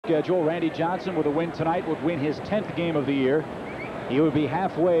schedule. Randy Johnson, with a win tonight, would win his 10th game of the year. He would be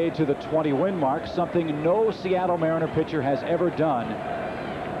halfway to the 20-win mark, something no Seattle Mariner pitcher has ever done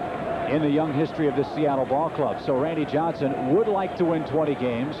in the young history of the Seattle ball club. So Randy Johnson would like to win 20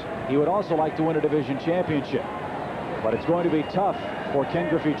 games. He would also like to win a division championship. But it's going to be tough for Ken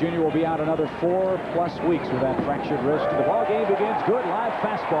Griffey Jr. will be out another 4+ weeks with that fractured wrist. The ball game begins. Good live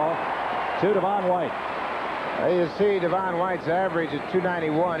fastball to Devon White. You see Devon White's average at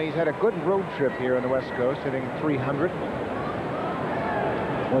 291. He's had a good road trip here on the West Coast, hitting 300.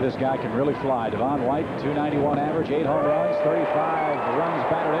 Well, this guy can really fly. Devon White, 291 average, 8 home runs, 35 runs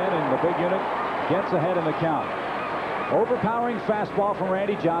batted in, and the big unit gets ahead in the count. Overpowering fastball from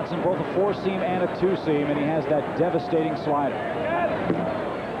Randy Johnson, both a 4-seam and a 2-seam, and he has that devastating slider.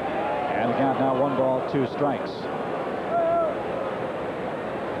 And the count now 1 ball, 2 strikes.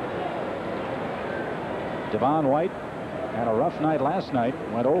 Devon White had a rough night last night,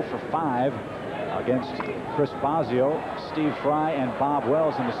 went 0 for 5 against Chris Bosio, Steve Fry, and Bob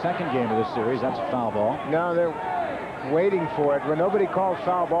Wells in the second game of this series. That's a foul ball. No, they're waiting for it. When nobody called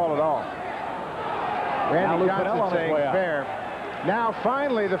foul ball at all. Randy Johnson saying fair. Now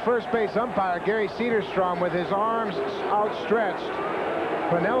finally the first base umpire, Gary Cederstrom, with his arms outstretched.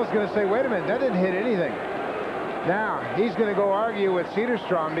 Pinella's going to say, wait a minute, that didn't hit anything. Now he's going to go argue with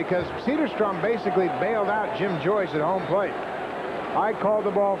Cederstrom, because Cederstrom basically bailed out Jim Joyce at home plate. I called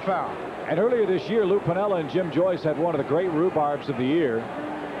the ball foul. And earlier this year, Lou Piniella and Jim Joyce had one of the great rhubarbs of the year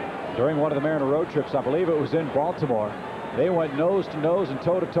during one of the Mariner road trips. I believe it was in Baltimore. They went nose to nose and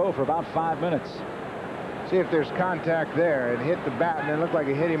toe to toe for about 5 minutes. See if there's contact there. It hit the bat, and it looked like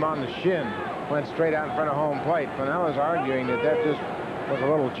it hit him on the shin. Went straight out in front of home plate. Pinella's arguing that that just was a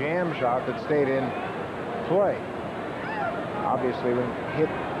little jam shot that stayed in play. Obviously, when it hit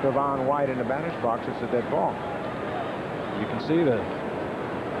Devon White in the batter's box, it's a dead ball. You can see the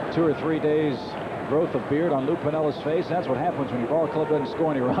 2 or 3 days growth of beard on Lou Pinella's face. That's what happens when your ball club doesn't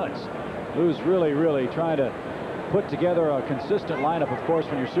score any runs. Lou's really trying to put together a consistent lineup. Of course,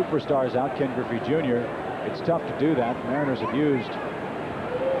 when your superstar's out, Ken Griffey Jr., it's tough to do that. The Mariners have used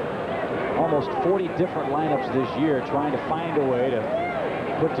almost 40 different lineups this year trying to find a way to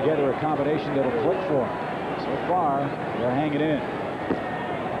put together a combination that'll click for them. So far, they're hanging in.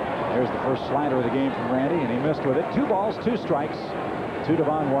 There's the first slider of the game from Randy, and he missed with it. 2 balls, 2 strikes to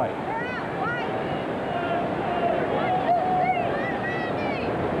Devon White.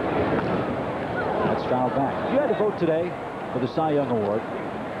 That's fouled back. If you had to vote today for the Cy Young Award,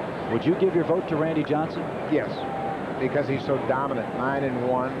 would you give your vote to Randy Johnson? Yes, because he's so dominant.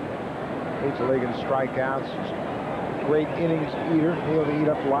 9-1. Leads the league in strikeouts. Great innings eater. He'll eat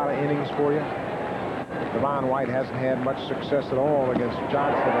up a lot of innings for you. Devon White hasn't had much success at all against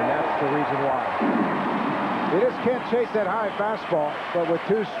Johnson, and that's the reason why. You just can't chase that high fastball, but with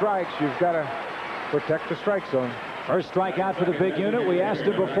 2 strikes, you've got to protect the strike zone. First strikeout for the big unit. We asked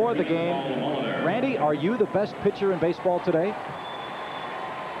him before the game, Randy, are you the best pitcher in baseball today?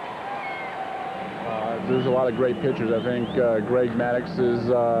 There's a lot of great pitchers. I think Greg Maddux is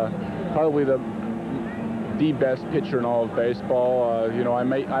probably the best pitcher in all of baseball. You know, I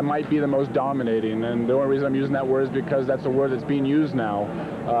might be the most dominating, and the only reason I'm using that word is because that's a word that's being used now.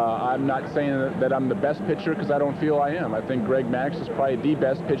 I'm not saying that I'm the best pitcher, because I don't feel I am. I think Greg Maddux is probably the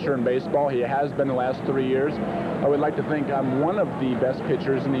best pitcher in baseball. He has been the last 3 years. I would like to think I'm one of the best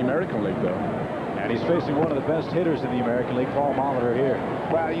pitchers in the American League, though. And he's facing one of the best hitters in the American League, Paul Molitor, here.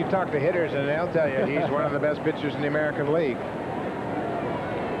 Well, you talk to hitters, and they'll tell you he's one of the best pitchers in the American League.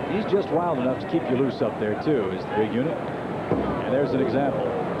 He's just wild enough to keep you loose up there, too, is the big unit. And there's an example.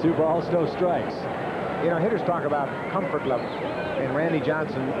 2 balls, no strikes. You know, hitters talk about comfort levels, and Randy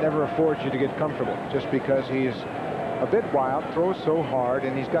Johnson never affords you to get comfortable just because he's a bit wild, throws so hard,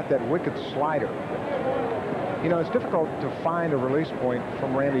 and he's got that wicked slider. You know, it's difficult to find a release point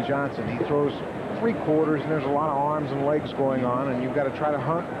from Randy Johnson. He throws 3/4, and there's a lot of arms and legs going on, and you've got to try to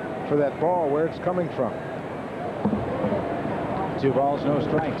hunt for that ball where it's coming from. 2 balls, no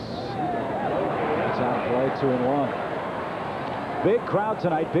strikes. That's out of play, 2-1. Big crowd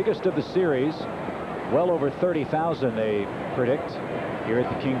tonight, biggest of the series. Well over 30,000, they predict, here at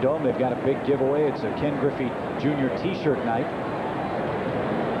the Kingdome. They've got a big giveaway. It's a Ken Griffey Jr. T-shirt night.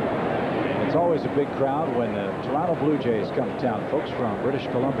 And it's always a big crowd when the Toronto Blue Jays come to town. Folks from British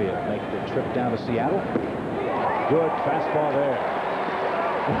Columbia make the trip down to Seattle. Good fastball there.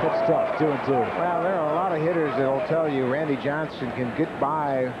 It's tough, 2-2. Well, there are a lot of hitters that will tell you Randy Johnson can get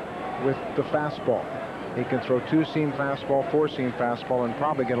by with the fastball. He can throw 2-seam fastball, 4-seam fastball, and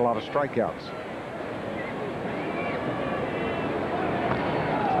probably get a lot of strikeouts.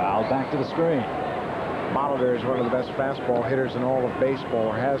 Foul back to the screen. Molitor is one of the best fastball hitters in all of baseball,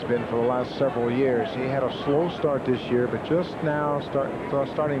 or has been for the last several years. He had a slow start this year, but just now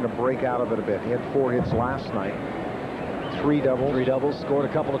starting to break out of it a bit. He had 4 hits last night. 3 doubles. 3 doubles, scored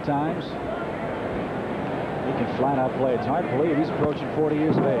a couple of times. He can flat out play. It's hard to believe he's approaching 40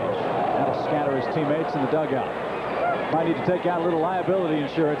 years of age. That'll scatter his teammates in the dugout. Might need to take out a little liability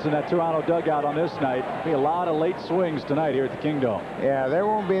insurance in that Toronto dugout on this night. Be a lot of late swings tonight here at the Kingdome. Yeah, there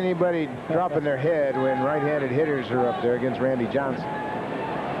won't be anybody dropping their head when right-handed hitters are up there against Randy Johnson.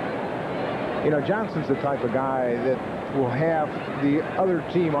 You know, Johnson's the type of guy that will have the other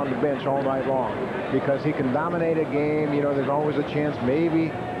team on the bench all night long because he can dominate a game. You know, there's always a chance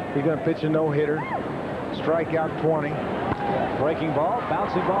maybe he's going to pitch a no-hitter, strike out 20. Breaking ball,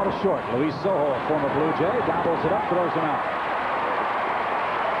 bouncing ball to short. Luis Sojo, a former Blue Jay, gobbles it up, throws him out.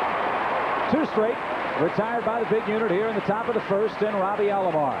 2 straight. Retired by the big unit here in the top of the first, and Robbie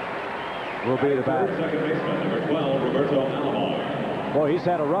Alomar will be the batter. Second baseman, number 12, Roberto Alomar. Boy, he's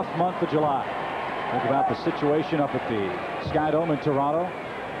had a rough month of July. Think about the situation up at the Sky Dome in Toronto.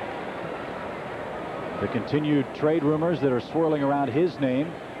 The continued trade rumors that are swirling around his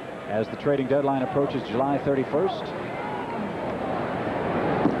name as the trading deadline approaches July 31st.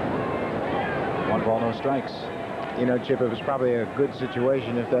 1 ball, no strikes. You know, Chip, it was probably a good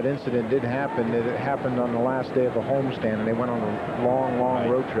situation if that incident did happen. It happened on the last day of the homestand, and they went on a long, long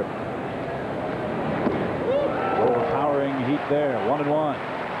road trip. Overpowering heat there, 1-1.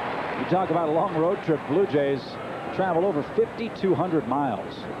 You talk about a long road trip. Blue Jays travel over 5,200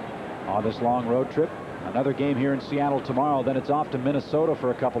 miles on this long road trip. Another game here in Seattle tomorrow. Then it's off to Minnesota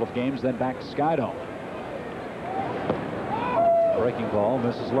for a couple of games, then back to Sky Dome. Breaking ball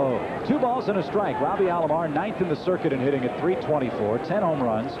misses low. 2 balls and a strike. Robbie Alomar, 9th in the circuit in hitting at .324, 10 home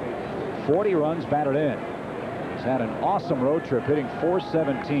runs, 40 runs batted in. He's had an awesome road trip, hitting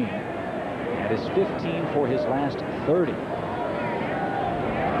 .417, and is 15 for his last 30.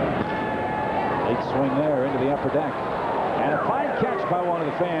 Late swing there into the upper deck, and a fine catch by one of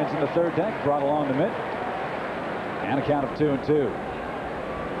the fans in the 3rd deck, brought along the mitt, and a count of 2-2.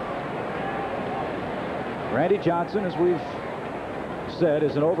 Randy Johnson, as we've said,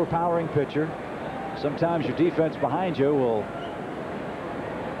 is an overpowering pitcher. Sometimes your defense behind you will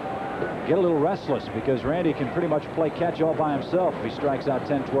get a little restless because Randy can pretty much play catch all by himself if he strikes out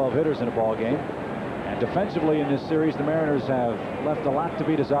 10-12 hitters in a ball game. And defensively in this series, the Mariners have left a lot to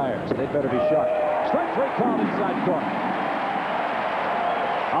be desired, so they'd better be sharp. Strike 3 called inside corner.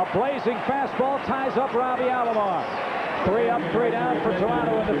 A blazing fastball ties up Robbie Alomar. 3 up, 3 down for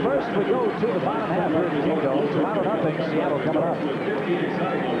Toronto in the first. We go to the bottom half of the Kingdome. Toronto nothing, Seattle coming up.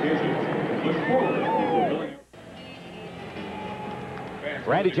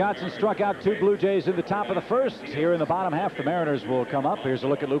 Randy Johnson struck out 2 Blue Jays in the top of the first. Here in the bottom half, the Mariners will come up. Here's a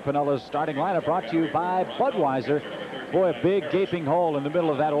look at Lou Piniella's starting lineup, brought to you by Budweiser. Boy, a big gaping hole in the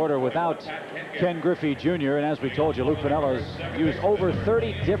middle of that order without Ken Griffey Jr. And as we told you, Lou Piniella's used over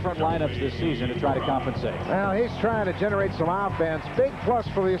 30 different lineups this season to try to compensate. Well, he's trying to generate some offense. Big plus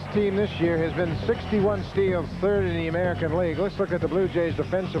for this team this year has been 61 steals, 3rd in the American League. Let's look at the Blue Jays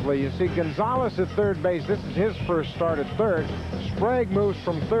defensively. You see Gonzalez at 3rd base. This is his first start at 3rd. Sprague moves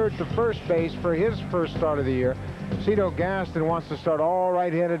from 3rd to 1st base for his first start of the year. Cito Gaston wants to start all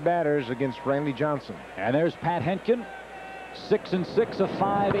right-handed batters against Randy Johnson. And there's Pat Hentgen, 6-6, a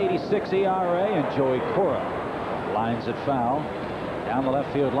 5.86 ERA, and Joey Cora lines it foul down the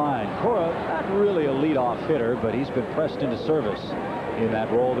left field line. Cora, not really a leadoff hitter, but he's been pressed into service in that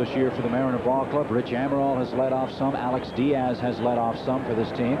role this year for the Mariner Ball Club. Rich Amaral has led off some. Alex Diaz has led off some for this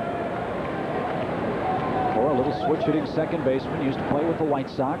team. Cora, a little switch hitting second baseman, used to play with the White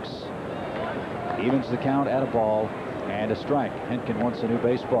Sox. Evens the count at a ball and a strike. Hentgen wants a new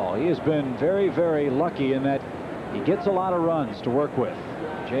baseball. He has been very, very lucky in that he gets a lot of runs to work with.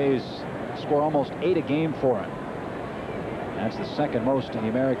 Jays score almost 8 a game for him. That's the 2nd most in the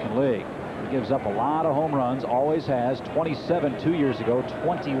American League. He gives up a lot of home runs, always has. 27 2 years ago,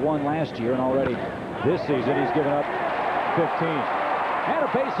 21 last year, and already this season he's given up 15. And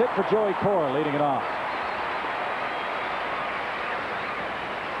a base hit for Joey Cora, leading it off.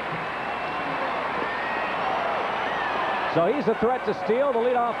 So he's a threat to steal, the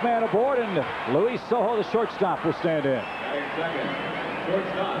leadoff man aboard, and Luis Sojo, the shortstop, will stand in. Second,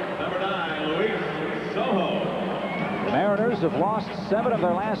 shortstop, number 9, Luis Sojo. The Mariners have lost 7 of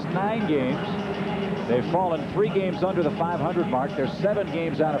their last 9 games. They've fallen 3 games under the 500 mark. They're 7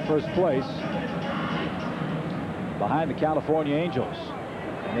 games out of first place behind the California Angels.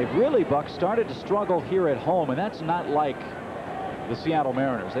 And they've really, Buck, started to struggle here at home, and that's not like the Seattle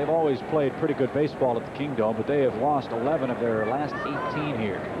Mariners. They've always played pretty good baseball at the Kingdome, but they have lost 11 of their last 18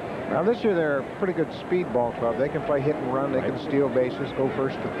 here. Now, this year they're a pretty good speed ball club. They can play hit and run. They can steal bases, go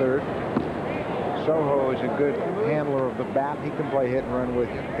first to third. Soho is a good handler of the bat. He can play hit and run with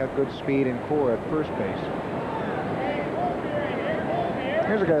you. Got good speed and core at first base.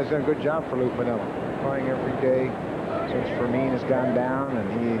 Here's a guy that's done a good job for Luke Manella. Playing every day since Fermin has gone down, and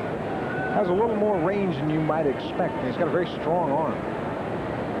he has a little more range than you might expect. He's got a very strong arm.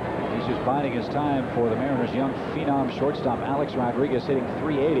 He's just biding his time for the Mariners' young phenom shortstop Alex Rodriguez, hitting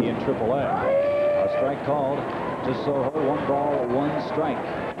 .380 in AAA. A strike called to Soho. 1 ball, 1 strike.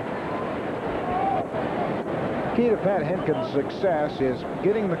 Key to Pat Hentgen's success is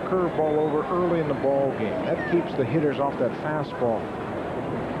getting the curveball over early in the ball game. That keeps the hitters off that fastball.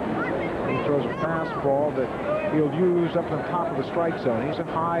 He throws a fastball that he'll use up on top of the strike zone. He's a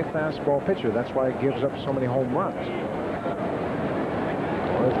high fastball pitcher. That's why he gives up so many home runs.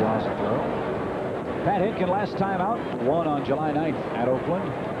 Draws a throw. Pat Hentgen last time out won on July 9th at Oakland.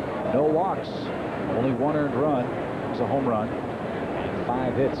 No walks, only 1 earned run. It was a home run and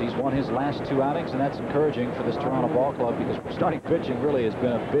 5 hits. He's won his last 2 outings, and that's encouraging for this Toronto ball club because starting pitching really has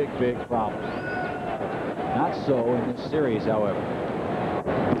been a big problem. Not so in this series, however.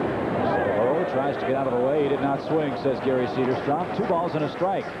 Soho tries to get out of the way. He did not swing, says Gary Cederstrom. 2 balls and a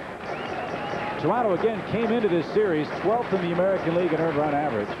strike. Toronto again came into this series 12th in the American League in earned run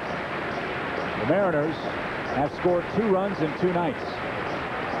average. The Mariners have scored 2 runs in 2 nights.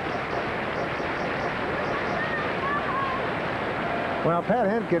 Well, Pat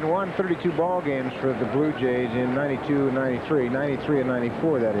Hentgen won 32 ball games for the Blue Jays in 92 and 93. 93 and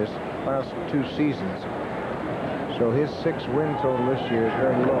 94, that is, last 2 seasons. So his 6-win total this year is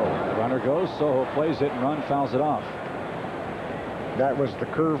very low. The runner goes. Soho plays it and run fouls it off. That was the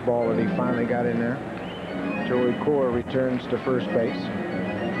curveball that he finally got in there. Joey Core returns to first base.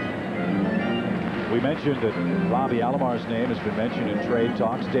 We mentioned that Robbie Alomar's name has been mentioned in trade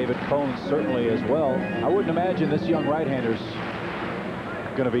talks. David Cohn certainly as well. I wouldn't imagine this young right-hander's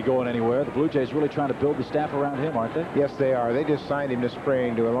going to be going anywhere. The Blue Jays really trying to build the staff around him, aren't they? Yes, they are. They just signed him this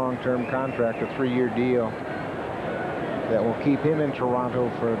spring to a long-term contract, a 3-year deal that will keep him in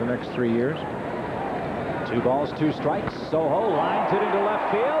Toronto for the next 3 years. 2 balls, 2 strikes. Soho lines it into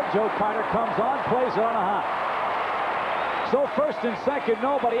left field. Joe Carter comes on, plays it on a hop. So first and second,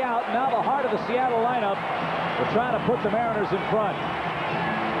 nobody out. Now the heart of the Seattle lineup. We're trying to put the Mariners in front.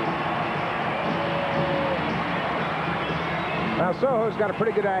 Now Soho's got a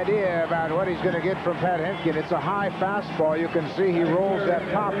pretty good idea about what he's going to get from Pat Hentgen. It's a high fastball. You can see he rolls that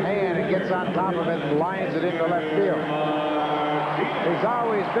top hand and gets on top of it and lines it into left field. He's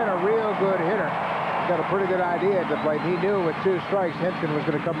always been a real good hitter. Got a pretty good idea at the plate. He knew with 2 strikes Hentgen was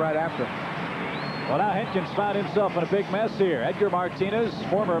going to come right after. Well, now Hentgen's found himself in a big mess here. Edgar Martinez,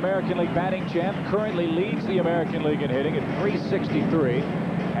 former American League batting champ, currently leads the American League in hitting at .363.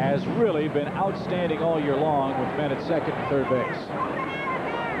 Has really been outstanding all year long with men at second and third base.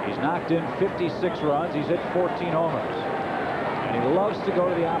 He's knocked in 56 runs. He's hit 14 homers. And he loves to go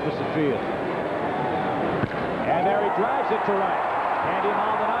to the opposite field. And there he drives it to right. Andy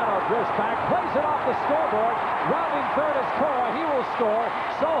Maldonado drifts back, plays it off the scoreboard. Rounding third is Cora. He will score.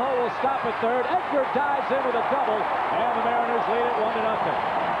 Soho will stop at third. Edgar dives in with a double, and the Mariners lead it 1-0.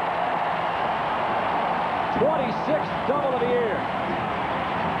 26th double of the year.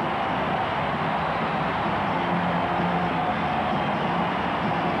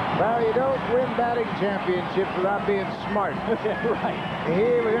 Well, you don't win batting championships without being smart. Right. He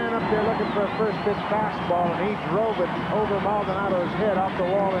ran up there looking for a first pitch fastball, and he drove it over Maldonado's head off the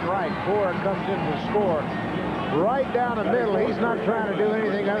wall in right. Cora comes in to score. Right down the middle. He's not trying to do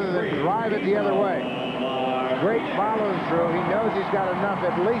anything other than drive it the other way. Great follow through. He knows he's got enough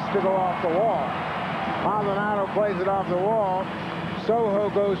at least to go off the wall. Maldonado plays it off the wall. Soho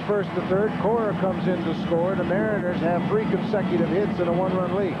goes first to third. Cora comes in to score. The Mariners have 3 consecutive hits and a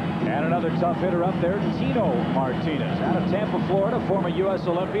 1-run lead. And another tough hitter up there, Tino Martinez, out of Tampa, Florida, former U.S.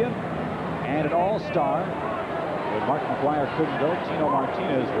 Olympian and an all-star. When Mark McGwire couldn't go, Tino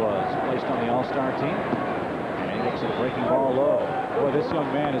Martinez was placed on the all-star team. And he looks at a breaking ball low. Boy, this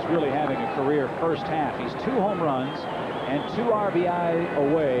young man is really having a career first half. He's 2 home runs and 2 RBI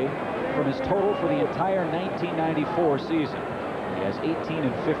away from his total for the entire 1994 season. He has 18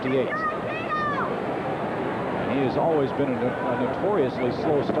 and 58. And he has always been a notoriously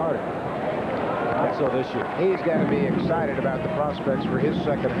slow starter. Not so this year. He's got to be excited about the prospects for his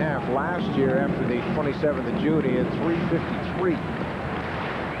second half. Last year, after the 27th of June, he had 353.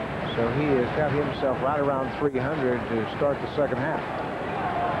 So he has got himself right around 300 to start the second half.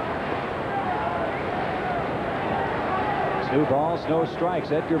 2 balls, no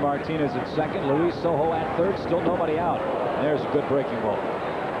strikes. Edgar Martinez at second. Luis Soho at third. Still nobody out. There's a good breaking ball.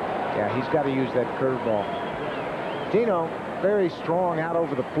 Yeah, he's got to use that curveball. Dino, very strong out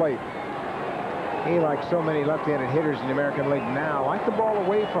over the plate. He, like so many left-handed hitters in the American League now, like the ball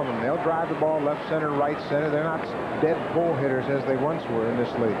away from him. They'll drive the ball left center, right center. They're not dead pull hitters as they once were in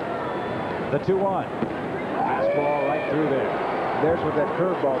this league. The 2-1. Fastball right through there. There's what that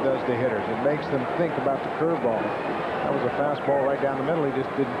curveball does to hitters. It makes them think about the curveball. That was a fastball right down the middle. He just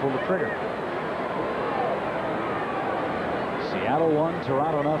didn't pull the trigger. Seattle 1,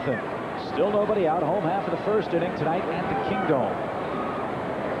 Toronto nothing. Still nobody out. Home half of the first inning tonight at the Kingdome.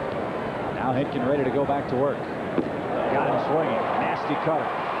 Now Hentgen ready to go back to work. Got him swinging. Nasty cutter.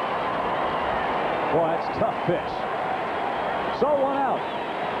 Boy, that's a tough pitch. So one out.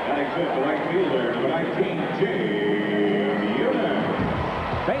 Batting fifth, the right fielder, number 19, Jay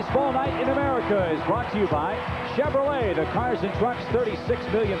Buhner. Baseball Night in America is brought to you by Chevrolet. The cars and trucks 36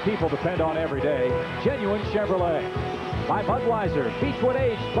 million people depend on every day. Genuine Chevrolet. By Budweiser, Beechwood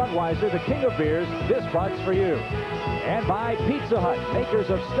Aged Budweiser, the king of beers. This Bud's for you. And by Pizza Hut, makers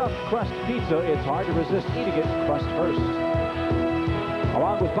of stuffed crust pizza. It's hard to resist eating it crust first.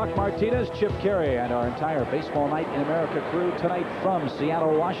 Along with Buck Martinez, Chip Carey, and our entire Baseball Night in America crew tonight from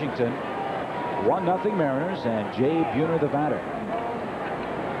Seattle, Washington. 1-0 Mariners and Jay Buhner the batter.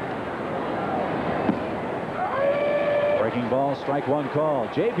 Breaking ball, strike one call.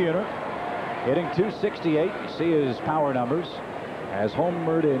 Jay Buhner hitting .268. You see his power numbers. Has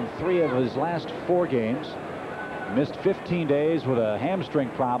homered in 3 of his last 4 games. Missed 15 days with a hamstring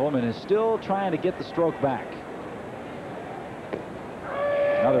problem and is still trying to get the stroke back.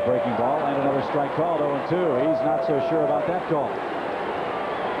 Another breaking ball and another strike called. 0-2. He's not so sure about that call.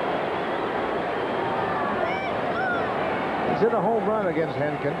 He's hit a home run against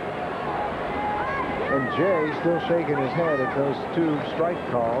Hentgen. And Jay still shaking his head at those 2 strike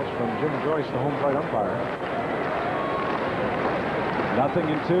calls from Jim Joyce, the home plate umpire.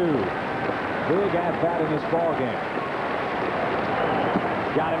 0-2. Big at-bat in this ball game.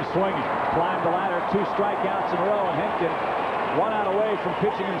 Got him swinging. Climbed the ladder. 2 strikeouts in a row, and Hentgen 1 out away from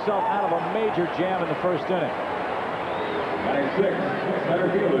pitching himself out of a major jam in the first inning. Batting sixth, center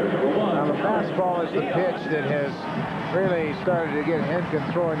fielder, number 1. Now the fastball is the pitch that has really started to get Hentgen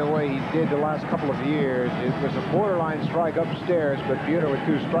throwing the way he did the last couple of years. It was a borderline strike upstairs, but Buhner with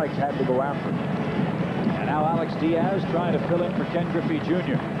 2 strikes had to go after it. And now Alex Diaz trying to fill in for Ken Griffey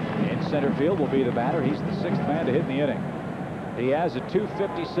Jr. In center field will be the batter. He's the 6th man to hit in the inning. Diaz at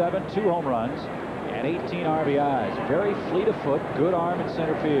 .257, 2 home runs, and 18 RBIs. Very fleet of foot, good arm in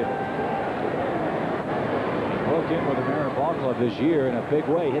center field. He broke in with the Mariner Ball Club this year in a big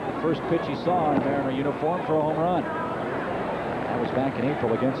way. Hit the first pitch he saw in a Mariner uniform for a home run. That was back in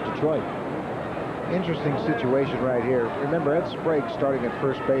April against Detroit. Interesting situation right here. Remember, Ed Sprague starting at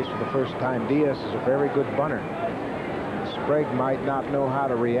first base for the first time. Diaz is a very good bunter. Sprague might not know how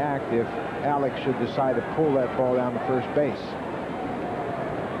to react if Alex should decide to pull that ball down to first base.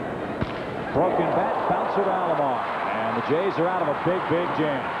 Broken bat, bouncer to Alomar. And the Jays are out of a big, big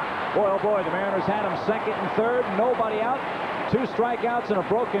jam. Boy, oh boy, the Mariners had him 2nd and 3rd, nobody out. 2 strikeouts and a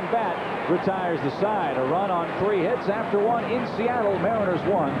broken bat retires the side. A run on 3 hits after 1 in Seattle. Mariners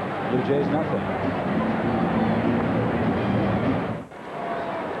 1, Blue Jays nothing.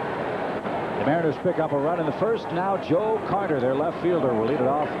 The Mariners pick up a run in the first. Now Joe Carter, their left fielder, will lead it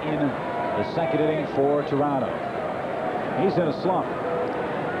off in the 2nd inning for Toronto. He's in a slump.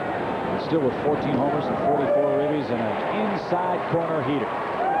 He's still with 14 homers and 44 ribbies and an inside corner heater.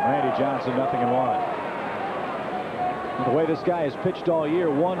 Randy Johnson, 0-1. The way this guy has pitched all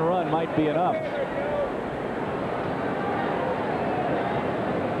year, 1 run might be enough.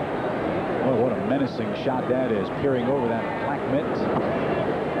 Oh, what a menacing shot that is, peering over that black mitt.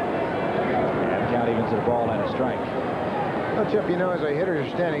 And count even to the ball and a strike. Well, Chip, you know, as a hitter, you're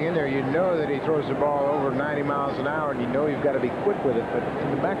standing in there, you know that he throws the ball over 90 miles an hour, and you know you've got to be quick with it. But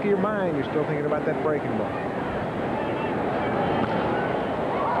in the back of your mind, you're still thinking about that breaking ball.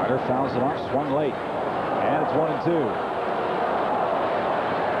 Carter fouls it off, swung late. And it's 1-2.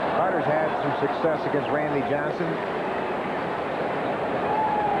 Carter's had some success against Randy Johnson.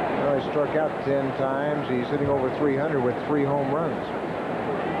 Well, he struck out 10 times. He's hitting over 300 with 3 home runs.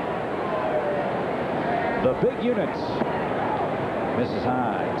 The big units. Misses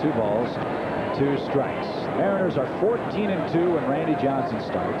high. 2 balls, 2 strikes. Mariners are 14-2 when Randy Johnson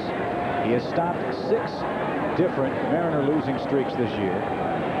starts. He has stopped 6 different Mariner losing streaks this year.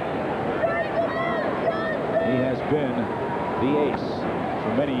 He has been the ace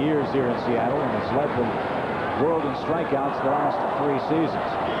for many years here in Seattle and has led the world in strikeouts the last 3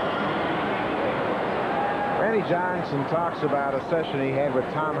 seasons. Randy Johnson talks about a session he had with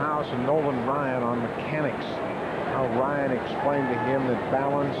Tom House and Nolan Ryan on mechanics. how Ryan explained to him that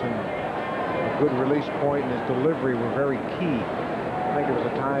balance and a good release point and his delivery were very key. I think there was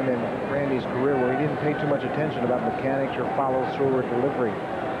a time in Randy's career where he didn't pay too much attention about mechanics or follow through or delivery,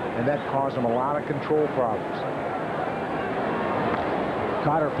 and that caused him a lot of control problems.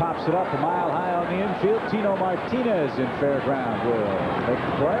 Carter pops it up a mile high on the infield. Tino Martinez in fair ground will make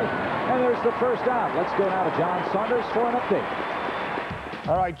the play. And there's the first out. Let's go now to John Saunders for an update.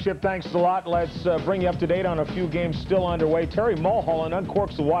 All right, Chip, thanks a lot. Let's bring you up to date on a few games still underway. Terry Mulholland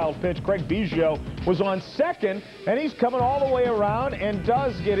uncorks the wild pitch. Craig Biggio was on second, and he's coming all the way around and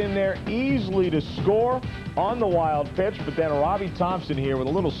does get in there easily to score on the wild pitch. But then Robbie Thompson here with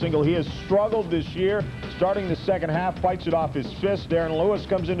a little single. He has struggled this year. Starting the second half, fights it off his fist. Darren Lewis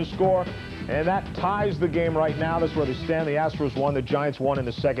comes in to score, and that ties the game right now. That's where they stand. The Astros won. The Giants won in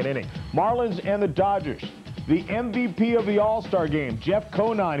the second inning. Marlins and the Dodgers. The MVP of the All-Star game, Jeff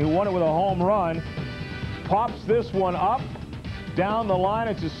Conine, who won it with a home run, pops this one up down the line.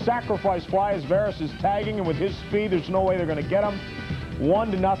 It's a sacrifice fly as Veras is tagging, and with his speed, there's no way they're going to get him.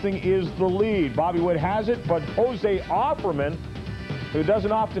 1-0 is the lead. Bobby Witt has it, but Jose Offerman, who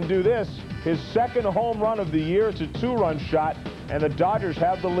doesn't often do this, his second home run of the year. It's a 2-run shot, and the Dodgers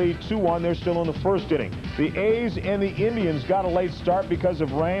have the lead 2-1. They're still in the first inning. The A's and the Indians got a late start because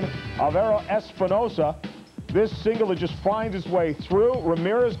of rain. Alvaro Espinosa, this single that just finds its way through.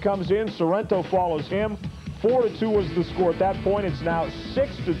 Ramirez comes in. Sorrento follows him. 4-2 was the score at that point. It's now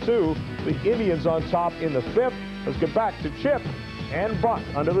 6-2. The Indians on top in the fifth. Let's get back to Chip and Buck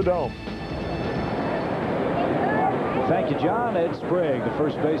under the dome. Thank you, John. Ed Sprague, the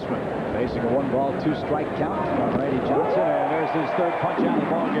first baseman, facing a 1-ball, 2-strike count from Randy Johnson, and there's his third punch out of the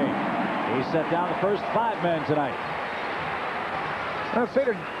ball game. He set down the first 5 men tonight. Well,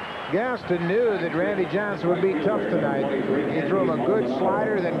 Cedar Gaston knew that Randy Johnson would be tough tonight. He threw him a good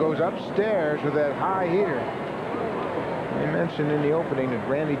slider, then goes upstairs with that high heater. They mentioned in the opening that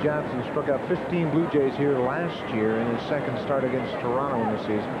Randy Johnson struck out 15 Blue Jays here last year in his second start against Toronto in the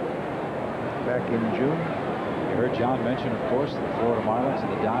season, back in June. You heard John mention, of course, the Florida Marlins and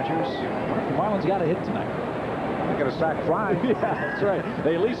the Dodgers. The Marlins got a hit tonight. They got a sac fly. Yeah, that's right.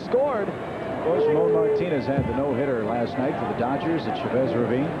 They at least scored. Of course, Ramon Martinez had the no-hitter last night for the Dodgers at Chavez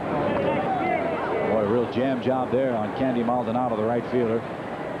Ravine. Boy, a real jam job there on Candy Maldonado, the right fielder.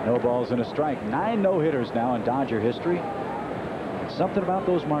 No balls and a strike. 9 no-hitters now in Dodger history. And something about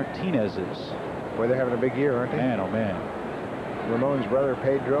those Martinezes. Boy, they're having a big year, aren't they? Man, oh man. Ramon's brother,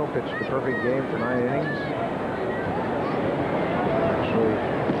 Pedro, pitched the perfect game for 9 innings. Actually,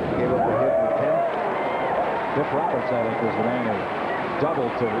 gave up a hit in the 10th. Biff Roberts, I think, was the man who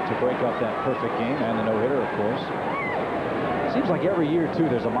doubled to break up that perfect game, and the no-hitter, of course. Seems like every year, too,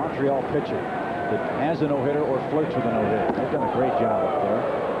 there's a Montreal pitcher that has a no-hitter or flirts with a no-hitter. They've done a great job up there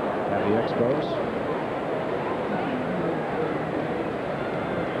at the Expos.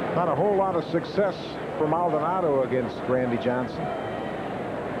 Not a whole lot of success for Maldonado against Randy Johnson.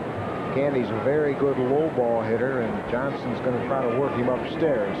 Candy's a very good low ball hitter, and Johnson's going to try to work him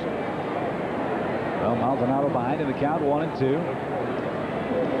upstairs. Well, Maldonado behind in the count, 1-2.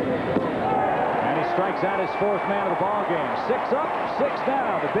 And he strikes out his 4th man of the ball game. 6 up, 6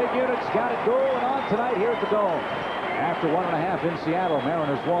 down. The big unit's got it going on tonight here at the Dome. After 1.5 in Seattle,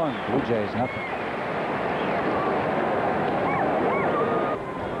 Mariners 1, Blue Jays nothing.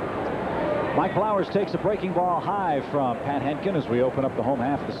 Mike Flowers takes a breaking ball high from Pat Hentgen as we open up the home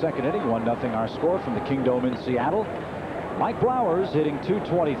half of the second inning. 1-0 our score from the King Dome in Seattle. Mike Flowers hitting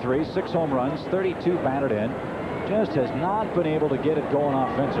 .223, 6 home runs, 32 batted in. Just has not been able to get it going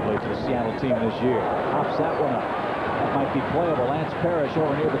offensively for the Seattle team this year. Pops that one up. That might be playable. Lance Parrish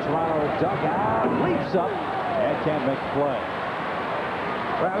over near the Toronto dugout. Leaps up and can't make the play.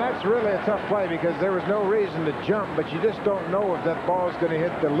 Well, that's really a tough play because there was no reason to jump, but you just don't know if that ball is going to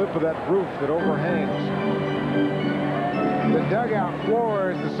hit the lip of that roof that overhangs. The dugout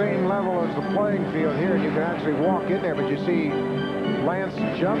floor is the same level as the playing field here, and you can actually walk in there, but you see Lance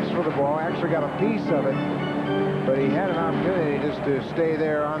jumps for the ball, actually got a piece of it, but he had an opportunity just to stay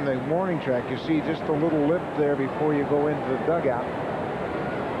there on the warning track. You see just a little lip there before you go into the dugout,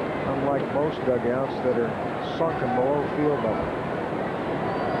 unlike most dugouts that are sunken below field level.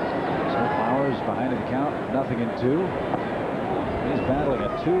 So Flowers behind in the count, 0-2. He's battling a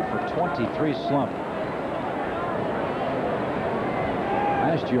 2-for-23 slump.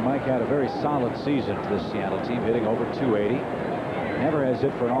 Last year, Mike had a very solid season for this Seattle team, hitting over .280. Never has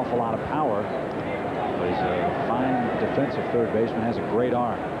hit for an awful lot of power, but he's a fine defensive third baseman, has a great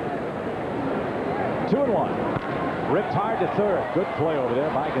arm. 2-1. Ripped hard to third. Good play over there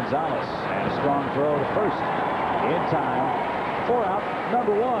by Gonzalez. And a strong throw to first. In time. 4-out,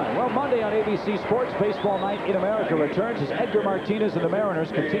 number 1. Well, Monday on ABC Sports, Baseball Night in America returns as Edgar Martinez and the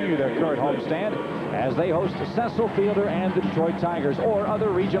Mariners continue their current homestand as they host Cecil Fielder and the Detroit Tigers or other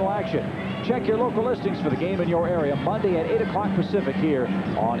regional action. Check your local listings for the game in your area Monday at 8 o'clock Pacific here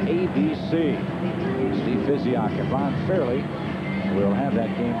on ABC. Steve Fiziak and Ron Fairley will have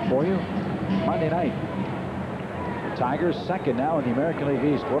that game for you Monday night. The Tigers second now in the American League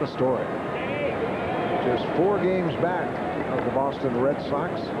East. What a story. Just 4 games back of the Boston Red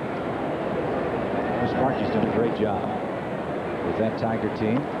Sox. Sparky's done a great job with that Tiger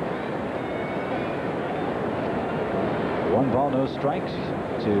team. 1 ball, no strikes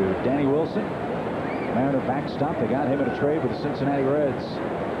to Danny Wilson. Mariner backstop. They got him in a trade with the Cincinnati Reds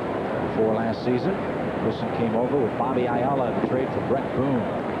before last season. Wilson came over with Bobby Ayala in the trade for Brett Boone.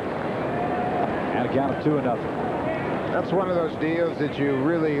 And a count of 2-0. That's one of those deals that you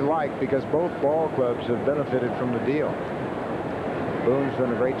really like because both ball clubs have benefited from the deal. Boone's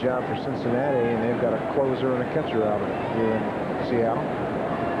done a great job for Cincinnati, and they've got a closer and a catcher out of it here in Seattle.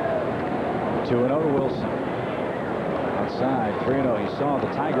 2-0 to Wilson. Outside, 3-0. He saw the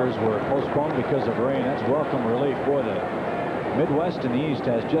Tigers were postponed because of rain. That's welcome relief. Boy, the Midwest and the East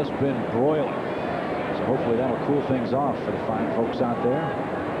has just been broiling. So hopefully that'll cool things off for the fine folks out there.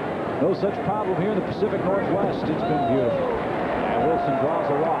 No such problem here in the Pacific Northwest. It's been beautiful. And Wilson draws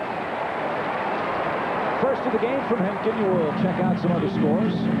a walk. First of the game from Hentgen. We'll check out some other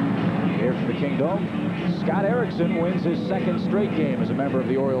scores here from the Kingdome. Scott Erickson wins his 2nd straight game as a member of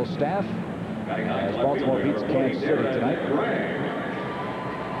the Orioles staff as Baltimore beats Kansas City tonight.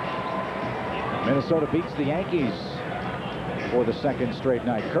 Minnesota beats the Yankees for the 2nd straight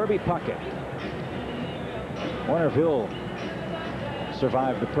night. Kirby Puckett. Wonder if he'll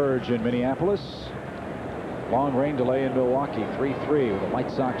survive the purge in Minneapolis. Long rain delay in Milwaukee, 3-3 with the White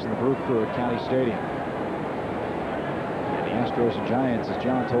Sox and the Brew Crew at County Stadium. And the Astros and Giants, as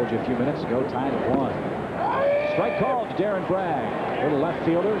John told you a few minutes ago, tied at 1. Strike called to Darren Bragg, little left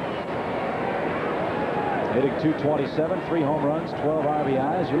fielder. Hitting .227, 3 home runs, 12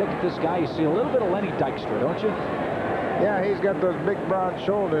 RBIs. You look at this guy, you see a little bit of Lenny Dykstra, don't you? Yeah, he's got those big, broad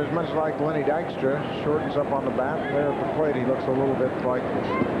shoulders, much like Lenny Dykstra. Shortens up on the bat. There at the plate, he looks a little bit like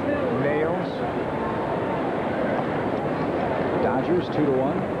Nails. Dodgers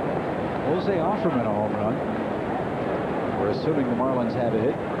 2-1. Jose Offerman a home run. We're assuming the Marlins have a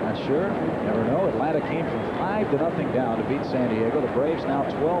hit. Not sure. Never know. Atlanta came from 5-0 down to beat San Diego. The Braves now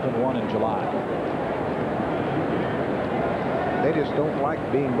 12-1 in July. They just don't like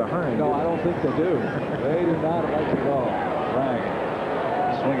being behind. No, I don't think they do. They do not like it at all. Bragg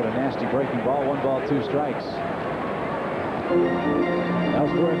swinging a nasty breaking ball. 1 ball, 2 strikes.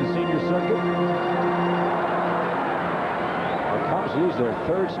 Elsewhere in the senior circuit, the Cubs lose their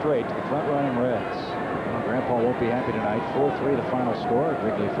 3rd straight to the front-running Reds. Well, Grandpa won't be happy tonight. 4-3 the final score at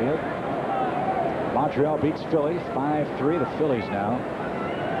Wrigley Field. Montreal beats Philly 5-3. The Phillies now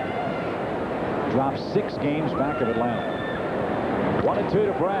drop 6 games back of Atlanta. 1-2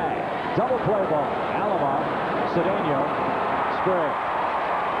 to Bragg. Double play ball. Alomar, Cedeno, Sprague.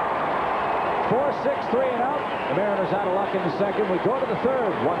 4-6, 3-0. The Mariners out of luck in the 2nd. We go to the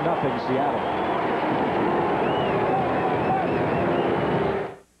 3rd. 1-0 Seattle.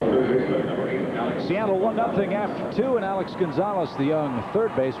 Seattle 1-0 after 2, and Alex Gonzalez, the young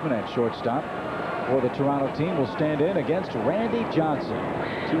 3rd baseman at shortstop for the Toronto team, will stand in against Randy Johnson.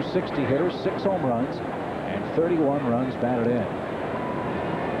 260 hitters, 6 home runs, and 31 runs batted in.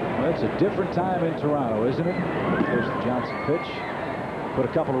 Well, it's a different time in Toronto, isn't it? There's the Johnson pitch. Put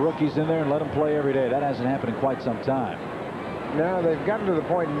a couple of rookies in there and let them play every day. That hasn't happened in quite some time. Now they've gotten to the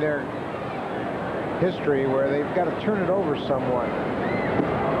point in their history where they've got to turn it over somewhat.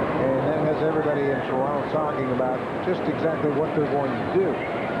 And that has everybody in Toronto talking about just exactly what they're going to do.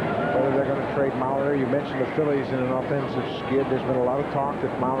 Whether they're going to trade Molitor. You mentioned the Phillies in an offensive skid. There's been a lot of talk that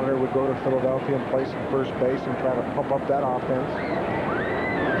Molitor would go to Philadelphia and play some first base and try to pump up that offense.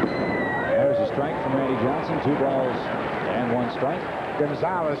 There's a strike from Randy Johnson. 2 balls and 1 strike.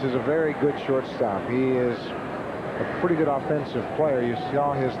 Gonzalez is a very good shortstop. He is a pretty good offensive player. You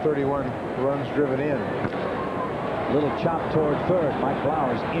saw his 31 runs driven in. Little chop toward 3rd. Mike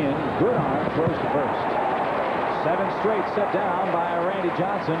Flowers in. Good arm. Throws to 1st. 7 straight set down by Randy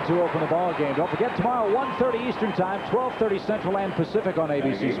Johnson to open the ball game. Don't forget, tomorrow 1:30 Eastern Time, 12:30 Central and Pacific on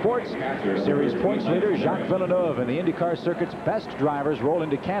ABC Sports. Series points leader Jacques Villeneuve and the IndyCar circuit's best drivers roll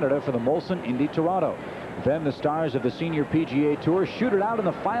into Canada for the Molson Indy Toronto. Then the stars of the Senior PGA Tour shoot it out in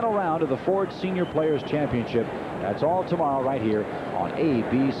the final round of the Ford Senior Players Championship. That's all tomorrow right here on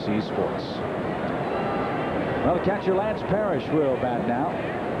ABC Sports. Well, the catcher Lance Parrish will bat now.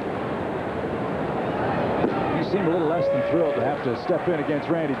 He's seem a little less than thrilled to have to step in against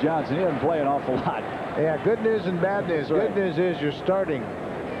Randy Johnson. He doesn't play an awful lot. Yeah, good news and bad news. Good news is you're starting.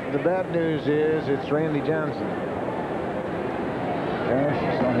 The bad news is it's Randy Johnson.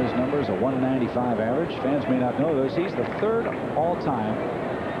 Parrish saw his numbers, a 195 average. Fans may not know this. He's the third all-time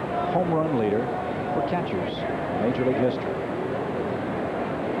home run leader for catchers in Major League history.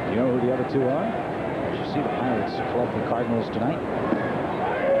 Do you know who the other two are? As you see the Pirates club the Cardinals tonight.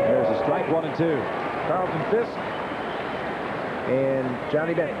 There's a strike, 1 and 2. Carlton Fisk and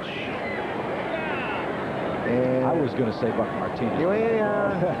Johnny Bench. And I was going to say Buck Martinez.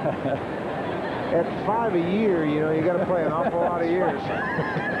 At 5 a year, you know, you got to play an awful lot of years.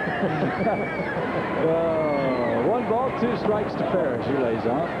 1 ball, 2 strikes to Parrish. He lays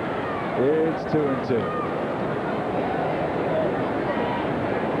off. It's 2 and 2.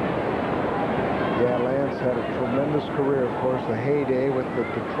 Yeah, Lance had a tremendous career, of course, the heyday with the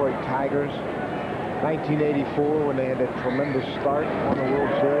Detroit Tigers. 1984, when they had that tremendous start on the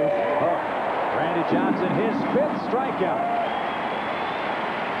World Series. Oh, Randy Johnson, his 5th strikeout.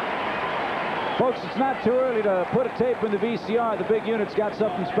 Folks, it's not too early to put a tape in the VCR. The big unit's got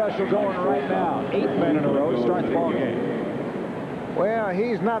something special going right now. 8 men in a row to start the ball game. Well,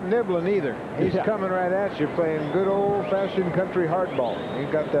 he's not nibbling either. He's coming right at you, playing good old-fashioned country hardball.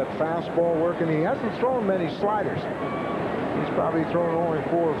 He's got that fastball working. He hasn't thrown many sliders. He's probably thrown only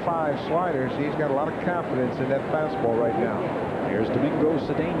 4 or 5 sliders. He's got a lot of confidence in that fastball right now. Here's Domingo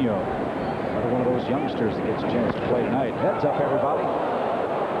Cedeno, another one of those youngsters that gets a chance to play tonight. Heads up, everybody.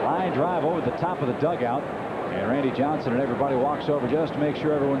 Line drive over the top of the dugout, and Randy Johnson and everybody walks over just to make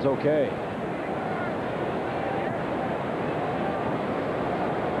sure everyone's okay.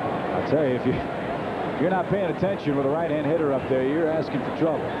 I'll tell you, if you're not paying attention with a right-hand hitter up there, you're asking for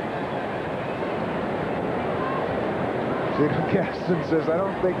trouble. Gaston says, I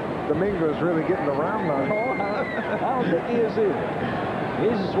don't think Domingo's really getting around on it. I don't think he is either.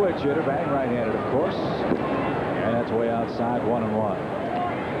 He's a switch hitter, batting right-handed, of course. And that's way outside,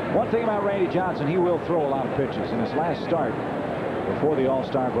 1-1. One thing about Randy Johnson, he will throw a lot of pitches. In his last start, before the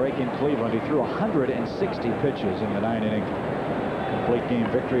All-Star break in Cleveland, he threw 160 pitches in the 9-inning complete game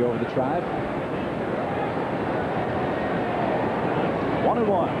victory over the Tribe.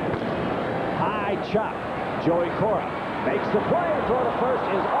 1-1. High chop. Joey Cora makes the play. Throw to first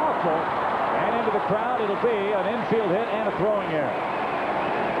is awful. And into the crowd, it'll be an infield hit and a throwing error.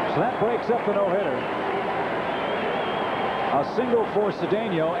 So that breaks up the no-hitter. A single for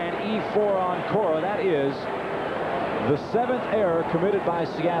Cedeno and E4 on Cora. That is the 7th error committed by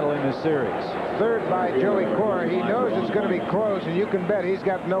Seattle in this series. 3rd by Joey Cora. He knows it's going to be close, and you can bet he's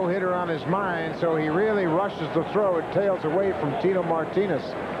got no hitter on his mind, so he really rushes the throw. It tails away from Tino Martinez.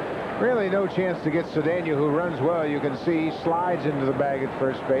 Really no chance to get Cedeno, who runs well. You can see he slides into the bag at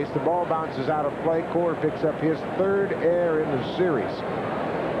first base. The ball bounces out of play. Cora picks up his 3rd error in the series.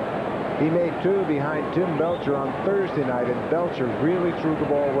 He made 2 behind Tim Belcher on Thursday night, and Belcher really threw the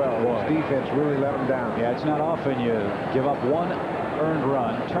ball well. His defense really let him down. Yeah, it's not often you give up 1 earned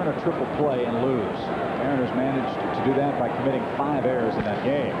run, turn a triple play, and lose. Mariners managed to do that by committing 5 errors in that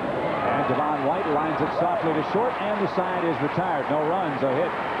game. And Devon White lines it softly to short, and the side is retired. No runs, a hit.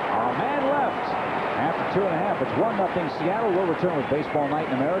 A man left. After 2.5, it's 1-0 Seattle. Will return with Baseball Night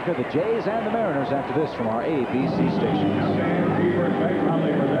in America, the Jays and the Mariners after this from our ABC stations.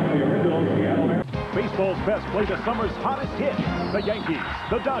 Baseball's best play the summer's hottest hits. The Yankees,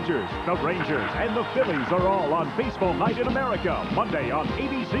 the Dodgers, the Rangers, and the Phillies are all on Baseball Night in America, Monday on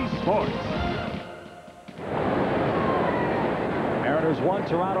ABC Sports. Mariners 1,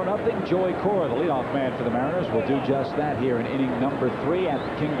 Toronto 0. Joey Cora, the leadoff man for the Mariners, will do just that here in inning number 3 at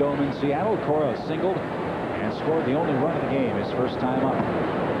the Kingdome in Seattle. Cora singled and scored the only run of the game his first time up.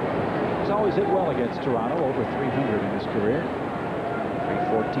 He's always hit well against Toronto, over 300 in his career.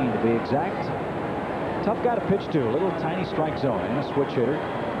 314 to be exact. Tough guy to pitch to, a little tiny strike zone, and a switch hitter.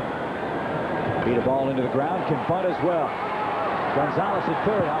 Beat a ball into the ground, can bunt as well. Gonzalez at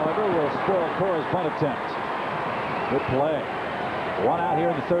third, however, will spoil Cora's bunt attempt. Good play. 1 out here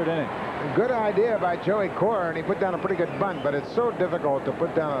in the 3rd inning. Good idea by Joey Cora, and he put down a pretty good bunt, but it's so difficult to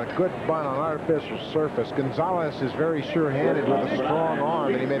put down a good bunt on artificial surface. Gonzalez is very sure-handed with a strong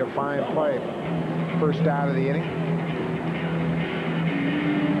arm, and he made a fine play. First out of the inning.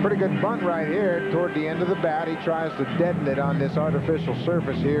 Pretty good bunt right here toward the end of the bat. He tries to deaden it on this artificial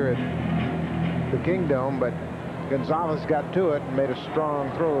surface here at the Kingdome, but Gonzalez got to it and made a strong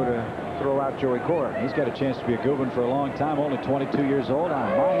throw to throw out Joey Cora. He's got a chance to be a Goobin for a long time, only 22 years old,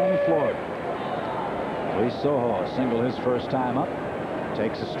 out of Miami, Florida. Luis Sojo, a single his first time up,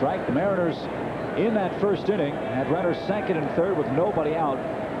 takes a strike. The Mariners in that first inning had runners 2nd and 3rd with nobody out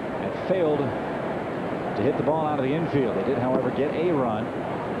and failed to hit the ball out of the infield. They did, however, get a run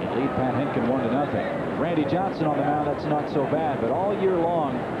and lead Pat Hentgen 1-0. Randy Johnson on the mound, that's not so bad, but all year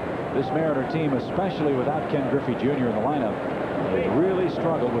long, this Mariner team, especially without Ken Griffey Jr. in the lineup, they really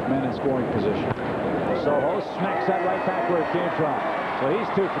struggled with men in scoring position. Soho smacks that right back where it came from. So he's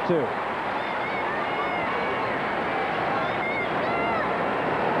 2 for 2.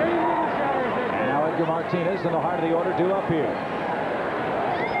 And now Edgar Martinez in the heart of the order due up here.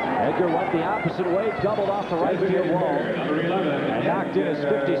 Edgar went the opposite way, doubled off the right field wall, and knocked in his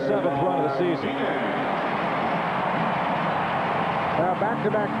 57th run of the season. Now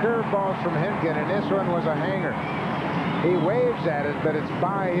back-to-back curveballs from Hentgen, and this one was a hanger. He waves at it, but it's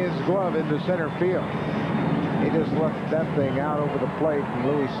by his glove into center field. He just left that thing out over the plate, and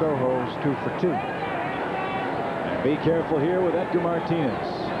Luis Sojo's 2 for 2. And be careful here with Edgar Martinez.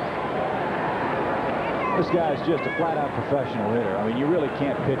 This guy's just a flat-out professional hitter. I mean, you really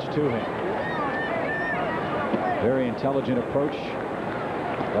can't pitch to him. Very intelligent approach.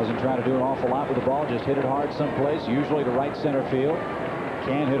 Doesn't try to do an awful lot with the ball, just hit it hard someplace, usually to right center field.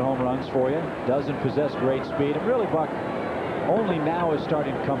 Can hit home runs for you. Doesn't possess great speed. And really, Buck, only now is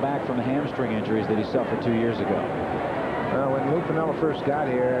starting to come back from the hamstring injuries that he suffered 2 years ago. When Lou Piniella first got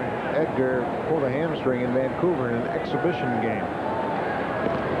here, Edgar pulled a hamstring in Vancouver in an exhibition game.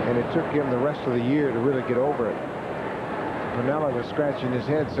 And it took him the rest of the year to really get over it. Piniella was scratching his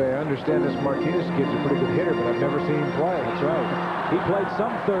head, saying, I understand this Martinez kid's a pretty good hitter, but I've never seen him play. That's right. He played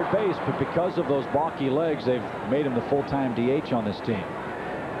some third base, but because of those balky legs, they've made him the full-time DH on this team.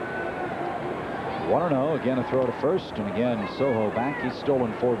 1-0, again a throw to first, and again Soho back. He's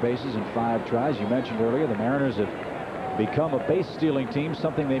stolen 4 bases in 5 tries. You mentioned earlier the Mariners have become a base-stealing team,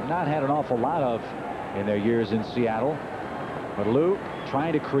 something they've not had an awful lot of in their years in Seattle. But Lou,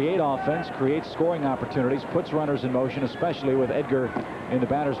 trying to create offense, create scoring opportunities, puts runners in motion, especially with Edgar in the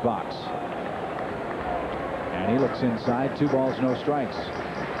batter's box. And he looks inside. 2 balls, no strikes.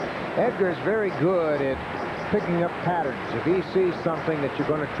 Edgar's very good at picking up patterns. If he sees something that you're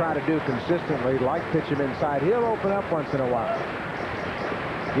going to try to do consistently, like pitch him inside, he'll open up once in a while.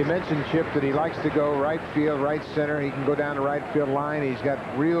 You mentioned, Chip, that he likes to go right field, right center. He can go down the right field line. He's got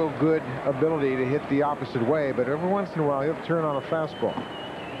real good ability to hit the opposite way, but every once in a while he'll turn on a fastball.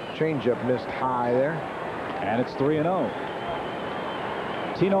 Changeup missed high there. And it's 3-0.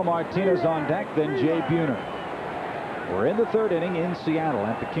 Tino Martinez on deck, then Jay Buhner. We're in the 3rd inning in Seattle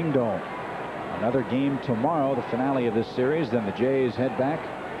at the Kingdome. Another game tomorrow, the finale of this series. Then the Jays head back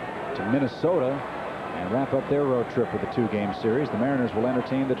to Minnesota and wrap up their road trip with a 2-game series. The Mariners will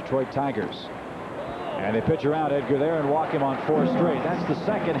entertain the Detroit Tigers. And they pitch around Edgar there and walk him on 4 straight. That's the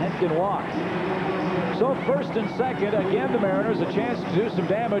 2nd Hentgen walk. So 1st and 2nd, again the Mariners a chance to do some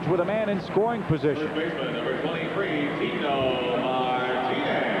damage with a man in scoring position. First baseman, number 23, Tino Martinez.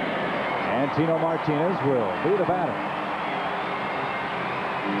 And Tino Martinez will be the batter.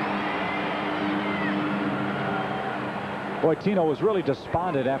 Boy, Tino was really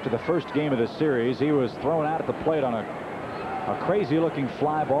despondent after the first game of the series. He was thrown out at the plate on a crazy-looking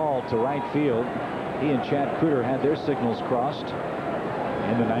fly ball to right field. He and Chad Cruder had their signals crossed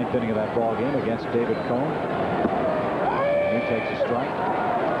in the 9th inning of that ball game against David Cohn. And he takes a strike.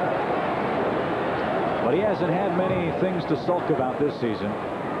 But he hasn't had many things to sulk about this season.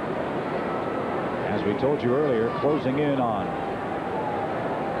 As we told you earlier, closing in on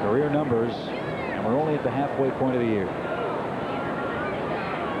career numbers, and we're only at the halfway point of the year.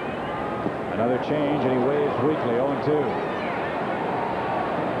 Another change, and he waves weakly, 0-2.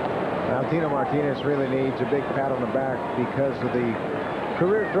 Now, Tino Martinez really needs a big pat on the back because of the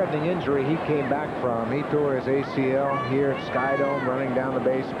career-threatening injury he came back from. He tore his ACL here at Skydome, running down the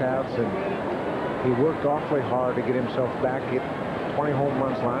base paths, and he worked awfully hard to get himself back. He hit 20 home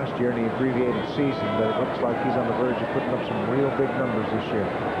runs last year in the abbreviated season, but it looks like he's on the verge of putting up some real big numbers this year.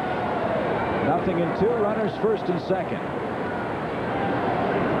 0-2, runners 1st and 2nd.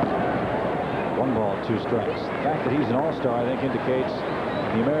 1 ball, 2 strikes. The fact that he's an all-star, I think, indicates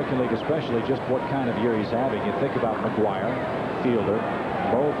in the American League especially just what kind of year he's having. You think about McGuire, Fielder,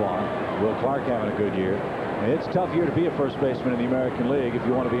 Mo Vaughn, Will Clark having a good year. I mean, it's a tough year to be a first baseman in the American League if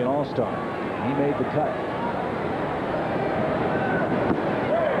you want to be an all-star. He made the cut.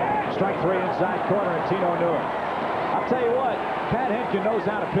 Strike 3 inside corner, and Tino knew it. I'll tell you what, Pat Hentgen knows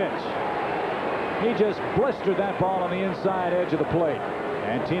how to pitch. He just blistered that ball on the inside edge of the plate.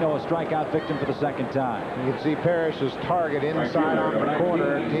 And Tino a strikeout victim for the 2nd time. You can see Parrish's target inside on the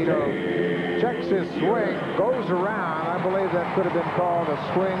corner. Tino checks his swing, goes around. I believe that could have been called a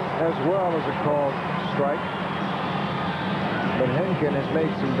swing as well as a called strike. But Hentgen has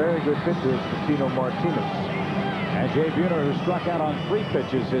made some very good pitches for Tino Martinez. And Jay Buhner, who struck out on 3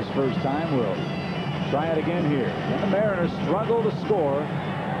 pitches his first time, will Try it again here. And the Mariners struggle to score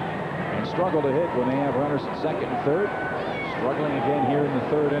and struggle to hit when they have runners at second and third. Struggling again here in the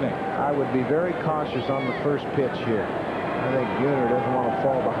third inning. I would be very cautious on the first pitch here. I think Buhner doesn't want to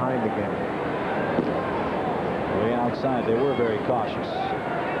fall behind again. Way outside, they were very cautious.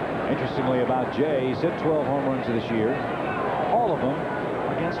 Interestingly about Jay, he's hit 12 home runs this year. All of them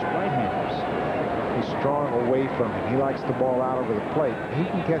against right-handers. He's strong away from him. He likes the ball out over the plate. He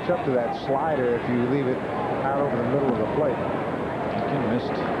can catch up to that slider if you leave it out over the middle of the plate. Hentgen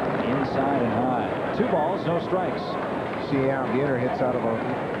missed inside and high. 2 balls, no strikes. See how Buhner hits out of a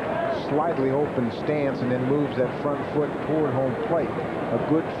slightly open stance and then moves that front foot toward home plate. A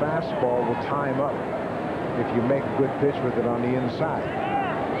good fastball will time up if you make a good pitch with it on the inside.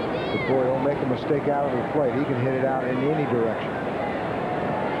 But boy, don't make a mistake out of the plate. He can hit it out in any direction.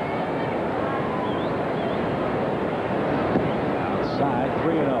 Outside,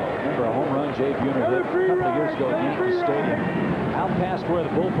 3-0. Remember a home run Jay Buhner hit a couple of years ago at Yankee Stadium. Out past where the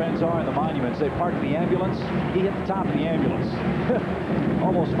bullpens are and the monuments, they parked the ambulance. He hit the top of the ambulance.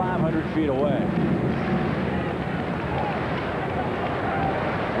 Almost 500 feet away.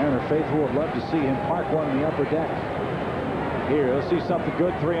 Mariner faithful would love to see him park one in the upper deck. Here, let's see something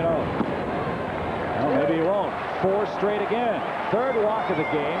good. 3-0. Well, maybe he won't. 4 straight again. 3rd walk of the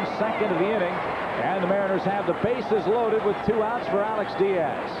game, 2nd of the inning. And the Mariners have the bases loaded with 2 outs for Alex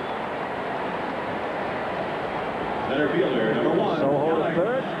Diaz. Center fielder, number 1. Soho to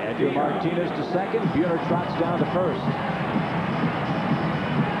third. Edgar Martinez to second. Buhner trots down to first.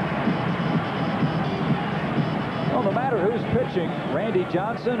 Well, no matter who's pitching, Randy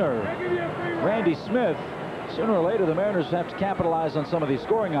Johnson or Randy Smith, sooner or later the Mariners have to capitalize on some of these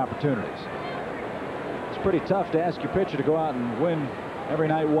scoring opportunities. It's pretty tough to ask your pitcher to go out and win every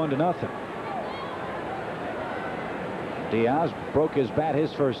night 1-0. Diaz broke his bat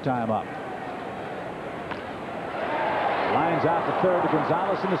his first time up. Lines out to third to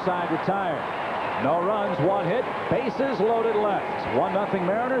Gonzalez in the side, retired. No runs, 1 hit, bases loaded left. 1-0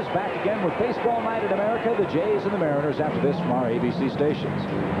 Mariners. Back again with Baseball Night in America. The Jays and the Mariners after this from our ABC stations.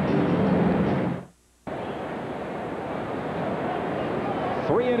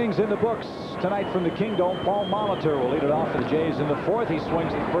 3 innings in the books tonight from the Kingdome. Paul Molitor will lead it off for the Jays in the 4th. He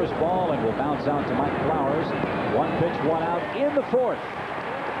swings the first ball and will bounce out to Mike Flowers. 1 pitch, 1 out in the 4th.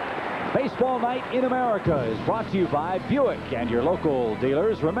 Baseball Night in America is brought to you by Buick and your local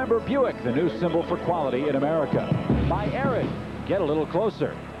dealers. Remember Buick, the new symbol for quality in America. By Arid, get a little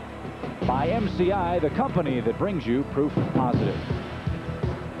closer. By MCI, the company that brings you proof positive.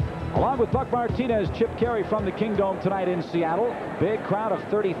 Along with Buck Martinez, Chip Carey from the Kingdome tonight in Seattle. Big crowd of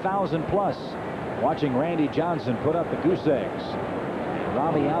 30,000 plus watching Randy Johnson put up the goose eggs. And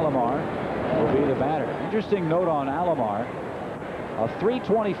Robbie Alomar will be the batter. Interesting note on Alomar. A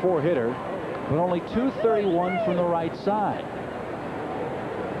 .324 hitter, but only .231 from the right side.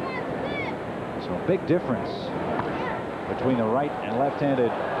 So a big difference between the right and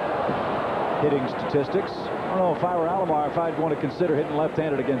left-handed hitting statistics. I don't know if I were Alomar if I'd want to consider hitting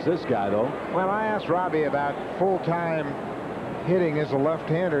left-handed against this guy, though. Well, I asked Robbie about full-time hitting as a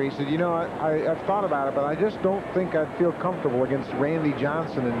left-hander. He said, you know, I've thought about it, but I just don't think I'd feel comfortable against Randy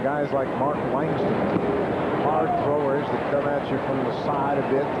Johnson and guys like Mark Langston. Hard throwers that come at you from the side a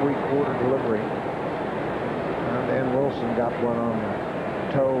bit, 3/4 delivery. And Wilson got one on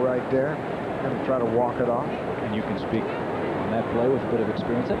the toe right there. Going to try to walk it off. And you can speak on that play with a bit of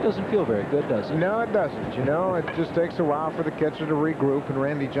experience. That doesn't feel very good, does it? No, it doesn't. You know, it just takes a while for the catcher to regroup, and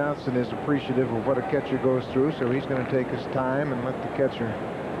Randy Johnson is appreciative of what a catcher goes through, so he's going to take his time and let the catcher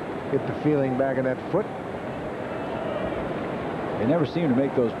get the feeling back in that foot. They never seem to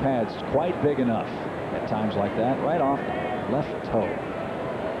make those pads quite big enough at times like that. Right off left toe.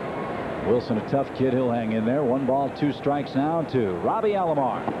 Wilson, a tough kid. He'll hang in there. 1 ball, 2 strikes now to Robbie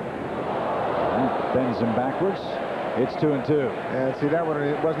Alomar. That bends him backwards. It's 2-2. And see, that one,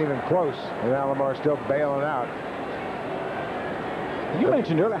 it wasn't even close. And Alomar still bailing out. You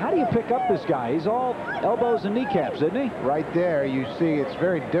mentioned earlier, how do you pick up this guy? He's all elbows and kneecaps, isn't he? Right there, you see, it's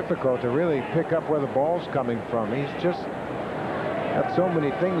very difficult to really pick up where the ball's coming from. He's just got so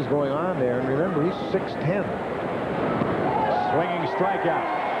many things going on there. And remember, he's 6'10". Swinging strikeout.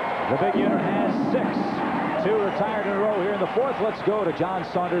 The big unit has 6. 2 retired in a row here in the 4th. Let's go to John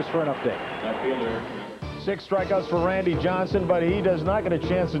Saunders for an update. 6 strikeouts for Randy Johnson, but he does not get a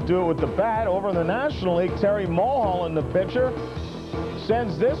chance to do it with the bat. Over in the National League, Terry Mulholland, the pitcher,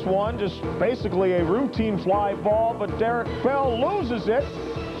 sends this one, just basically a routine fly ball, but Derek Fell loses it,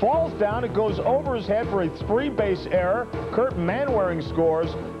 falls down, it goes over his head for a 3-base error. Kurt Manwaring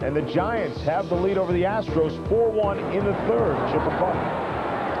scores, and the Giants have the lead over the Astros 4-1 in the 3rd. Chip and Buck.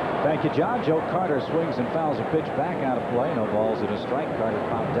 Thank you, John. Joe Carter swings and fouls a pitch back out of play. No balls and a strike. Carter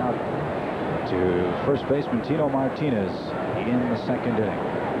popped out to first baseman Tino Martinez in the second inning.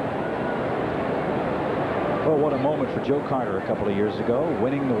 Well, what a moment for Joe Carter a couple of years ago,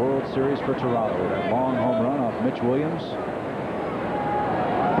 winning the World Series for Toronto with that long home run off Mitch Williams.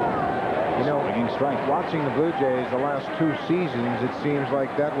 You know, swinging strike. Watching the Blue Jays the last 2 seasons, it seems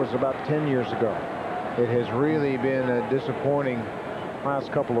like that was about 10 years ago. It has really been a disappointing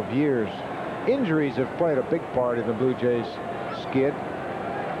last couple of years. Injuries have played a big part in the Blue Jays skid.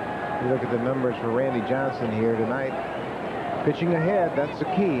 You look at the numbers for Randy Johnson here tonight. Pitching ahead, that's the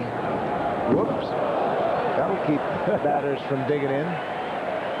key. Whoops. That'll keep batters from digging in.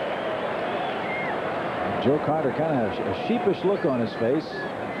 Joe Carter kind of has a sheepish look on his face.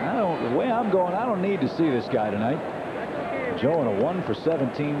 The way I'm going, I don't need to see this guy tonight. Joe in a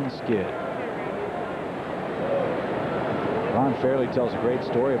 1-for-17 skid. Ron Fairley tells a great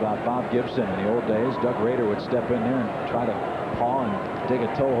story about Bob Gibson in the old days. Doug Rader would step in there and try to paw and dig a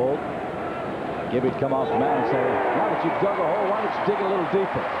toe hold. Gibby'd come off the mound and say, "Now that you've dug a hole, why don't you dig a little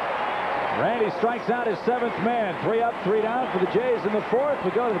deeper?" Randy strikes out his 7th man. 3 up, 3 down for the Jays in the 4th.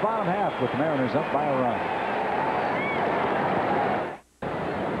 We go to the bottom half with the Mariners up by a run.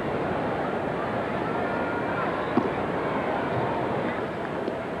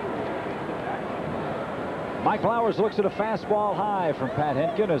 Mike Flowers looks at a fastball high from Pat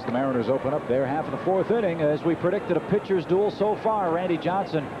Hentgen as the Mariners open up their half of the 4th inning. As we predicted, a pitcher's duel so far. Randy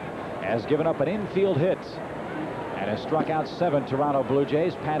Johnson has given up an infield hit and has struck out 7 Toronto Blue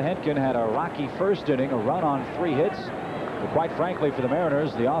Jays. Pat Hentgen had a rocky first inning, a run on 3 hits. But quite frankly, for the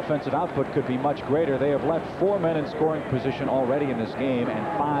Mariners, the offensive output could be much greater. They have left 4 men in scoring position already in this game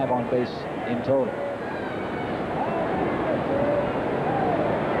and 5 on base in total.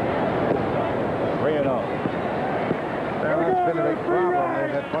 Been a big problem.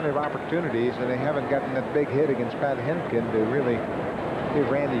 They've had plenty of opportunities, and they haven't gotten that big hit against Pat Hentgen to really give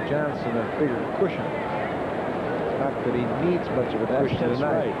Randy Johnson a bigger cushion. Not that he needs much of a cushion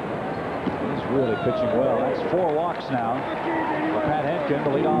tonight. Right. He's really pitching well. That's 4 walks now for Pat Hentgen, the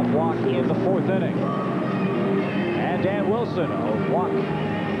leadoff walk in the 4th inning. And Dan Wilson, a walk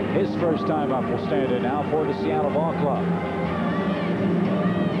his first time up, will stand in now for the Seattle Ball Club.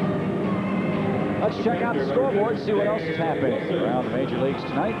 Let's check out the scoreboard, see what else is happening around the major leagues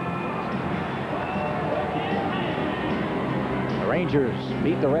tonight. The Rangers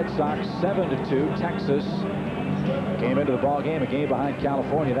beat the Red Sox 7-2. Texas came into the ball game a game behind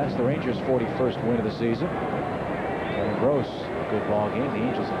California. That's the Rangers' 41st win of the season. Kevin Gross, a good ball game. The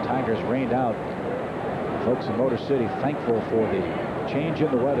Angels and Tigers rained out. Folks in Motor City thankful for the change in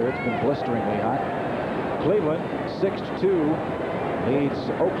the weather. It's been blisteringly hot. Cleveland 6-2. leads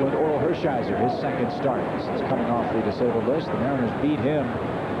Oakland. Oral Hershiser, his 2nd start since coming off the disabled list. The Mariners beat him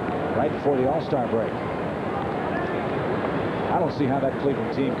right before the All-Star break. I don't see how that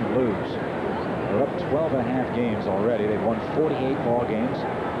Cleveland team can lose. They're up 12.5 games already. They've won 48 ball games.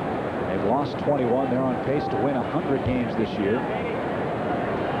 They've lost 21. They're on pace to win 100 games this year.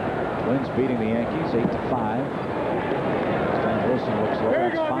 Twins beating the Yankees 8-5. Stan Wilson looks low.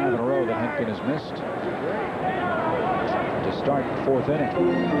 That's 5 in a row that Hentgen has missed. To start the 4th inning.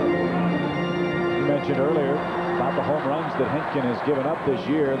 You mentioned earlier about the home runs that Hentgen has given up this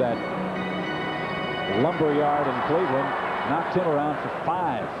year. That lumberyard in Cleveland knocked him around for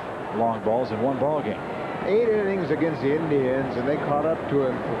 5 long balls in 1 ball game. 8 innings against the Indians, and they caught up to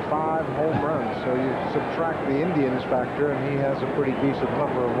him for 5 home runs. So you subtract the Indians factor, and he has a pretty decent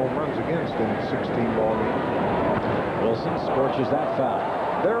number of home runs against in 16 ball games. Wilson scorches that foul.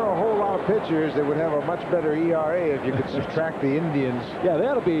 There are a whole lot of pitchers that would have a much better ERA if you could subtract the Indians. Yeah,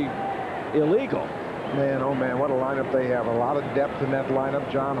 that'll be illegal. Man, oh man, what a lineup they have. A lot of depth in that lineup.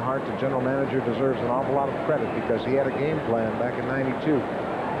 John Hart, the general manager, deserves an awful lot of credit because he had a game plan back in '92.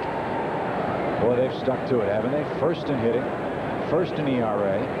 Boy, they've stuck to it, haven't they? 1st in hitting, 1st in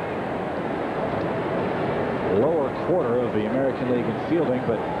ERA. Lower quarter of the American League in fielding,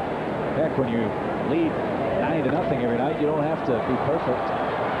 but heck, when you lead 9-0 every night, you don't have to be perfect.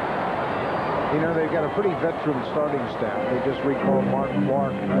 You know, they've got a pretty veteran starting staff. They just recalled Mark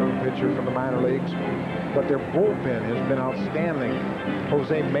Clark, a pitcher from the minor leagues. But their bullpen has been outstanding.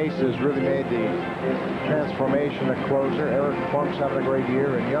 Jose Mesa's really made the transformation at closer. Eric Plunk's having a great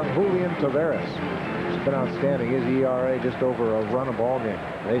year. And young Julian Taveras has been outstanding. His ERA just over a run a ball game.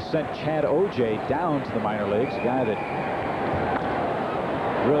 They sent Chad O.J. down to the minor leagues, a guy that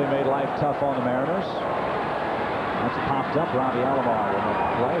really made life tough on the Mariners. That's popped up. Robbie Alomar will make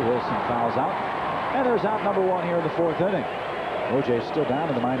the play. Wilson fouls out. And there's out number 1 here in the 4th inning. O.J.'s still down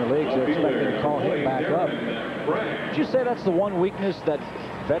in the minor leagues. They're expecting to call him back up. Did you say that's the one weakness that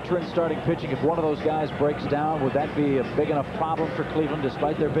veteran starting pitching. If one of those guys breaks down, would that be a big enough problem for Cleveland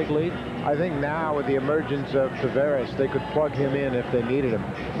despite their big lead? I think now with the emergence of Taveras, they could plug him in if they needed him.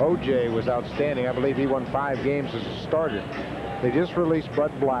 OJ was outstanding. I believe he won 5 games as a starter. They just released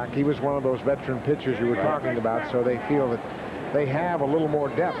Bud Black. He was one of those veteran pitchers you were talking about, so they feel that they have a little more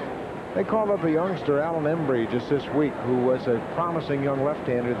depth. They called up a youngster, Alan Embry, just this week, who was a promising young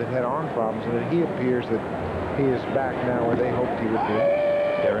left-hander that had arm problems, and he appears that he is back now where they hoped he would be.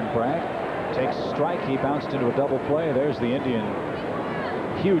 Darren Bragg takes a strike. He bounced into a double play. There's the Indian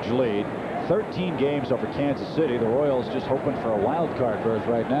huge lead. 13 games over Kansas City. The Royals just hoping for a wild card berth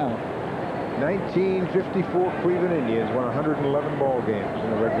right now. 1954 Cleveland Indians won 111 ball games in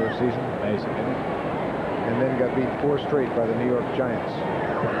the regular season. Amazing, isn't it? And then got beat 4 straight by the New York Giants.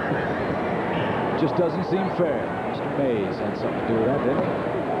 Just doesn't seem fair. Mr. Mays had something to do with that, didn't he?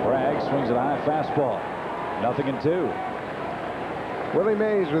 Bragg swings at a high fastball. 0-2. Willie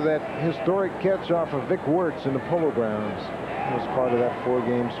Mays with that historic catch off of Vic Wirtz in the Polo Grounds. He was part of that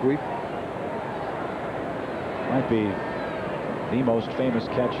 4-game sweep. Might be the most famous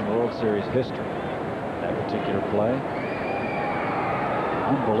catch in World Series history. That particular play.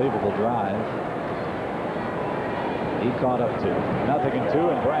 Unbelievable drive. He caught up to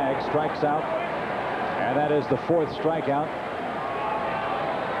 0-2, and Bragg strikes out. And that is the 4th strikeout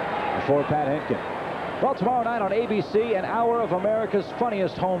for Pat Hentgen. Well, tomorrow night on ABC, an hour of America's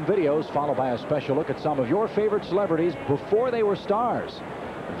funniest home videos, followed by a special look at some of your favorite celebrities before they were stars.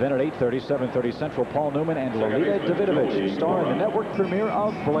 Then at 8:30, 7:30 Central, Paul Newman and Lolita Davidovich star in the network premiere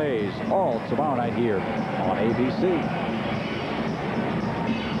of Blaze. All tomorrow night here on ABC.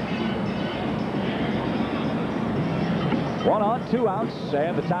 One on, 2 outs,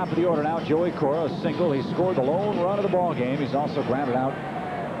 and the top of the order now, Joey Cora, a single. He scored the lone run of the ball game. He's also grounded out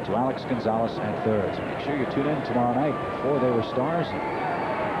to Alex Gonzalez at third. So make sure you tune in tomorrow night before they were stars and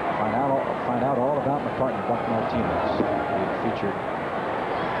find out all about my partner Buck Martinez. He featured.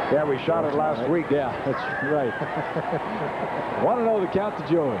 Yeah, we shot it last week. Yeah, that's right. Want to know the count to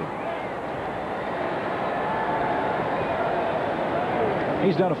Joey.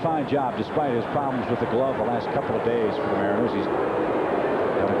 He's done a fine job despite his problems with the glove the last couple of days for the Mariners. He's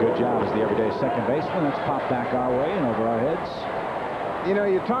done a good job as the everyday second baseman. Let's pop back our way and over our heads. You know,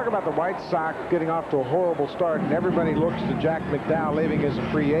 you talk about the White Sox getting off to a horrible start, and everybody looks to Jack McDowell leaving as a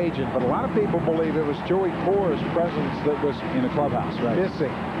free agent, but a lot of people believe it was Joey Cora's presence that was in the clubhouse, right?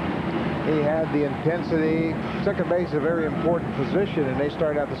 Missing. He had the intensity. Second base is a very important position, and they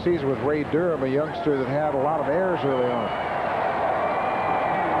started out the season with Ray Durham, a youngster that had a lot of errors early on.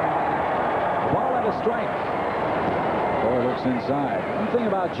 Ball and a strike. Cora looks inside. One thing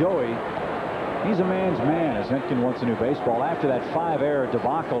about Joey, he's a man's man as Hentgen wants a new baseball. After that 5-error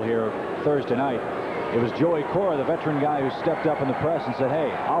debacle here Thursday night, it was Joey Cora, the veteran guy, who stepped up in the press and said,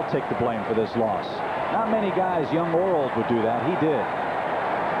 hey, I'll take the blame for this loss. Not many guys, young or old, would do that. He did.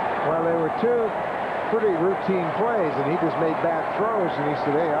 Well, they were 2 pretty routine plays, and he just made bad throws, and he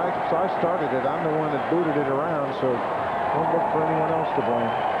said, hey, I started it. I'm the one that booted it around, so don't look for anyone else to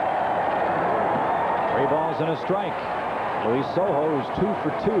blame. 3 balls and a strike. Luis Sojo, who's 2 for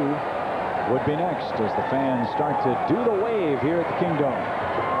 2, would be next as the fans start to do the wave here at the Kingdom.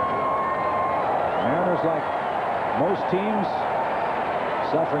 Mariners, like most teams,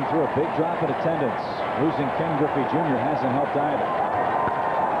 suffering through a big drop in attendance. Losing Ken Griffey Jr. hasn't helped either.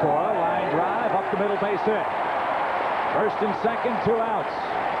 Cora, line drive, up the middle, base hit. First and second, 2 outs.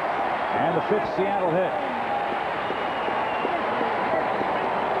 And the 5th Seattle hit.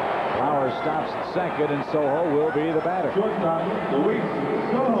 Flowers stops at second, and Sojo will be the batter. Shortstop, Luis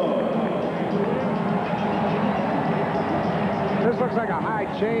Sojo. This looks like a high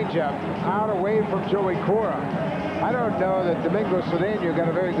changeup out away from Joey Cora. I don't know that Domingo Cedeno got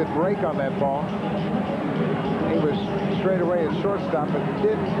a very good break on that ball. He was straight away at shortstop, but it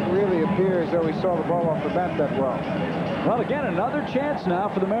didn't really appear as though he saw the ball off the bat that well. Well, again, another chance now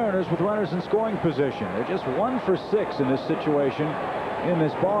for the Mariners with runners in scoring position. They're just 1 for 6 in this situation in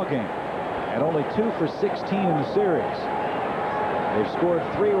this ball game, and only 2 for 16 in the series. They've scored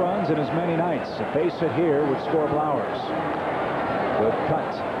 3 runs in as many nights. A base hit here would score Flowers. Good cut.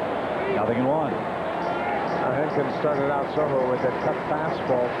 0-1. Hentgen started out Soho with that cut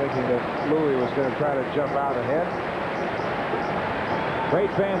fastball, thinking that Louis was going to try to jump out ahead. Great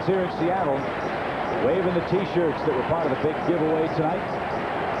fans here in Seattle waving the T-shirts that were part of the big giveaway tonight.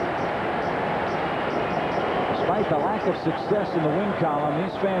 Despite the lack of success in the win column,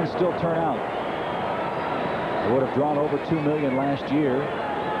 these fans still turn out. They would have drawn over 2 million last year.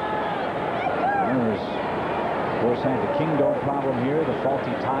 Mariners, of course, had the Kingdom problem here, the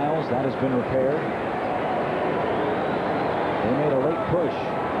faulty tiles. That has been repaired. They made a late push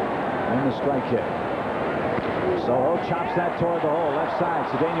in the strike hit. Soho chops that toward the hole, left side.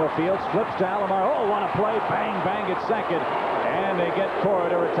 Cedeno Fields flips to Alomar. Oh, what a play. Bang, bang at second. And they get Cora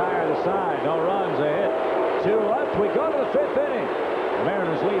to retire the side. No runs, a hit. 2 left. We go to the 5th inning. The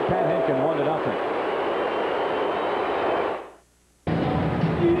Mariners lead Pat Hentgen 1-0.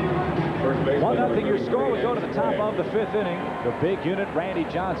 1-0 your score. We go to the top of the 5th inning. The big unit, Randy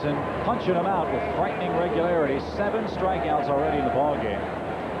Johnson, punching him out with frightening regularity. 7 strikeouts already in the ballgame.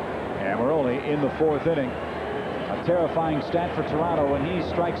 And we're only in the 4th inning. A terrifying stat for Toronto. When he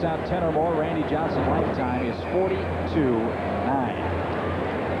strikes out 10 or more, Randy Johnson's lifetime is 42-9.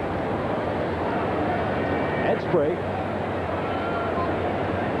 Ed Sprague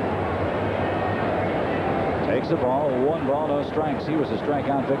takes the ball, 1 ball, no strikes. He was a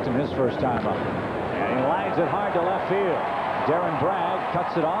strikeout victim his first time up. And he lines it hard to left field. Darren Bragg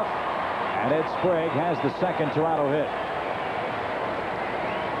cuts it off, and Ed Sprague has the second Toronto hit.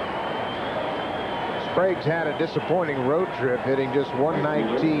 Sprague's had a disappointing road trip, hitting just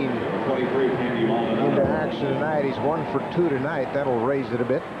 119 into action tonight. He's 1 for 2 tonight. That'll raise it a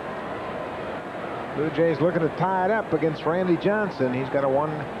bit. Blue Jays looking to tie it up against Randy Johnson. He's got a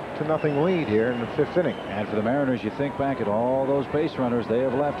 1-0 lead here in the 5th inning. And for the Mariners, you think back at all those base runners they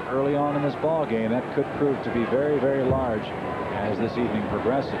have left early on in this ball game. That could prove to be very, very large as this evening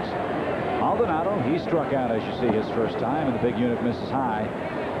progresses. Maldonado, he struck out, as you see, his first time, and the big unit misses high.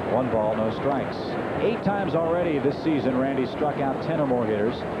 1 ball, no strikes. 8 times already this season, Randy struck out 10 or more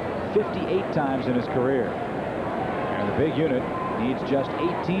hitters, 58 times in his career. And the big unit needs just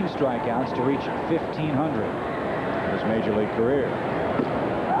 18 strikeouts to reach 1,500 in his major league career.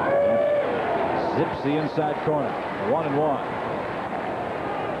 Zips the inside corner. 1-1.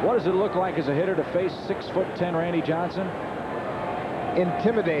 What does it look like as a hitter to face 6'10" Randy Johnson?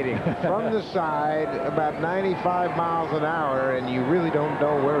 Intimidating. From the side, about 95 miles an hour, and you really don't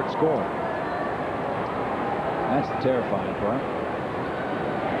know where it's going. That's the terrifying part.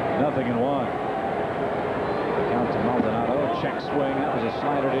 0-1. Count to Maldonado. Check swing. That was a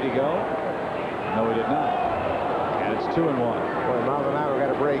slider. Did he go? No, he did not. And it's 2-1. Boy, Maldonado got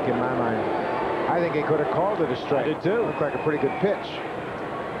a break in my mind. I think he could have called it a strike. I did too. Looked like a pretty good pitch.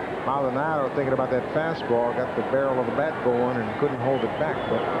 Maldonado, thinking about that fastball, got the barrel of the bat going and couldn't hold it back,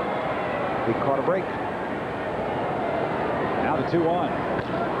 but he caught a break. Now the 2-1.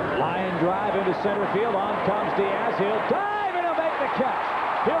 Line drive into center field. On comes Diaz. He'll dive and he'll make the catch.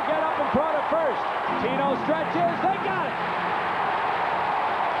 He'll get up and throw to first. Tino stretches. They got it.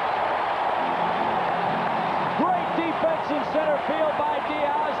 Great defense in center field by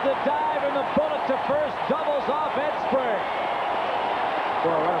Diaz. The dive and the bullet to first doubles off Ed Sprague.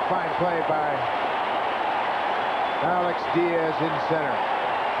 Boy, what a fine play by Alex Diaz in center.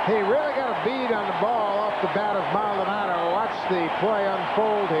 He really got a bead on the ball off the bat of Maldonado. Watch the play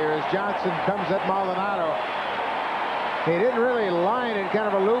unfold here as Johnson comes at Maldonado. He didn't really line it, kind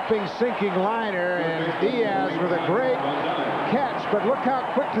of a looping, sinking liner, and Diaz with a great catch, but look how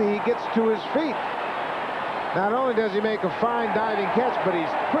quickly he gets to his feet. Not only does he make a fine diving catch, but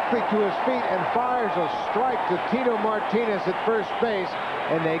he's quickly to his feet and fires a strike to Tino Martinez at first base,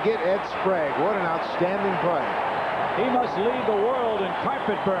 and they get Ed Sprague. What an outstanding play. He must lead the world in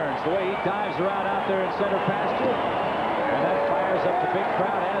carpet burns, the way he dives around out there in center pasture. And that fires up the big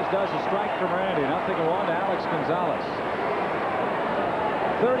crowd, as does a strike from Randy. 0-1 to Alex Gonzalez.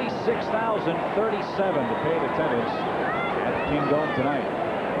 36,037 to pay the tenants at the Kingdome tonight.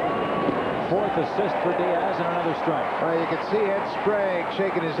 4th assist for Diaz and another strike. Well, you can see Ed Sprague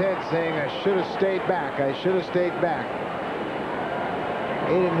shaking his head saying, I should have stayed back. I should have stayed back.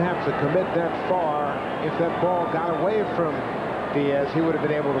 He didn't have to commit that far. If that ball got away from Diaz, he would have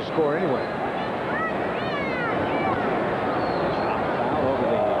been able to score anyway. Foul over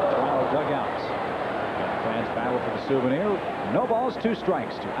the Toronto dugouts. Fans battle for the souvenir. No balls, 2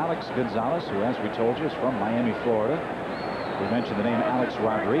 strikes to Alex Gonzalez, who, as we told you, is from Miami, Florida. We mentioned the name Alex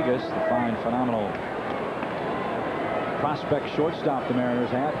Rodriguez, the fine, phenomenal prospect shortstop the Mariners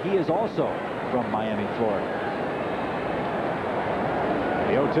have. He is also from Miami, Florida.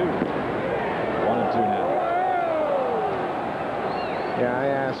 The 0-2. 1-2 now. Yeah, I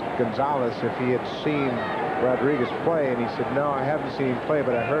asked Gonzalez if he had seen Rodriguez play, and he said, no, I haven't seen him play,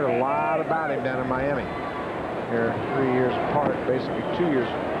 but I heard a lot about him down in Miami. They're 3 years apart, basically 2 years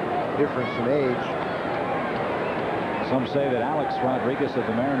difference in age. Some say that Alex Rodriguez of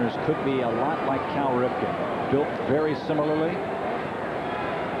the Mariners could be a lot like Cal Ripken, built very similarly.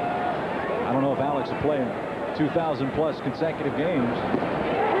 I don't know if Alex will play in 2,000-plus consecutive games.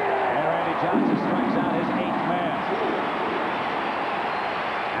 And Randy Johnson strikes out his 8th man.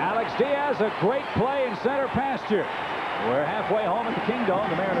 Alex Diaz, a great play in center pasture. We're halfway home at the Kingdome.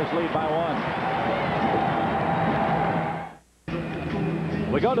 The Mariners lead by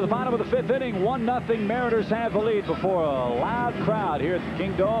 1. We go to the bottom of the 5th inning. 1-0. Mariners have the lead before a loud crowd here at the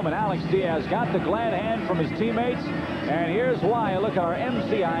Kingdome. And Alex Diaz got the glad hand from his teammates. And here's why. Look at our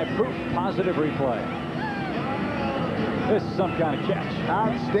MCI proof positive replay. This is some kind of catch.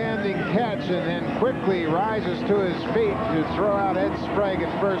 Outstanding catch, and then quickly rises to his feet to throw out Ed Sprague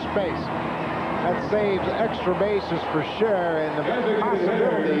at first base. That saves extra bases for sure, and the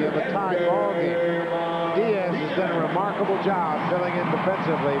possibility of a tie ball game. Diaz has done a remarkable job filling in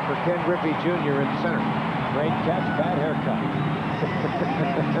defensively for Ken Griffey Jr. in center. Great catch, bad haircut.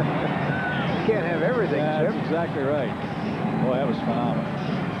 You can't have everything, Chip. That's exactly right. Boy, that was phenomenal.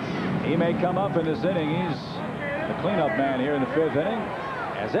 He may come up in this inning. He's the cleanup man here in the 5th inning,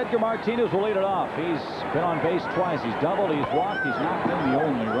 as Edgar Martinez will lead it off. He's been on base twice. He's doubled, he's walked, he's knocked in the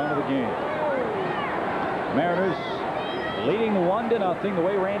only run of the game. Mariners leading 1-0. The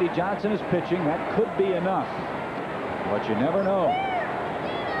way Randy Johnson is pitching, that could be enough, but you never know.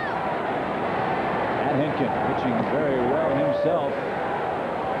 Pat Hentgen pitching very well himself.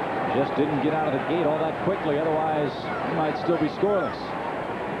 Just didn't get out of the gate all that quickly, otherwise he might still be scoreless.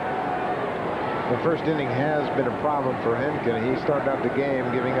 The first inning has been a problem for Hentgen. He started out the game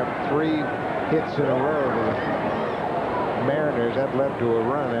giving up 3 hits in a row to the Mariners. That led to a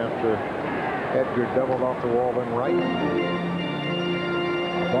run after Edgar doubled off the wall and right. A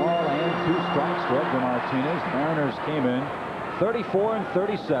ball and 2 strikes to Edgar Martinez. The Mariners came in 34 and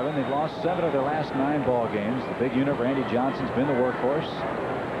 37. They've lost 7 of their last 9 ball games. The big unit, Randy Johnson's been the workhorse.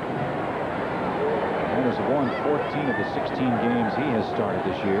 The Mariners have won 14 of the 16 games he has started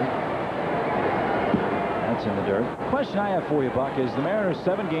this year. That's in the dirt. The question I have for you, Buck, is the Mariners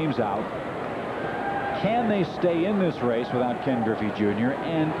 7 games out. Can they stay in this race without Ken Griffey Jr.?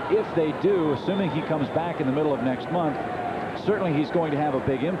 And if they do, assuming he comes back in the middle of next month, certainly he's going to have a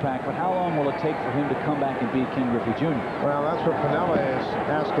big impact, but how long will it take for him to come back and beat Ken Griffey Jr.? Well, that's what Piniella is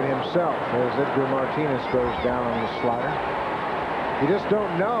asking himself as Edgar Martinez goes down on the slider. You just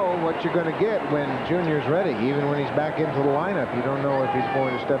don't know what you're going to get when Junior's ready. Even when he's back into the lineup, you don't know if he's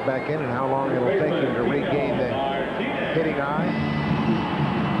going to step back in and how long it'll take him to regain the hitting eye.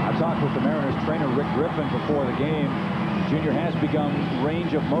 I talked with the Mariners trainer Rick Griffin before the game. Junior has begun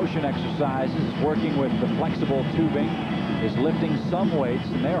range of motion exercises, is working with the flexible tubing, is lifting some weights,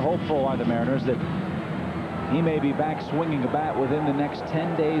 and they're hopeful, are the Mariners, that he may be back swinging a bat within the next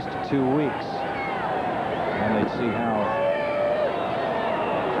 10 days to 2 weeks. And they'd see how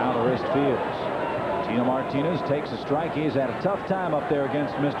the wrist feels. Tino Martinez takes a strike. He's had a tough time up there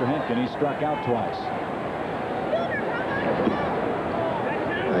against Mr. Hentgen. He struck out twice.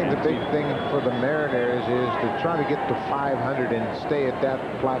 I think the big thing for the Mariners is to try to get to 500 and stay at that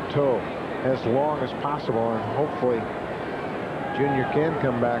plateau as long as possible, and hopefully Junior can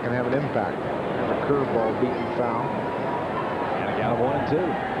come back and have an impact. Have a curveball beaten foul. And a count of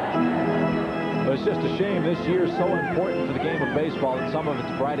 1-2. But it's just a shame this year is so important for the game of baseball that some of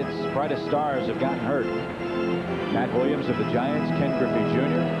its brightest stars have gotten hurt. Matt Williams of the Giants, Ken Griffey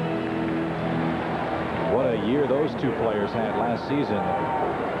Jr. What a year those 2 players had last season.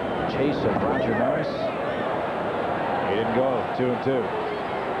 Chase of Roger Maris. He didn't go 2-2.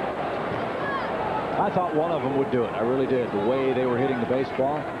 I thought one of them would do it. I really did. The way they were hitting the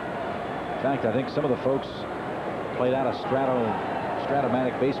baseball. In fact, I think some of the folks played out a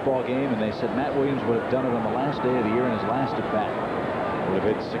Stratomatic baseball game, and they said Matt Williams would have done it on the last day of the year in his last at bat. Would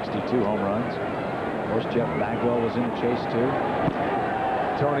have hit 62 home runs. Of course, Jeff Bagwell was in the chase too.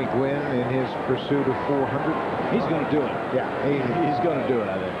 Tony Gwynn in his pursuit of 400. He's going to do it. Yeah, he's going to do it,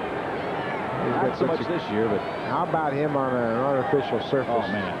 I think. Not so much this year, but how about him on an artificial surface? Oh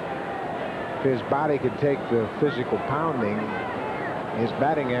man, if his body could take the physical pounding, his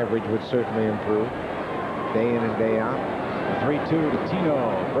batting average would certainly improve day in and day out. 3-2 to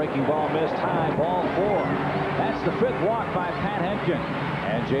Tino. Breaking ball missed high, ball 4. That's the 5th walk by Pat Hentgen,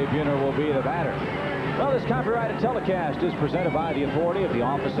 and Jay Buhner will be the batter. Well, this copyrighted telecast is presented by the authority of the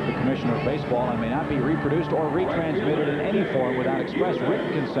Office of the Commissioner of Baseball and may not be reproduced or retransmitted in any form without express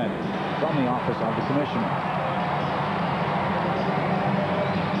written consent from the Office of the Commissioner.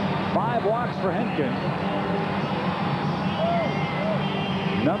 5 walks for Hentgen.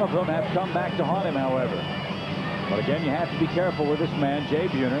 None of them have come back to haunt him, however. But again, you have to be careful with this man, Jay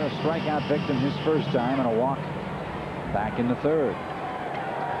Buhner, a strikeout victim his first time and a walk back in the 3rd.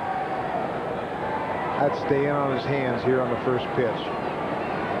 That's staying on his hands here on the first pitch.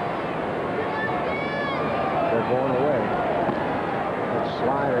 They're going away. That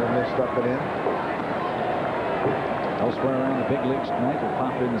slider missed up and in. Elsewhere around the big leagues tonight, we'll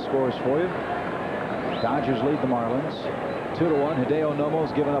pop in the scores for you. Dodgers lead the Marlins 2-1. Hideo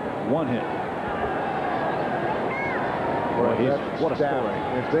Nomo's given up 1 hit. Boy, what a story.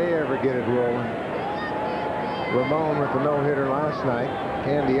 If they ever get it rolling. Ramon with the no-hitter last night.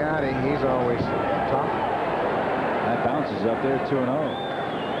 Candiotti, he's always tough. That bounces up there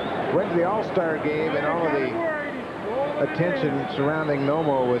 2-0. Went to the All-Star game, and all of the attention surrounding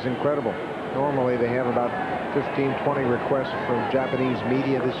Nomo was incredible. Normally they have about 15, 20 requests from Japanese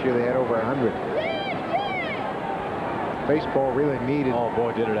media. This year they had over 100. Baseball really needed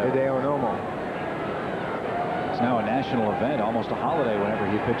Hideo Nomo. It's now a national event, almost a holiday whenever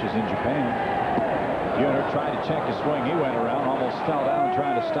he pitches in Japan. Buhner tried to check his swing. He went around, almost fell down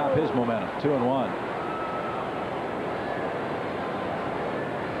trying to stop his momentum. 2-1.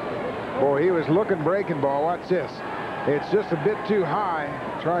 Boy, he was looking breaking ball. Watch this. It's just a bit too high.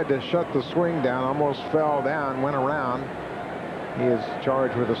 Tried to shut the swing down, almost fell down, went around. He is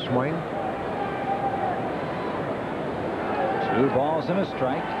charged with a swing. 2 balls and a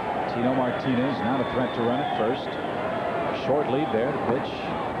strike. Tino Martinez not a threat to run at first. A short lead there. The pitch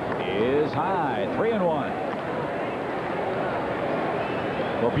is high. 3-1.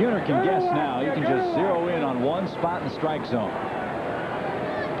 Well, Buhner can guess now. You can just zero in on one spot in the strike zone.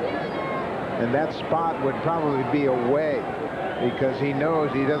 And that spot would probably be away because he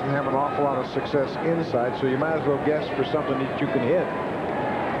knows he doesn't have an awful lot of success inside, so you might as well guess for something that you can hit.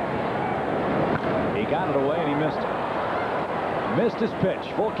 He got it away and he missed it. Missed his pitch.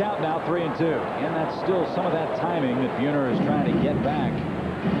 Full count now, 3-2. And that's still some of that timing that Buhner is trying to get back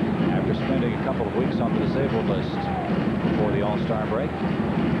after spending a couple of weeks on the disabled list before the All-Star break.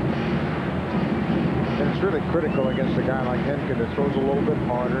 And it's really critical against a guy like Hentgen that throws a little bit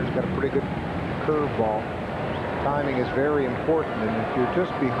harder. He's got a pretty good curveball. Timing is very important, and if you're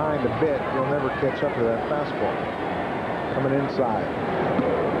just behind a bit, you'll never catch up to that fastball. Coming inside.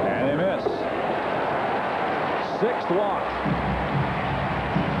 And they miss. 6th walk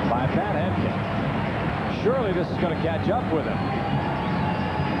by Pat Hentgen. Surely this is going to catch up with him.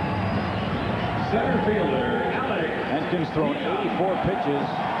 Center fielder, Alex. Hentgen's thrown 84 pitches,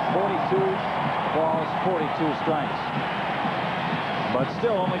 42 balls, 42 strikes. But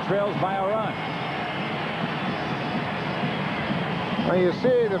still only trails by a run. Now you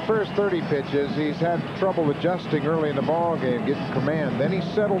see the first 30 pitches, he's had trouble adjusting early in the ball game, getting command. Then he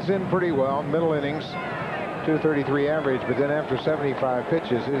settles in pretty well, middle innings, 233 average, but then after 75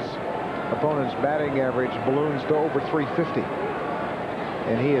 pitches, his opponent's batting average balloons to over 350.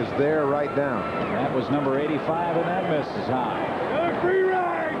 And he is there right now. That was number 85, and that misses high.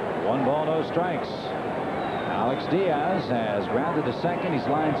 1 ball, no strikes. Alex Diaz has grounded to second. He's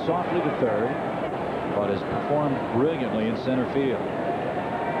lined softly to third, but has performed brilliantly in center field.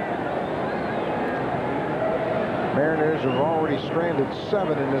 Mariners have already stranded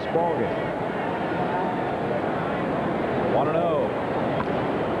 7 in this ballgame. 1-0.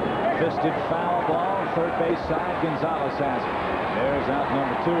 Fisted foul ball, third base side. Gonzalez has it. There's out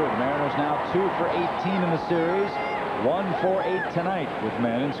number 2. The Mariners now 2 for 18 in the series. 1 for 8 tonight with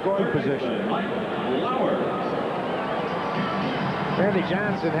men in scoring position. Randy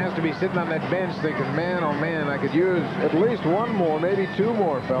Johnson has to be sitting on that bench thinking, man, oh man, I could use at least 1 more, maybe 2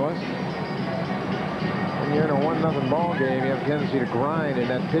 more, fellas. When you're in a 1-0 ball game, you have a tendency to grind, and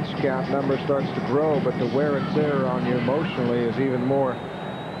that pitch count number starts to grow, but the wear and tear on you emotionally is even more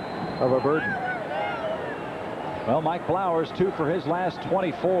of a burden. Well, Mike Blowers 2 for his last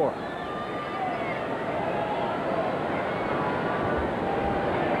 24.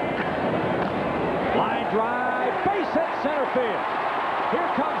 Line drive, base hit, center field. Here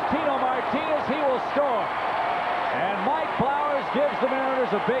comes Tino Martinez. He will score. And Mike Blowers gives the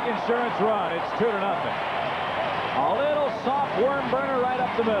Mariners a big insurance run. It's 2-0. A little soft worm burner right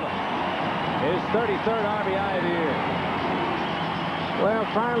up the middle. His 33rd RBI of the year. Well,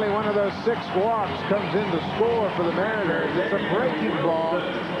 finally, one of those 6 walks comes in to score for the Mariners. It's a breaking ball,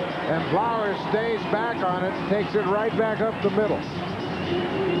 and Flowers stays back on it and takes it right back up the middle.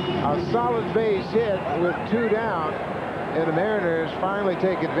 A solid base hit with 2 down, and the Mariners finally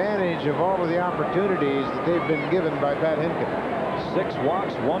take advantage of all of the opportunities that they've been given by Pat Hentgen. 6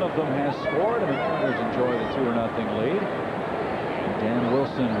 walks, 1 of them has scored, and the Mariners enjoy the 2-0 lead. And Dan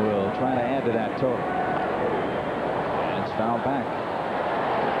Wilson will try to add to that total. And it's fouled back.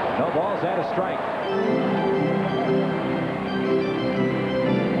 No balls and a strike.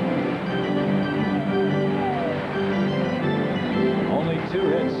 Only 2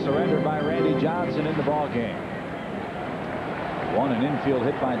 hits surrendered by Randy Johnson in the ball game. 1 an infield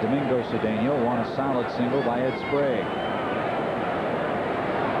hit by Domingo Cedeno, 1 a solid single by Ed Sprague.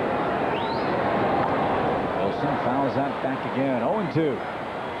 Wilson fouls that back again. 0-2.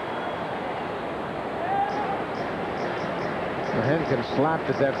 Hentgen slapped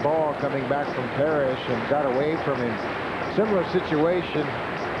at that ball coming back from Parrish and got away from him. Similar situation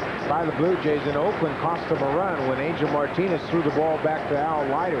by the Blue Jays in Oakland cost them a run when Angel Martinez threw the ball back to Al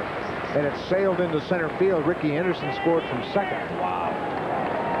Leiter, and it sailed into center field. Ricky Henderson scored from second. Wow.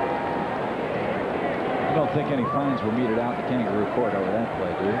 I don't think any fines were meted out in the Kangaroo Court over that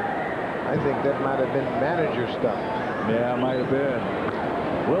play, do you? I think that might have been manager stuff. Yeah, it might have been.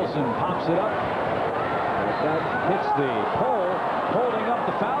 Wilson pops it up. That hits the pole, holding up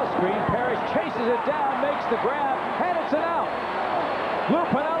the foul screen. Parrish chases it down, makes the grab, and it's an out. Lou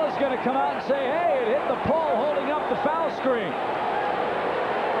Pinella's going to come out and say, hey, it hit the pole holding up the foul screen.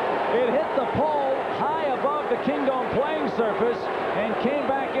 It hit the pole high above the Kingdome playing surface and came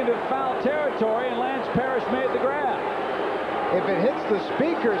back into foul territory, and Lance Parrish made the grab. If it hits the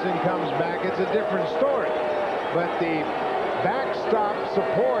speakers and comes back, it's a different story. But the backstop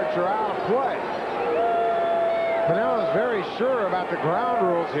supports are out of play. Pinella's very sure about the ground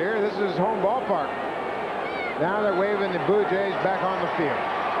rules here. This is home ballpark. Now they're waving the Blue Jays back on the field.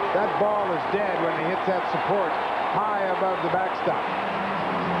 That ball is dead when he hits that support high above the backstop.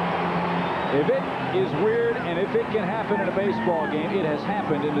 If it is weird and if it can happen in a baseball game, it has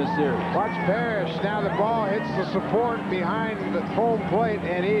happened in this series. Watch Parrish. Now the ball hits the support behind the home plate,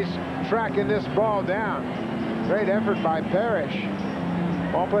 and he's tracking this ball down. Great effort by Parrish.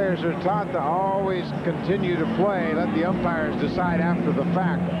 Ball players are taught to always continue to play. Let the umpires decide after the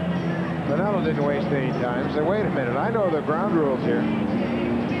fact. Pinella didn't waste any time. Said, wait a minute, I know the ground rules here.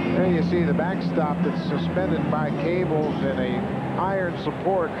 There you see the backstop that's suspended by cables and a iron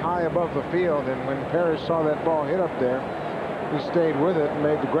support high above the field. And when Parrish saw that ball hit up there, he stayed with it and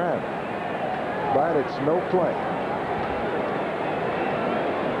made the grab. But it's no play.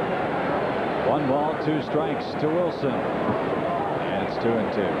 1 ball, 2 strikes to Wilson. And it's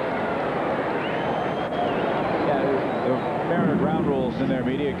 2-2. Mariner ground rules in their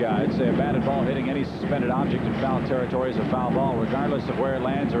media guide say a batted ball hitting any suspended object in foul territory is a foul ball, regardless of where it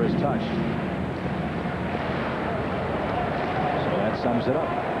lands or is touched. So that sums it up.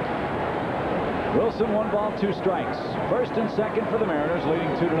 Wilson, 1 ball, 2 strikes. First and second for the Mariners, leading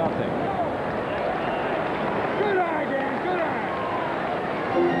 2-0. Good eye, Dan. Good eye.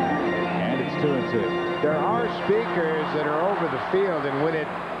 And it's 2-2. There are speakers that are over the field, and when it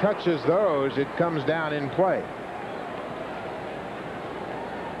touches those, it comes down in play.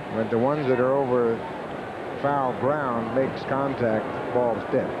 But the ones that are over foul ground makes contact, ball's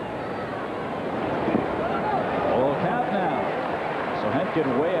dead. Full count now. So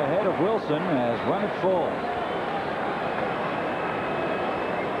Hentgen way ahead of Wilson has run it full.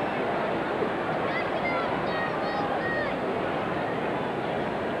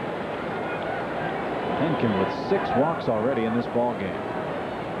 Hentgen with 6 walks already in this ball game.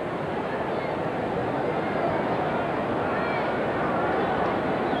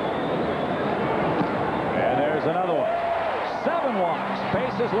 Another one. 7 walks.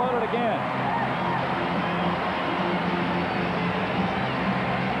 Bases loaded again.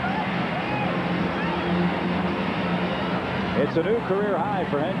 It's a new career high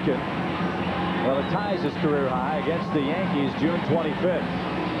for Hentgen. Well, it ties his career high against the Yankees June 25th.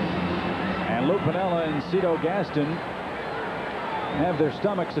 And Lou Piniella and Cito Gaston have their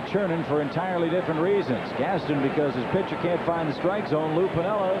stomachs a-churning for entirely different reasons. Gaston because his pitcher can't find the strike zone. Lou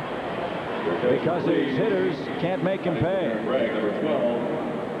Piniella because his hitters can't make him pay.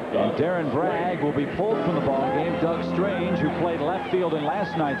 And Darren Bragg will be pulled from the ball game. Doug Strange, who played left field in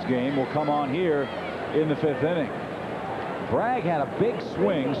last night's game, will come on here in the 5th inning. Bragg had a big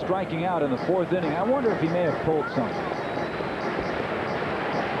swing, striking out in the 4th inning. I wonder if he may have pulled something.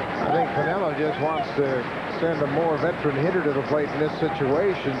 I think Piniella just wants to send a more veteran hitter to the plate in this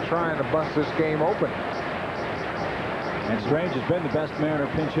situation, trying to bust this game open. And Strange has been the best Mariner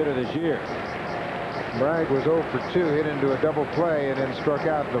pinch hitter this year. Bragg was 0 for 2, hit into a double play, and then struck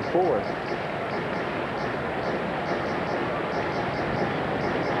out in the 4th.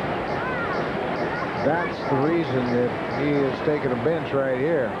 That's the reason that he has taken a bench right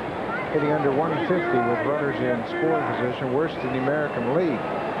here. Hitting under 150 with runners in scoring position, worst in the American League.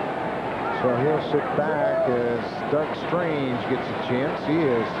 So he'll sit back as Doug Strange gets a chance. He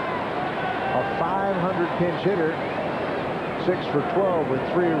is a .500 pinch hitter. 6 for 12 with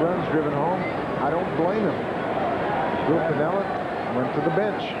 3 runs driven home. I don't blame him. Lou Piniella went to the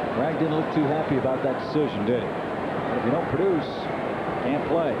bench. Bragg didn't look too happy about that decision, did he? But if you don't produce, can't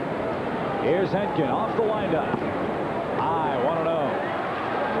play. Here's Hentgen off the windup. High, 1-0.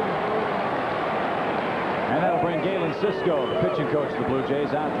 And that'll bring Galen Cisco, the pitching coach of the Blue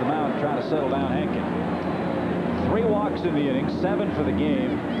Jays, out to the mound trying to settle down Hentgen. 3 walks in the inning, 7 for the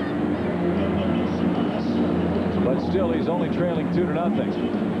game. But still, he's only trailing 2-0.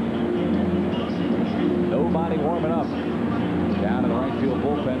 Nobody warming up down in the right field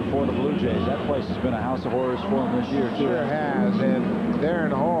bullpen for the Blue Jays. That place has been a house of horrors for him this year, too. Sure has. And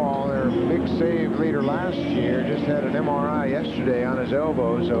Darren Hall, their big save leader last year, just had an MRI yesterday on his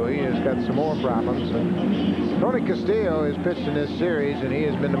elbow, so he has got some more problems. And Tony Castillo has pitched in this series, and he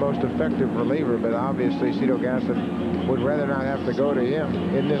has been the most effective reliever, but obviously Cito Gaston would rather not have to go to him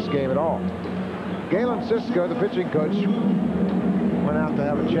in this game at all. Galen Cisco, the pitching coach, went out to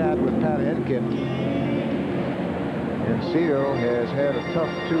have a chat with Pat Hentgen. And Cito has had a tough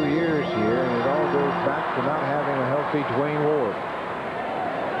 2 years here, and it all goes back to not having a healthy Dwayne Ward.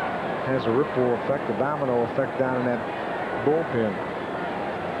 Has a ripple effect, a domino effect down in that bullpen.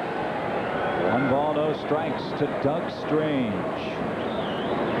 1 ball, no strikes to Doug Strange.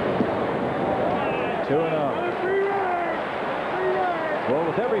 2-0. Well,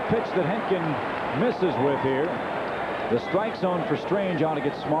 with every pitch that Hentgen misses with here, the strike zone for Strange ought to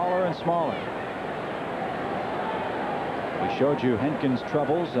get smaller and smaller. We showed you Hentgen's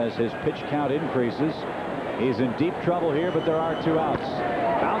troubles as his pitch count increases. He's in deep trouble here, but there are 2 outs.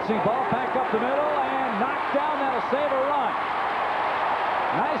 Bouncing ball back up the middle and knocked down. That'll save a run.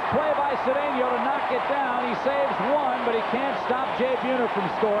 Nice play by Cedeno to knock it down. He saves 1, but he can't stop Jay Buhner from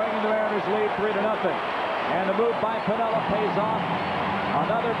scoring, and the Mariners lead 3-0. And the move by Piniella pays off.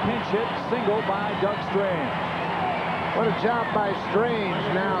 Another pinch hit single by Doug Strange. What a job by Strange.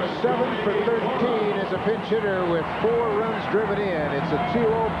 Now 7 for 13 as a pinch hitter with 4 runs driven in. It's a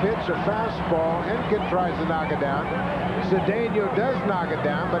 2-0 pitch, a fastball. Hentgen tries to knock it down. Cedeno does knock it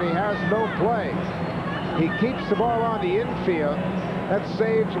down, but he has no play. He keeps the ball on the infield. That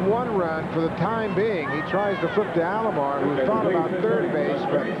saves 1 run for the time being. He tries to flip to Alomar, who thought about third base,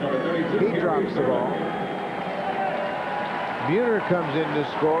 but he drops the ball. Buhner comes in to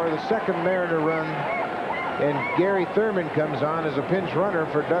score the second Mariner run, and Gary Thurman comes on as a pinch runner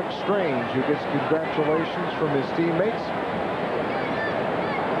for Doug Strange, who gets congratulations from his teammates.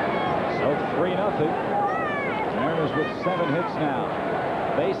 So 3-0. Mariners with 7 hits now.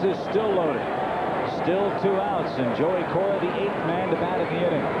 Bases still loaded. Still 2 outs, and Joey Cora, the 8th man to bat in the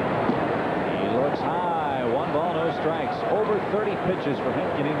inning. He looks high. 1 ball, no strikes. Over 30 pitches for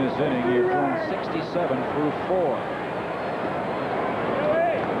Hentgen in this inning. He has thrown 67 through 4.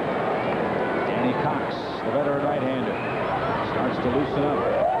 Danny Cox, the veteran right-hander, starts to loosen up.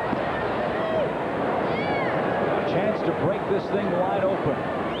 A chance to break this thing wide open.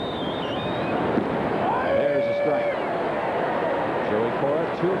 There's a strike. Joey Cora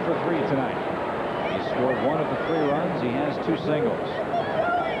 2 for 3 tonight. He scored 1 of the 3 runs. He has 2 singles.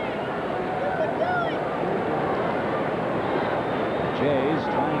 Jays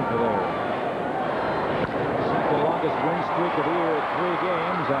trying for their second longest win streak of the year at 3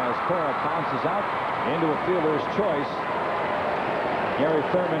 games as Cora bounces out into a fielder's choice. Gary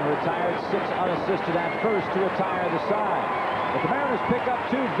Thurman retired 6 unassisted at first to retire the side. But the Mariners pick up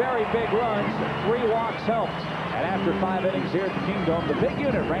 2 very big runs. 3 walks helped. And after 5 innings here at the Kingdome, the big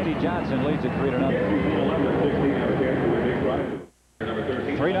unit, Randy Johnson, leads it 3-0.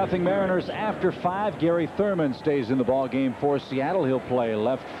 3-0 Mariners after 5. Gary Thurman stays in the ball game for Seattle. He'll play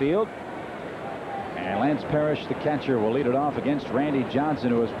left field. And Lance Parrish, the catcher, will lead it off against Randy Johnson,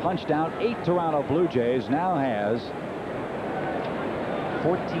 who has punched out 8 Toronto Blue Jays, now has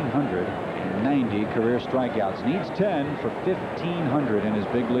 1,490 career strikeouts. Needs 10 for 1,500 in his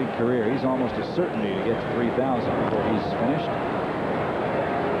big league career. He's almost a certainty to get to 3,000 before he's finished.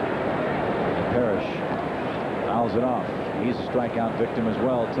 And Parrish fouls it off. He's a strikeout victim as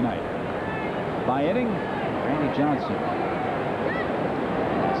well tonight. By inning, Randy Johnson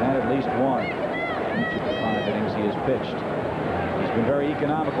has had at least 1 in each of the 5 innings he has pitched. He's been very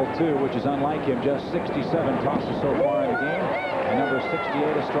economical, too, which is unlike him. Just 67 tosses so far in the game. And number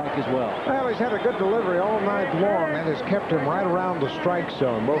 68 a strike as well. Well, he's had a good delivery all night long. That has kept him right around the strike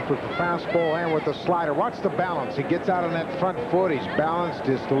zone, both with the fastball and with the slider. Watch the balance. He gets out on that front foot. He's balanced.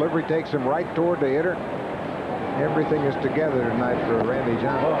 His delivery takes him right toward the hitter. Everything is together tonight for Randy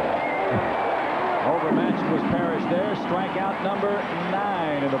Johnson. Overmatched was Parrish there. Strikeout number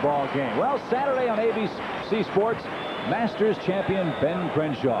 9 in the ball game. Well, Saturday on ABC Sports, Masters champion Ben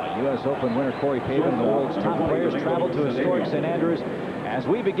Crenshaw, U.S. Open winner Corey Pavin, and the world's top players travel to historic St. Andrews as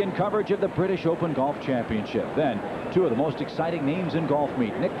we begin coverage of the British Open Golf Championship. Then, 2 of the most exciting names in golf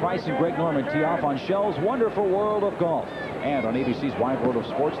meet. Nick Price and Greg Norman tee off on Shell's Wonderful World of Golf. And on ABC's Wide World of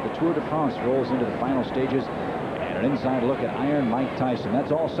Sports, the Tour de France rolls into the final stages. And an inside look at Iron Mike Tyson.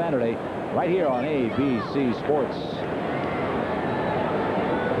 That's all Saturday, right here on ABC Sports.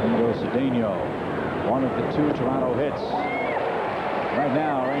 Ingo Cedeno, one of the 2 Toronto hits. Right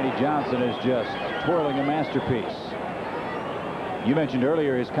now, Randy Johnson is just twirling a masterpiece. You mentioned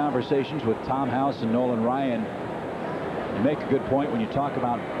earlier his conversations with Tom House and Nolan Ryan. You make a good point when you talk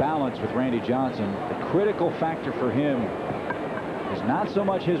about balance with Randy Johnson. The critical factor for him is not so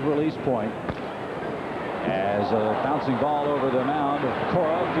much his release point as a bouncing ball over the mound.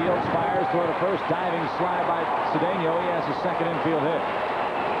 Cora fields, fires, throw to first, diving slide by Cedeno. He has a second infield hit.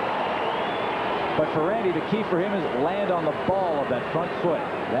 But for Randy, the key for him is land on the ball of that front foot.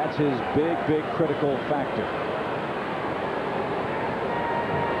 That's his big critical factor.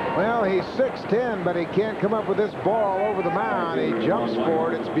 Well, he's 6'10", but he can't come up with this ball over the mound. He jumps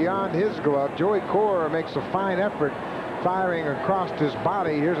for it. It's beyond his glove. Joey Cora makes a fine effort firing across his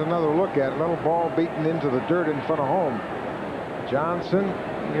body. Here's another look at it. Little ball beaten into the dirt in front of home. Johnson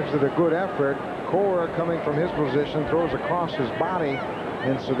gives it a good effort. Cora, coming from his position, throws across his body,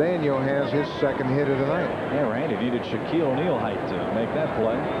 and Cedeno has his second hit of the night. Yeah, Randy needed Shaquille O'Neal height to make that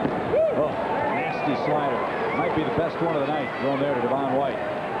play. Oh, nasty slider. Might be the best one of the night. Going there to Devon White.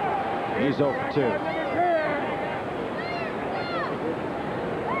 He's 0 for 2.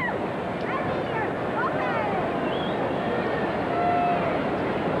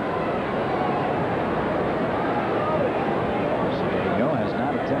 Cedeno has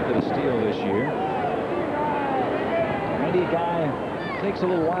not attempted a steal this year. Randy, a guy, takes a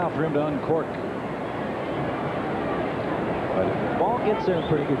little while for him to uncork. But if the ball gets in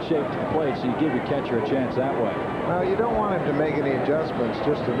pretty good shape to the plate, so you give your catcher a chance that way. Well, you don't want him to make any adjustments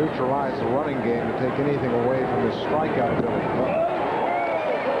just to neutralize the running game and take anything away from his strikeout ability. But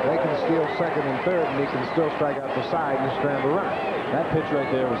they can steal second and third, and he can still strike out the side and strand the runner. That pitch right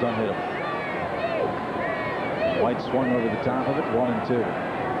there was unhittable. White swung over the top of it, 1 and 2.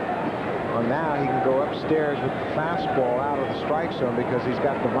 Well, now he can go upstairs with the fastball out of the strike zone because he's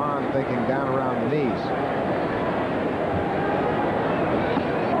got Devon thinking down around the knees.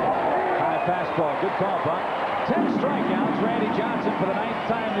 High fastball, good call, Buck. 10 strikeouts. Randy Johnson, for the 9th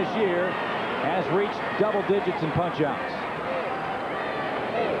time this year, has reached double digits in punch-outs.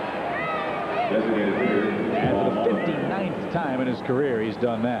 And for the 59th time in his career, he's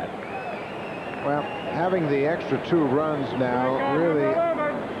done that. Well, having the extra 2 runs now really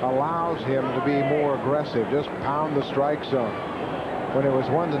allows him to be more aggressive. Just pound the strike zone. When it was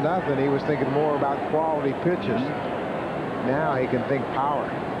 1-0, he was thinking more about quality pitches. Now he can think power.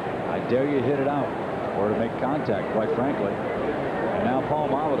 I dare you hit it out, or to make contact, quite frankly. And now Paul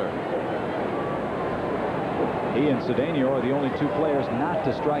Molitor. He and Cedeno are the only 2 players not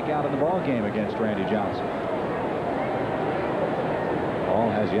to strike out in the ball game against Randy Johnson. Paul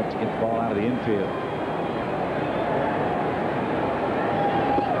has yet to get the ball out of the infield.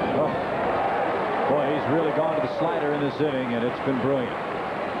 Oh, boy, he's really gone to the slider in this inning, and it's been brilliant.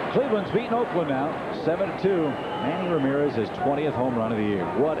 Cleveland's beaten Oakland now, 7-2. Manny Ramirez, his 20th home run of the year.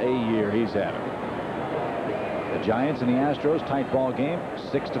 What a year he's having. The Giants and the Astros, tight ball game,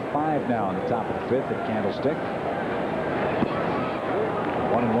 6-5 now on the top of the 5th at Candlestick.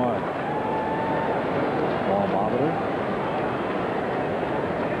 1-1. Paul Molitor.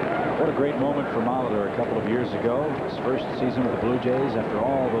 What a great moment for Molitor a couple of years ago. His first season with the Blue Jays after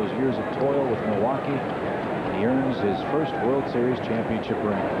all those years of toil with Milwaukee. He earns his first World Series championship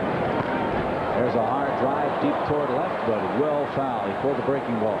ring. There's a hard drive deep toward left, but well foul. He pulled the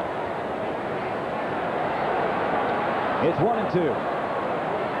breaking ball. It's 1-2.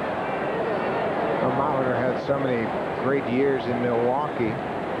 Well, Molitor had so many great years in Milwaukee.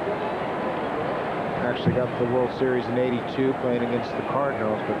 Actually got the World Series in '82 playing against the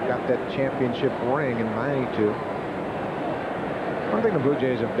Cardinals, but got that championship ring in '92. One thing the Blue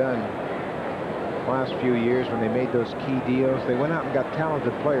Jays have done the last few years when they made those key deals, they went out and got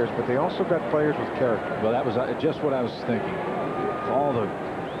talented players, but they also got players with character. Well, that was just what I was thinking. All the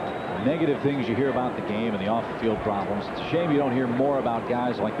negative things you hear about the game and the off-the-field problems. It's a shame you don't hear more about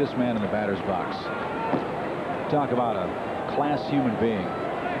guys like this man in the batter's box. Talk about a class human being.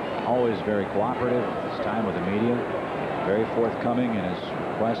 Always very cooperative with his time with the media. Very forthcoming in his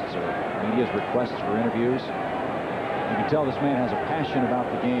requests or media's requests for interviews. You can tell this man has a passion about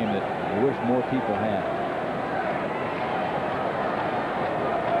the game that you wish more people had.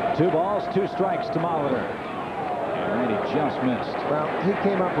 2 balls, 2 strikes to Molitor. And Randy just missed. Well, he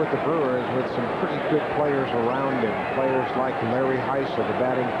came up with the Brewers with some pretty good players around him. Players like Larry Heisel, the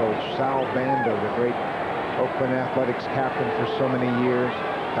batting coach, Sal Bando, the great Oakland Athletics captain for so many years.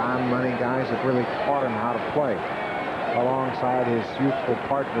 Don Money, guys that really taught him how to play, alongside his youthful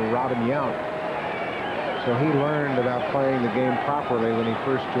partner, Robin Yount. So he learned about playing the game properly when he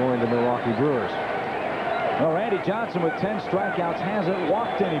first joined the Milwaukee Brewers. Well, Randy Johnson with 10 strikeouts hasn't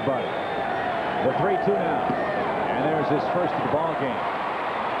walked anybody. The 3-2 now. And there's his first of the ball game.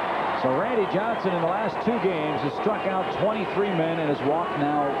 So Randy Johnson in the last 2 games has struck out 23 men and has walked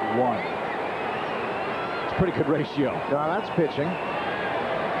now 1. It's a pretty good ratio. Now that's pitching.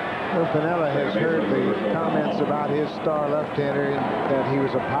 Well, Piniella has heard the comments about his star left-hander that he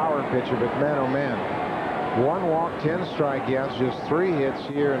was a power pitcher, but man, oh man. 1 walk, 10 strikeouts, just 3 hits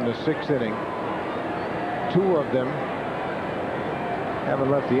here in the 6th inning. 2 of them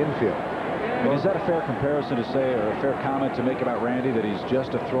haven't left the infield. I mean, is that a fair comparison to say, or a fair comment to make about Randy, that he's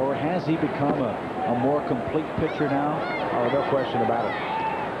just a thrower? Has he become a more complete pitcher now? Oh, no question about it.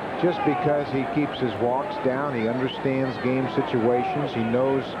 Just because he keeps his walks down, he understands game situations, he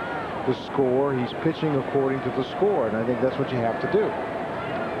knows the score, he's pitching according to the score, and I think that's what you have to do.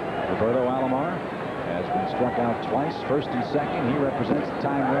 Roberto Alomar has been struck out twice, 1st and 2nd. He represents the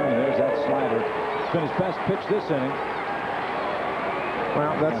time run, and there's that slider. It's been his best pitch this inning.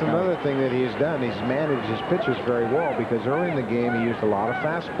 Well, that's another thing that he's done. He's managed his pitches very well, because early in the game he used a lot of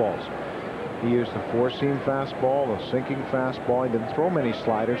fastballs. He used the 4-seam fastball, the sinking fastball. He didn't throw many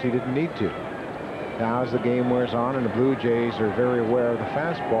sliders. He didn't need to. Now, as the game wears on and the Blue Jays are very aware of the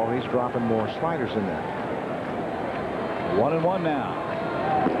fastball, he's dropping more sliders in there. 1-1 now.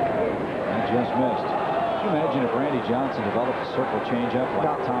 That just missed. Can you imagine if Randy Johnson developed a circle changeup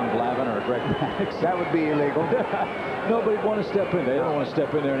like Tom Glavine or Greg Maddox? That would be illegal. Nobody'd want to step in. They don't want to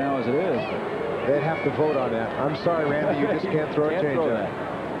step in there now as it is. They'd have to vote on that. I'm sorry, Randy, you just can't throw a changeup.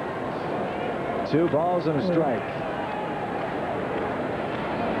 2 balls and a strike.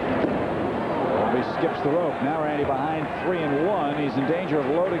 Bobby skips the rope. Now Randy behind 3-1. He's in danger of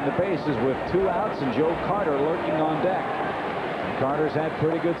loading the bases with 2 outs and Joe Carter lurking on deck. Carter's had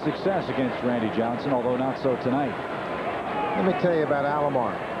pretty good success against Randy Johnson, although not so tonight. Let me tell you about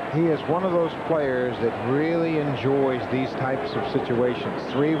Alomar. He is one of those players that really enjoys these types of situations.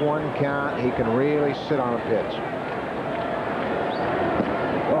 3-1 count, he can really sit on a pitch.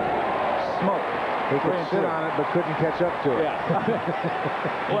 Oh, smoke. He could sit on it, but couldn't catch up to it.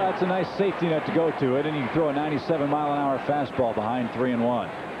 Yeah. Well, that's a nice safety net to go to it, and you can throw a 97-mile-an-hour fastball behind 3-1.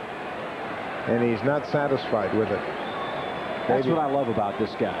 And he's not satisfied with it. That's what I love about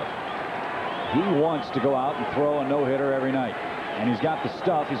this guy. He wants to go out and throw a no-hitter every night. And he's got the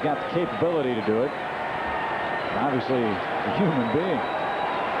stuff, he's got the capability to do it. And obviously, a human being.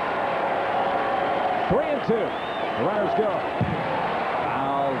 3-2. The runners go.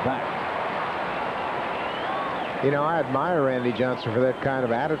 Foul back. You know, I admire Randy Johnson for that kind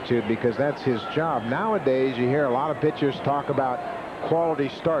of attitude, because that's his job. Nowadays, you hear a lot of pitchers talk about quality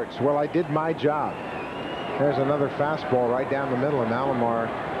starts. Well, I did my job. There's another fastball right down the middle, and Alomar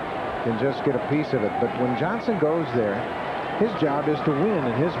can just get a piece of it. But when Johnson goes there, his job is to win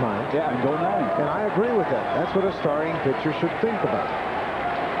in his mind. Yeah, and go 9. And I agree with that. That's what a starting pitcher should think about.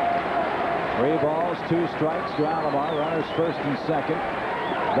 3 balls, 2 strikes to Alomar. Runners 1st and 2nd.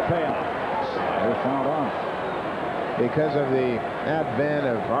 The payoff. Slider fouled off. Because of the advent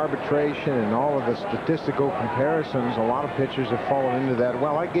of arbitration and all of the statistical comparisons, a lot of pitchers have fallen into that.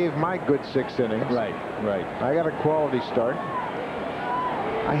 Well, I gave my good 6 innings. Right. I got a quality start.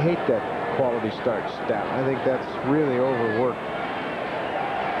 I hate that quality start stat. I think that's really overworked.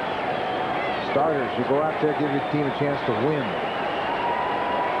 Starters, you go out there, give your team a chance to win.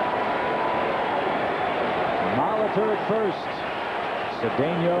 Molitor at first.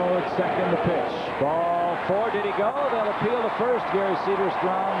 Cedeno at second. The pitch. Ball 4. Did he go? They'll appeal to first. Gary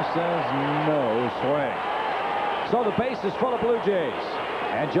Cederstrom says no. Swing. So the base is full of Blue Jays.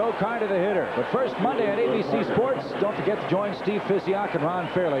 And Joe Carter, the hitter. But first, Monday on ABC Sports, don't forget to join Steve Fisiak and Ron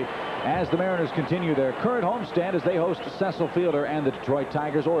Fairley as the Mariners continue their current homestand as they host Cecil Fielder and the Detroit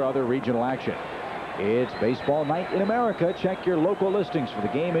Tigers or other regional action. It's baseball night in America. Check your local listings for the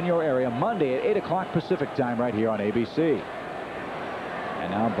game in your area Monday at 8 o'clock Pacific time right here on ABC.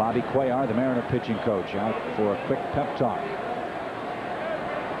 And now Bobby Cuellar, the Mariner pitching coach, out for a quick pep talk.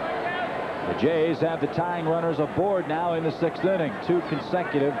 The Jays have the tying runners aboard now in the 6th inning. 2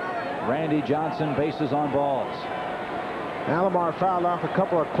 consecutive Randy Johnson bases on balls. Alomar fouled off a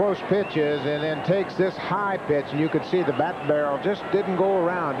couple of close pitches and then takes this high pitch, and you could see the bat barrel just didn't go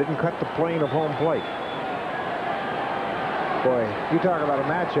around, didn't cut the plane of home plate. Boy, you talk about a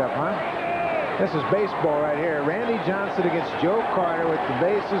matchup, huh? This is baseball right here. Randy Johnson against Joe Carter with the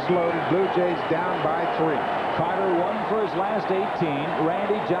bases loaded. Blue Jays down by 3. Carter 1 for his last 18.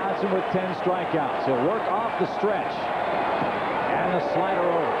 Randy Johnson with 10 strikeouts. He'll work off the stretch. And the slider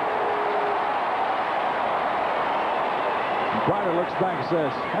over. And Carter looks back and says,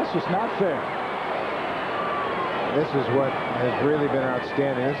 that's just not fair. This is what has really been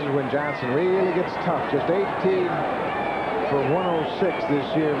outstanding. This is when Johnson really gets tough. Just 18 for 106 this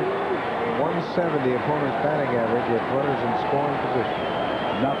year. 170 opponent's batting average with runners in scoring position.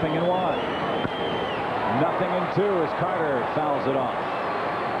 Nothing in 1. Nothing in 2 as Carter fouls it off.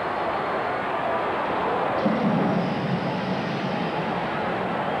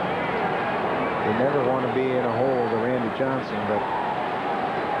 You never want to be in a hole to Randy Johnson, but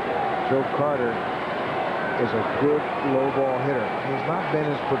Joe Carter is a good low ball hitter. He's not been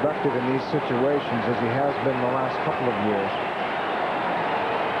as productive in these situations as he has been the last couple of years.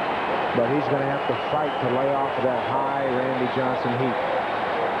 But he's going to have to fight to lay off of that high Randy Johnson heat.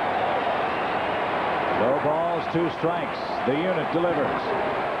 Low balls, 2 strikes. The unit delivers.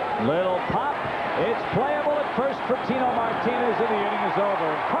 Little pop. It's playable at first for Tino Martinez, and the inning is over.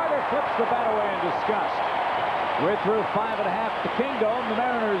 Carter flips the bat away in disgust. We're through 5 1/2 at the Kingdome. The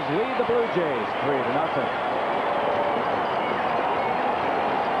Mariners lead the Blue Jays 3-0.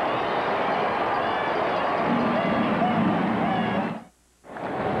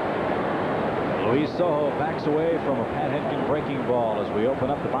 Luis Sojo backs away from a Pat Hentgen breaking ball as we open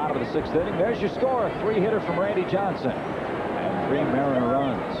up the bottom of the 6th inning. There's your score. 3-hitter from Randy Johnson and 3 Mariner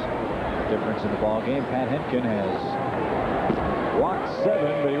runs. Difference in the ball game. Pat Hentgen has walked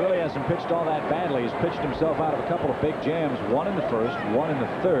 7, but he really hasn't pitched all that badly. He's pitched himself out of a couple of big jams, 1 in the 1st, 1 in the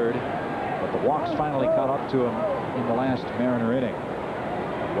 3rd, but the walks finally caught up to him in the last Mariner inning.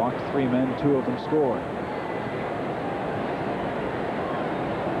 Walked 3 men, 2 of them scored.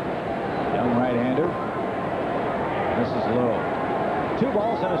 Young right-hander. This is low. 2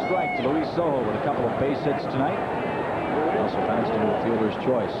 balls and a strike to Luis Sojo with a couple of base hits tonight. He also bounced into a fielder's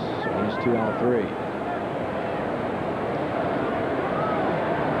choice, so he's 2 out of 3.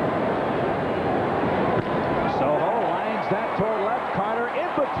 Sojo lines that toward left. Carter in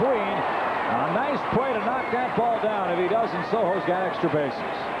between. A nice play to knock that ball down. If he doesn't, Sojo's got extra bases.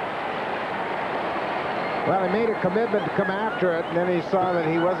 Well, he made a commitment to come after it, and then he saw that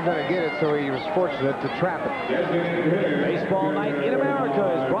he wasn't going to get it, so he was fortunate to trap it. Baseball Night in America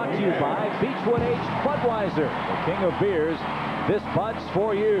is brought to you by Beechwood Aged Budweiser, the king of beers. This Bud's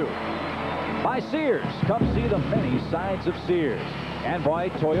for you. By Sears. Come see the many sides of Sears. And by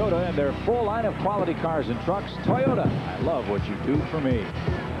Toyota and their full line of quality cars and trucks. Toyota, I love what you do for me.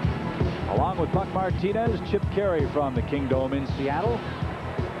 Along with Buck Martinez, Chip Carey from the Kingdome in Seattle.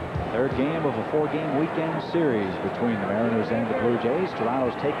 3rd game of a 4-game weekend series between the Mariners and the Blue Jays.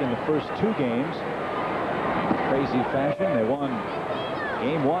 Toronto's taken the first 2 games in crazy fashion. They won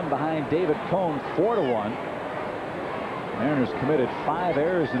game 1 behind David Cone 4-1. Mariners committed 5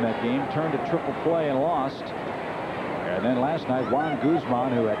 errors in that game, turned a triple play and lost. And then last night, Juan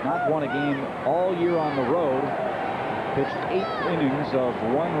Guzman, who had not won a game all year on the road, pitched 8 innings of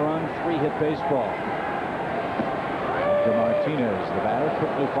 1-run, 3-hit baseball. To Martinez, the batter,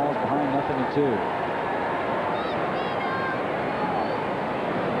 quickly falls behind 0-2.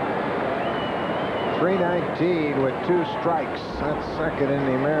 .319 with 2 strikes. That's 2nd in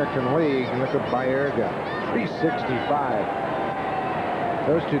the American League. Look at Baerga, .365.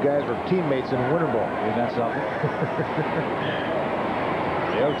 Those 2 guys were teammates in Winter Bowl. Isn't that something?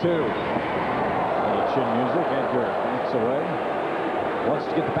 The 0-2. Little chin music. Edgar backs away. Wants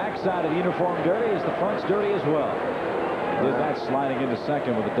to get the backside of the uniform dirty as the front's dirty as well. Did that sliding into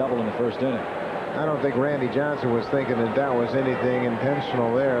 2nd with a double in the 1st inning. I don't think Randy Johnson was thinking that that was anything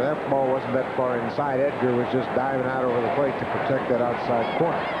intentional there. That ball wasn't that far inside. Edgar was just diving out over the plate to protect that outside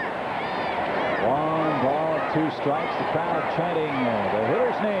corner. 1 ball, 2 strikes. The crowd chanting the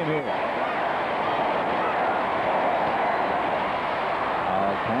hitter's name here.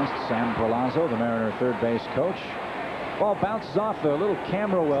 Past Sam Perlazo, the Mariner 3rd base coach. Ball bounces off the little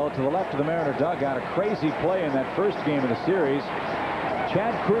camera well to the left of the Mariner dugout. A crazy play in that 1st game of the series.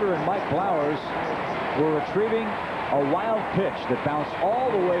 Chad Kreuter and Mike Blowers were retrieving a wild pitch that bounced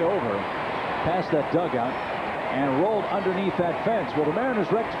all the way over past that dugout and rolled underneath that fence. Well, the Mariners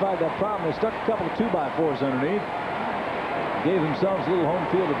rectified that problem. They stuck a couple of 2x4s underneath. Gave themselves a little home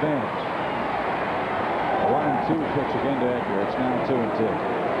field advantage. A 1-2 pitch again to Edgar. It's now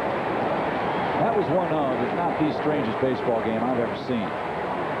 2-2. That was one of, if not the strangest baseball game I've ever seen.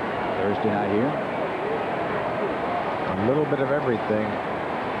 Thursday night here. A little bit of everything.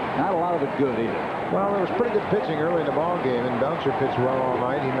 Not a lot of it good either. Well, there was pretty good pitching early in the ball game, and Belcher pitched well all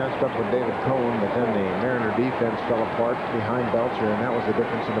night. He matched up with David Cone, but then the Mariner defense fell apart behind Belcher, and that was the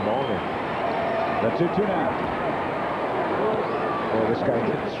difference in the ball game. The 2-2 now. Well, this guy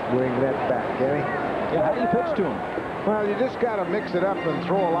can swing that bat, can he? Yeah, how do you pitch to him? Well, you just got to mix it up and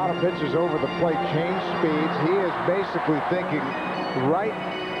throw a lot of pitches over the plate, change speeds. He is basically thinking right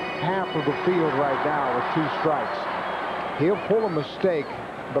half of the field right now with 2 strikes. He'll pull a mistake,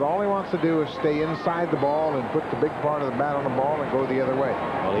 but all he wants to do is stay inside the ball and put the big part of the bat on the ball and go the other way.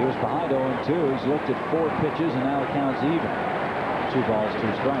 Well, he was behind 0-2. He's looked at 4 pitches, and now the count's even. 2 balls, 2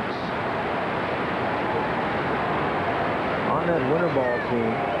 strikes. On that winter ball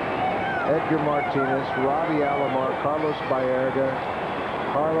team, Edgar Martinez, Robbie Alomar, Carlos Baerga,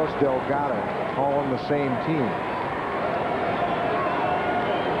 Carlos Delgado, all on the same team.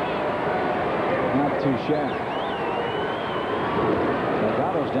 Not too shabby.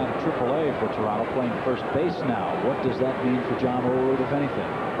 Delgado's down to AAA for Toronto, playing first base now. What does that mean for John Olerud, if anything?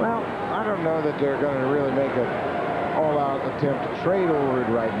 Well, I don't know that they're going to really make an all-out attempt to trade Olerud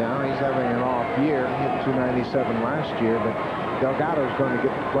right now. He's having an off year. He hit 297 last year, but Delgado's going to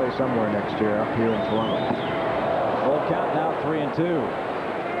get to play somewhere next year up here in Toronto. Full count now, 3-2.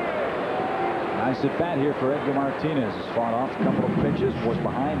 Nice at bat here for Edgar Martinez. Has fought off a couple of pitches, was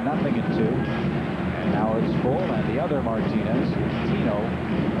behind 0-2. And now it's full, and the other Martinez, Tino,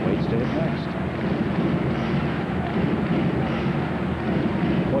 waits to hit next.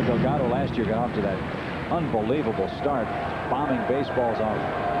 Boy, Delgado last year got off to that unbelievable start, bombing baseballs off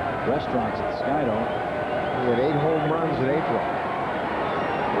restaurants at the Skydome. He had 8 home runs in April.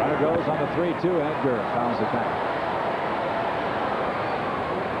 Runner goes on the 3-2. Edgar fouls it back.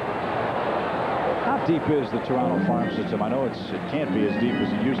 How deep is the Toronto farm system? I know it can't be as deep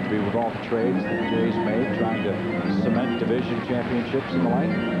as it used to be with all the trades that Jay's made, trying to cement division championships and the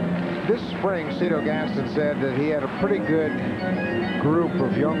like. This spring, Cito Gaston said that he had a pretty good group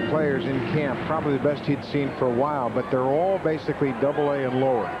of young players in camp, probably the best he'd seen for a while, but they're all basically AA and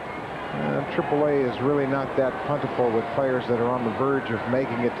lower. AAA is really not that plentiful with players that are on the verge of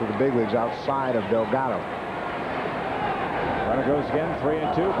making it to the big leagues outside of Delgado. Runner goes again,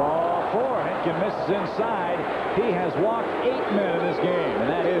 3-2, ball 4. Hentgen misses inside. He has walked 8 men in this game, and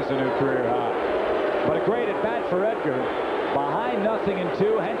that is a new career high. But a great at bat for Edgar. Behind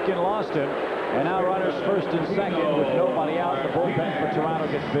 0-2, Hentgen lost him, and now runners first and second with nobody out. The bullpen for Toronto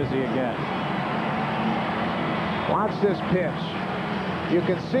gets busy again. Watch this pitch. You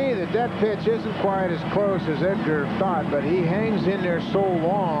can see that that pitch isn't quite as close as Edgar thought, but he hangs in there so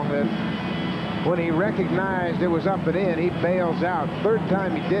long that when he recognized it was up and in, he bails out. Third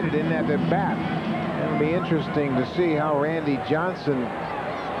time he did it in that at bat. It'll be interesting to see how Randy Johnson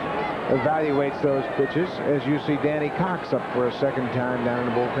evaluates those pitches as you see Danny Cox up for a second time down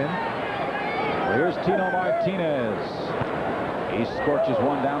in the bullpen. Well, here's Tino Martinez. He scorches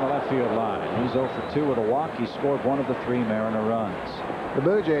one down the left field line. He's 0 for 2 with a walk. He scored 1 of the 3 Mariner runs. The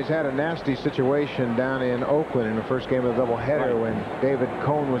Blue Jays had a nasty situation down in Oakland in the first game of the doubleheader when David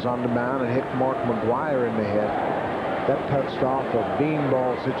Cone was on the mound and hit Mark McGuire in the head. That touched off a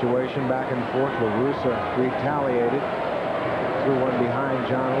beanball situation back and forth. La Russa retaliated, threw one behind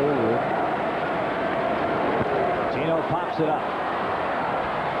John Olerud. Tino pops it up.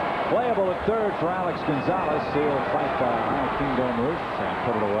 Playable at third for Alex Gonzalez. He'll fight the high Kingdome roof and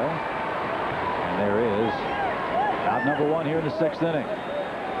put it away. And there is out number 1 here in the 6th inning.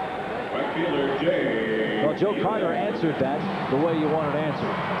 Well, Joe Carter answered that the way you wanted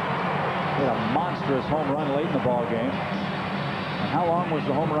answered. He had a monstrous home run late in the ball game. And how long was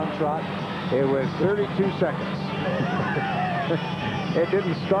the home run trot? It was 32 seconds. It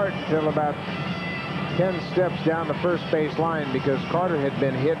didn't start until about 10 steps down the first base line because Carter had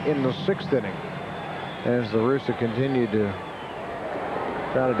been hit in the 6th inning as La Russa continued to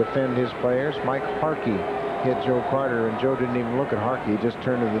try to defend his players. Mike Harkey hit Joe Carter, and Joe didn't even look at Harkey. He just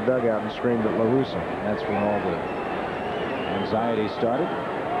turned to the dugout and screamed at La Russa. That's when all the anxiety started.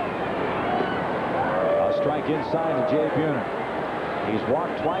 A strike inside to Jay Buhner. He's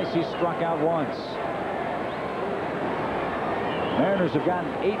walked twice. He's struck out once. Mariners have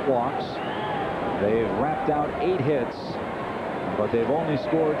gotten 8 walks. They've wrapped out 8 hits, but they've only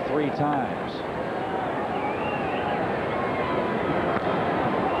scored 3 times.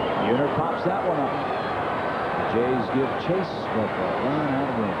 Buhner pops that one up. The Jays give chase, but the run out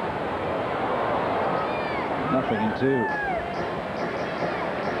of room. 0-2.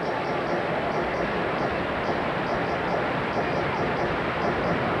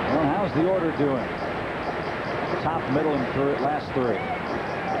 Well, how's the order doing? Top, middle, and last 3.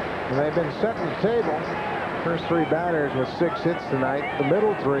 They've been setting the table. First 3 batters with 6 hits tonight. The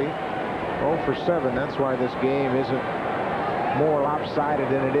middle 3, 0 for 7. That's why this game isn't more lopsided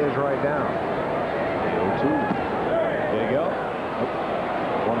than it is right now. 0-2. There you go.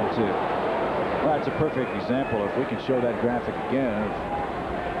 1-2. Well, that's a perfect example. If we can show that graphic again of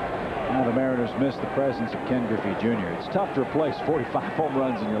how the Mariners missed the presence of Ken Griffey Jr. It's tough to replace 45 home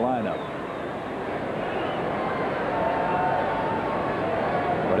runs in your lineup.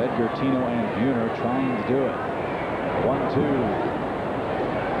 But Edgar, Tino, and Buhner trying to do it. 1-2.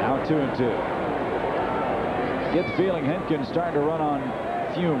 Now 2-2. Get the feeling Hentgen's starting to run on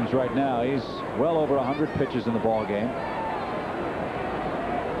fumes right now. He's well over 100 pitches in the ball game.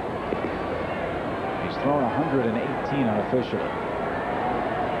 thrown 118 unofficially.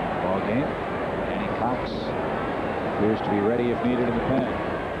 Ball game. Danny Cox appears to be ready if needed in the pen.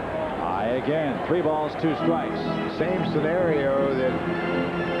 High again. 3 balls, 2 strikes. Same scenario that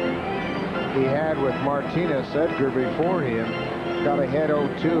he had with Martinez. Edgar before him got ahead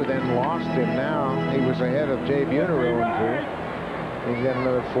 0-2, then lost him. Now he was ahead of Jay Buhner 0-2. He's got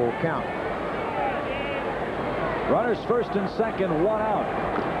another full count. Runners first and second, 1 out.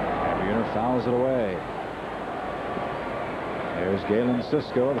 And Buhner fouls it away. There's Galen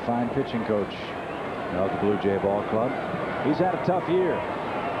Cisco, the fine pitching coach of the Blue Jay Ball Club. He's had a tough year.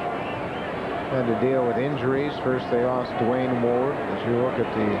 Had to deal with injuries. First they lost Dwayne Ward. As you look at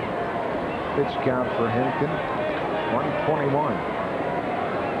the pitch count for Hentgen, 121.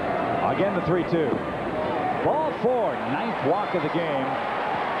 Again the 3-2. Ball 4, 9th walk of the game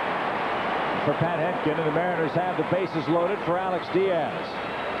for Pat Hentgen, and the Mariners have the bases loaded for Alex Diaz.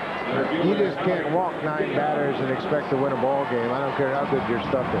 You just can't walk 9 batters and expect to win a ball game. I don't care how good your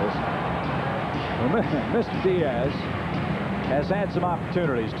stuff is. Well, Mr. Diaz has had some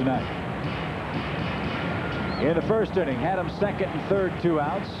opportunities tonight. In the first inning, had him second and third, 2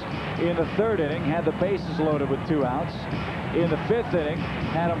 outs. In the third inning, had the bases loaded with 2 outs. In the 5th inning,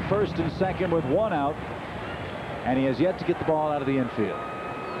 had him first and second with 1 out. And he has yet to get the ball out of the infield.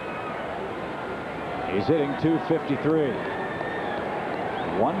 He's hitting .253.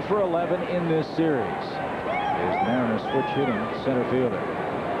 1 for 11 in this series. Here's the Mariners switch hitting center fielder.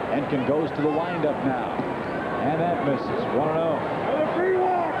 Hentgen goes to the windup now. And that misses. 1-0.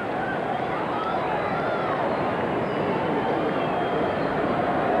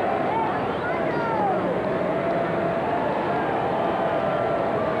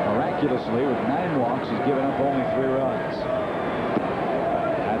 Miraculously, with 9 walks, he's given up only 3 runs.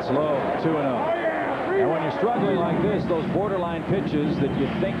 That's low. 2-0. And when you're struggling like this, those borderline pitches that you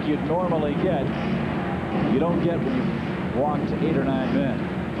think you'd normally get, you don't get when you've walked 8 or 9 men.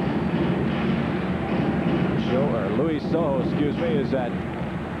 Luis Sojo, is at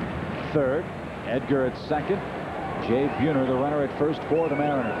third. Edgar at second. Jay Buhner, the runner at first for the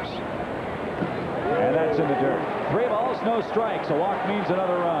Mariners. And that's in the dirt. 3 balls, no strikes. A walk means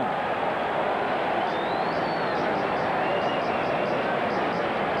another run.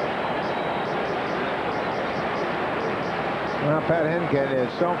 Well, Pat Hentgen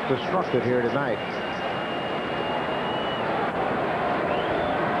is self-destructed here tonight.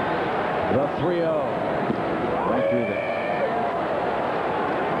 The 3-0. Right through there.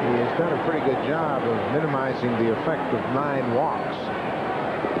 He has done a pretty good job of minimizing the effect of 9 walks.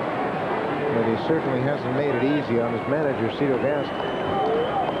 But he certainly hasn't made it easy on his manager, Cito Gaston.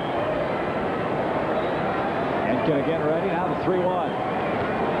 Hentgen again ready. Now the 3-1.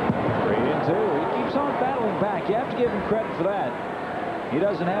 3-2. He keeps on battling back. You have to give him credit for that. He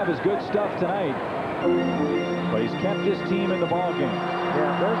doesn't have his good stuff tonight, but he's kept his team in the ballgame.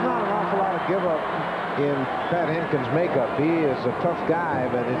 Yeah, there's not an awful lot of give up in Pat Hentgen's makeup. He is a tough guy,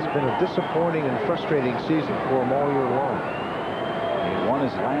 but it's been a disappointing and frustrating season for him all year long. He won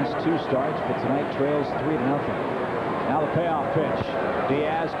his last 2 starts, but tonight trails 3-0. Now the payoff pitch.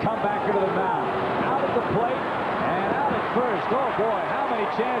 Diaz come back into the mound. Out at the plate and out at first. Oh boy, how many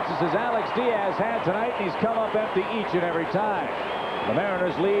chances has Alex Diaz had tonight? He's come up empty each and every time. The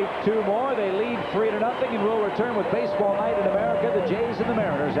Mariners lead 2 more. They lead 3-0, and we'll return with Baseball Night in America, the Jays and the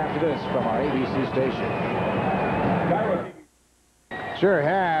Mariners, after this from our ABC station. Sure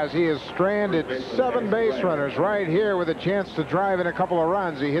has. He has stranded 7 base runners right here with a chance to drive in a couple of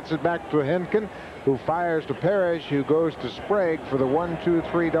runs. He hits it back to Hentgen, who fires to Parrish, who goes to Sprague for the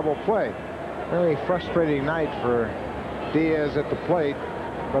 1-2-3 double play. Very frustrating night for Diaz at the plate.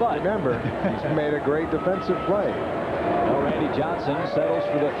 But remember, he's made a great defensive play. Well, Randy Johnson settles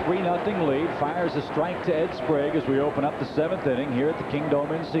for the 3-0 lead, fires a strike to Ed Sprague as we open up the 7th inning here at the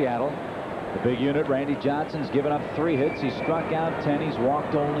Kingdome in Seattle. The big unit, Randy Johnson's given up 3 hits. He's struck out 10. He's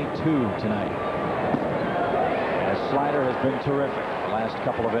walked only 2 tonight. His slider has been terrific the last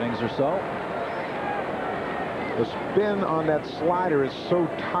couple of innings or so. The spin on that slider is so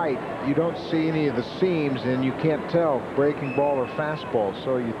tight, you don't see any of the seams, and you can't tell breaking ball or fastball.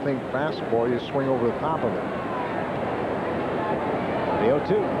 So you think fastball, you swing over the top of it. The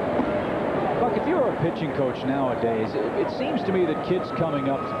 0-2. Buck, if you're a pitching coach nowadays, it seems to me that kids coming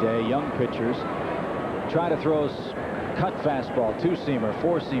up today, young pitchers, try to throw cut fastball, 2-seamer,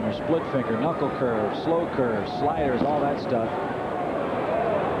 4-seamer, split finger, knuckle curve, slow curve, sliders, all that stuff.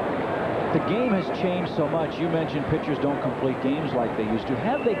 The game has changed so much. You mentioned pitchers don't complete games like they used to.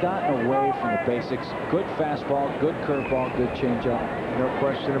 Have they gotten away from the basics? Good fastball, good curveball, good changeup? No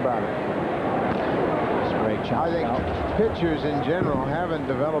question about it. Sprague I think pitchers in general haven't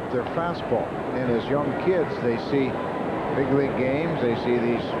developed their fastball. And as young kids, they see big league games, they see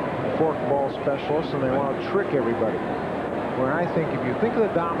these forkball specialists, and they want to trick everybody. Where I think if you think of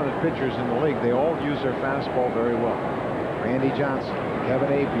the dominant pitchers in the league, they all use their fastball very well. Randy Johnson, Kevin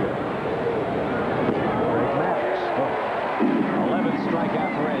Apier, Greg Maddox. 11th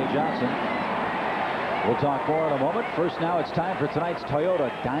strikeout for Randy Johnson. We'll talk more in a moment. First now, it's time for tonight's Toyota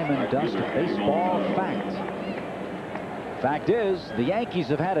Diamond Dust Baseball Fact. Fact is, the Yankees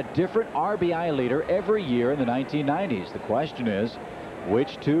have had a different RBI leader every year in the 1990s. The question is,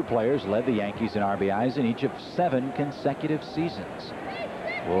 which two players led the Yankees in RBIs in each of 7 consecutive seasons?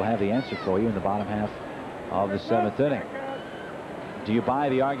 We'll have the answer for you in the bottom half of the 7th inning. Do you buy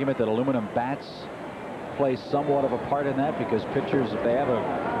the argument that aluminum bats play somewhat of a part in that? Because pitchers, if they have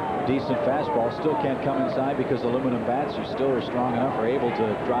a decent fastball, still can't come inside because aluminum bats are still strong enough or able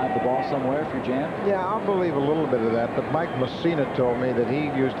to drive the ball somewhere if you're jammed? Yeah, I'll believe a little bit of that, but Mike Messina told me that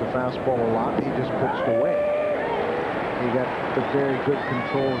he used the fastball a lot. He just pitched away. He got the very good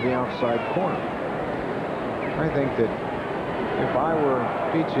control of the outside corner. I think that if I were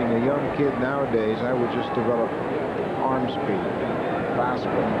teaching a young kid nowadays, I would just develop arm speed,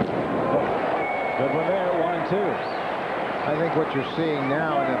 fastball. Good one there, 1 and 2. I think what you're seeing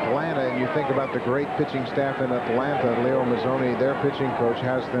now in Atlanta, and you think about the great pitching staff in Atlanta, Leo Mazzoni, their pitching coach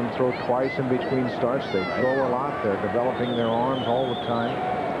has them throw twice in between starts. They throw a lot. They're developing their arms all the time.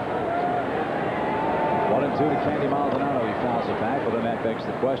 1 and 2 to Candy Maldonado. He fouls it back, but then that begs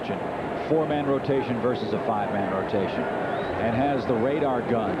the question: 4-man rotation versus a 5-man rotation. And has the radar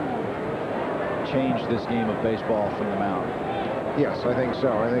gun changed this game of baseball from the mound? Yes, I think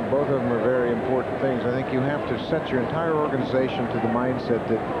so. I think both of them are very important things. I think you have to set your entire organization to the mindset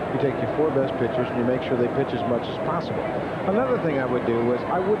that you take your 4 best pitchers and you make sure they pitch as much as possible. Another thing I would do is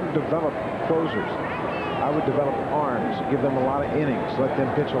I wouldn't develop closers. I would develop arms, give them a lot of innings, let them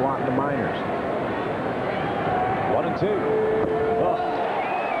pitch a lot in the minors. 1 and 2.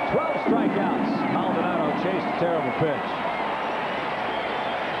 12 strikeouts. Maldonado chased a terrible pitch.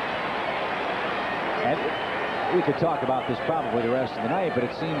 And we could talk about this probably the rest of the night, but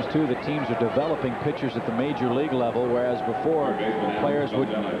it seems too that teams are developing pitchers at the major league level, whereas before players would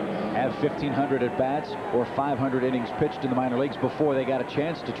have 1,500 at bats or 500 innings pitched in the minor leagues before they got a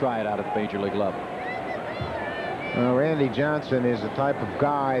chance to try it out at the major league level. Randy Johnson is the type of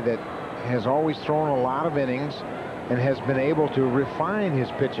guy that has always thrown a lot of innings and has been able to refine his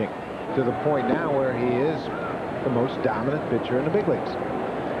pitching to the point now where he is the most dominant pitcher in the big leagues.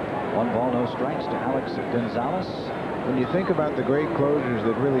 1 ball, no strikes to Alex Gonzalez. When you think about the great closers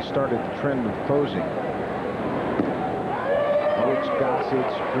that really started the trend of closing, Rich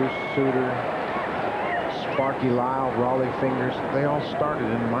Gossage, Bruce Sutter, Sparky Lyle, Raleigh Fingers, they all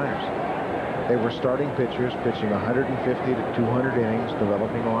started in the minors. They were starting pitchers pitching 150 to 200 innings,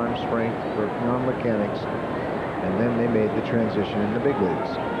 developing arm strength, working on mechanics, and then they made the transition in the big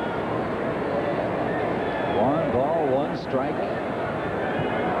leagues. 1 ball, 1 strike.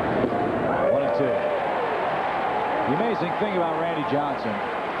 1 and 2. The amazing thing about Randy Johnson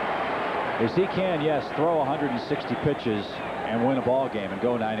is he can, yes, throw 160 pitches and win a ball game and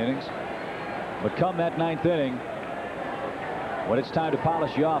go 9 innings. But come that 9th inning, when it's time to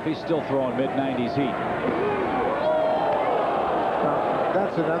polish you off, he's still throwing mid-90s heat. Now,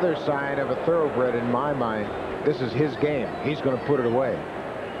 that's another sign of a thoroughbred in my mind. This is his game. He's going to put it away.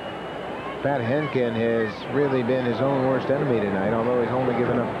 Pat Hentgen has really been his own worst enemy tonight, although he's only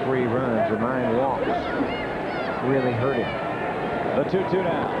given up 3 runs and 9 walks. Really hurt him. The 2-2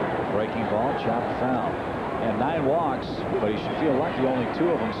 now. Breaking ball, chopped foul. And 9 walks, but he should feel lucky only 2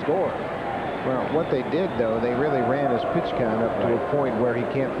 of them scored. Well, what they did, though, they really ran his pitch count up to a point where he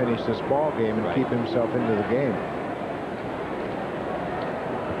can't finish this ball game and keep himself into the game.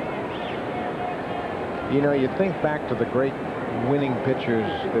 You know, you think back to the great winning pitchers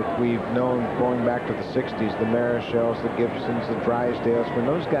that we've known going back to the 60s, the Marichals, the Gibsons, the Drysdales. When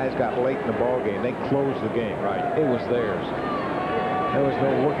those guys got late in the ball game, they closed the game. Right. It was theirs. There was no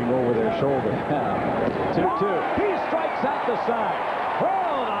looking over their shoulder. 2-2. He strikes out the side.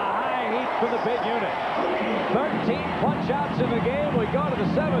 Oh, the high heat for the big unit. 13 punch-outs in the game. We go to the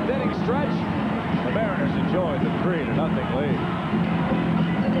 7th inning stretch. The Mariners enjoyed the 3-0 lead.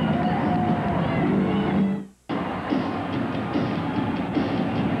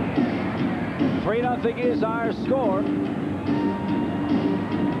 3-0 is our score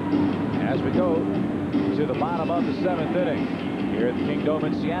as we go to the bottom of the 7th inning. Here at the Kingdome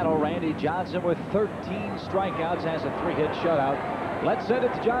in Seattle, Randy Johnson with 13 strikeouts has a 3-hit shutout. Let's send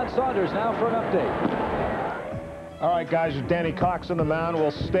it to John Saunders now for an update. All right, guys, Danny Cox on the mound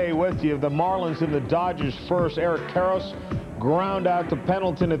will stay with you. The Marlins and the Dodgers first. Eric Karros ground out to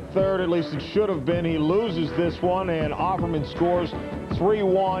Pendleton at third. At least it should have been. He loses this one, and Offerman scores.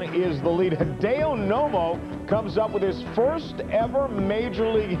 3-1 is the lead. Hideo Nomo comes up with his first ever major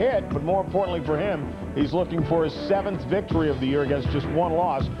league hit, but more importantly for him, he's looking for his 7th victory of the year against just 1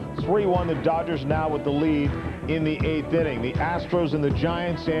 loss. 3-1, the Dodgers now with the lead in the 8th inning. The Astros and the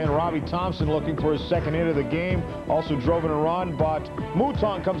Giants, and Robbie Thompson looking for his 2nd hit of the game. Also drove in a run, but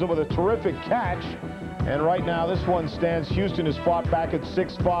Mouton comes up with a terrific catch. And right now, this one stands. Houston has fought back at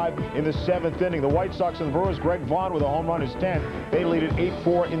 6-5 in the 7th inning. The White Sox and the Brewers, Greg Vaughn with a home run, his 10th. They lead at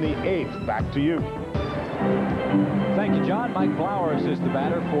 8-4 in the 8th. Back to you. Thank you, John. Mike Flowers is the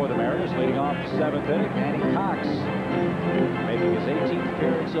batter for the Mariners, leading off the 7th inning. Danny Cox making his 18th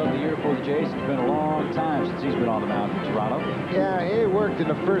appearance of the year for the Jays. It's been a long time since he's been on the mound for Toronto. Yeah, he worked in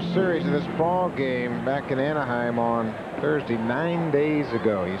the first series of this ball game back in Anaheim on Thursday, 9 days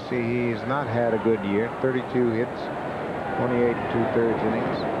ago. You see, he's not had a good year. 32 hits, 28 2/3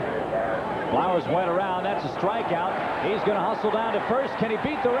 innings. Flowers went around. That's a strikeout. He's going to hustle down to first. Can he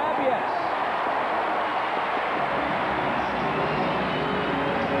beat the Rab? Yes.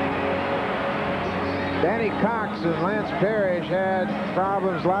 Danny Cox and Lance Parrish had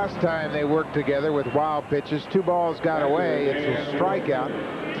problems last time they worked together with wild pitches. 2 balls got away. It's a strikeout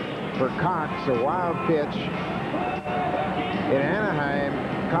for Cox, a wild pitch. In Anaheim,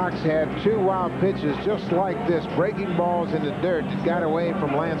 Cox had 2 wild pitches just like this, breaking balls in the dirt that got away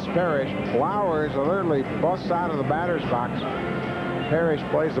from Lance Parrish. Flowers literally busts out of the batter's box. Parrish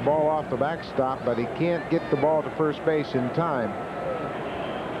plays the ball off the backstop, but he can't get the ball to first base in time.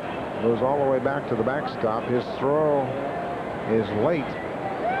 Goes all the way back to the backstop. His throw is late.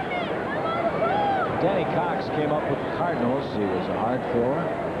 Danny Cox came up with the Cardinals. He was a hard thrower.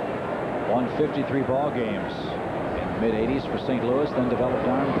 Won 53 ball games in the mid-'80s for St. Louis, then developed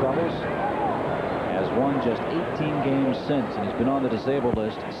arm troubles. Has won just 18 games since, and he's been on the disabled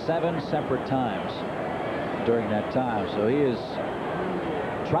list 7 separate times during that time. So he has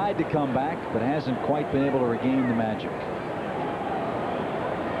tried to come back, but hasn't quite been able to regain the magic.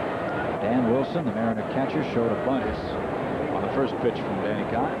 Dan Wilson, the Mariner catcher, showed a bunt on the first pitch from Danny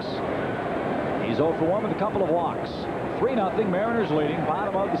Cox. He's 0 for 1 with a couple of walks. 3-0, Mariners leading,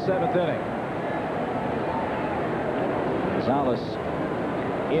 bottom of the 7th inning. Gonzalez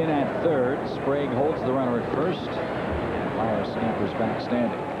in at third. Sprague holds the runner at first. Flowers scampers back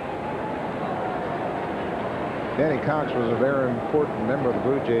standing. Danny Cox was a very important member of the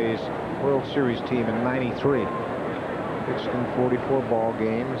Blue Jays World Series team in '93. Pitched in 44 ball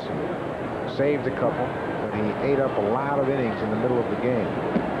games. Saved a couple, but he ate up a lot of innings in the middle of the game.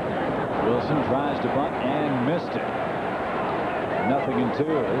 Wilson tries to bunt and missed it. 0-2.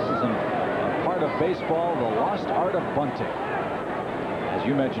 This is a part of baseball, the lost art of bunting. As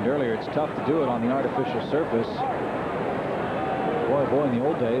you mentioned earlier, it's tough to do it on the artificial surface. Boy, in the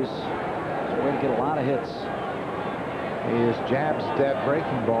old days, it's a way to get a lot of hits. He is jabs at that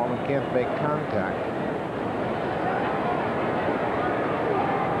breaking ball and can't make contact.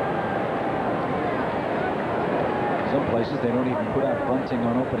 Some places they don't even put out bunting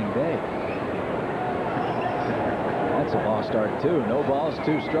on opening day. That's a lost art too. No balls,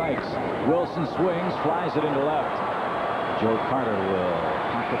 2 strikes. Wilson swings, flies it into left. Joe Carter will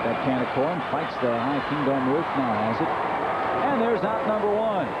pocket that can of corn, fights the high kingdom roof, now has it. And there's out number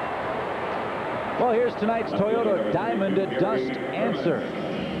 1. Well, here's tonight's Toyota Diamond Dust answer.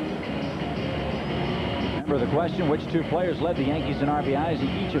 Remember the question, which 2 players led the Yankees in RBIs in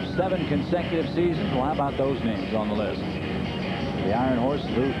each of 7 consecutive seasons? Well, how about those names on the list? The Iron Horse,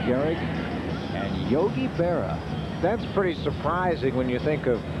 Lou Gehrig, and Yogi Berra. That's pretty surprising when you think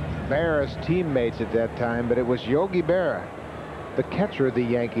of Berra's teammates at that time, but it was Yogi Berra, the catcher of the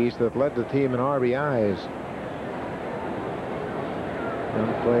Yankees, that led the team in RBIs. A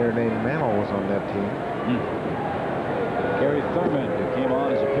young player named Mantle was on that team. Gary Thurman, who came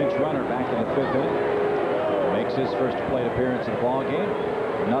on as a pinch runner back in the 5th inning, makes his first plate appearance in the ball game.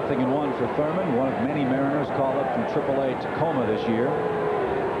 0-1 for Thurman, one of many Mariners called up from AAA Tacoma this year.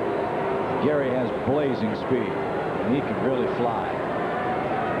 Gary has blazing speed, and he can really fly.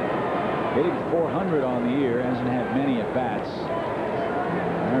 Hitting .400 on the year, hasn't had many at bats.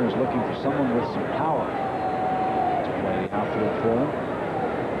 Mariners looking for someone with some power to play the outfield for them.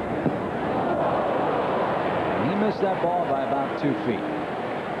 And he missed that ball by about 2 feet.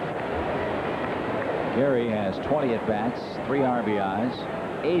 Gary has 20 at-bats, 3 RBIs,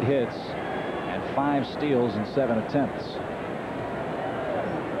 8 hits, and 5 steals in 7 attempts.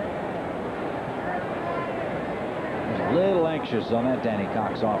 He's a little anxious on that Danny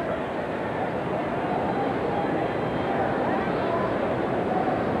Cox offer.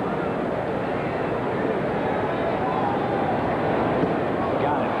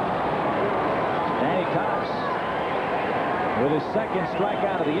 second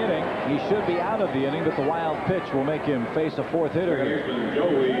strikeout of the inning. He should be out of the inning, but the wild pitch will make him face a fourth hitter.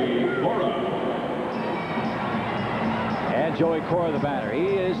 And Joey Cora, the batter. He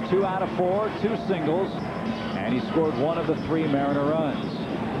is 2 out of 4, 2 singles, and he scored 1 of the 3 Mariner runs.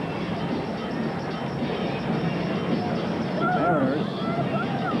 Mariners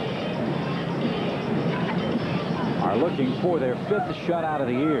are looking for their 5th shutout of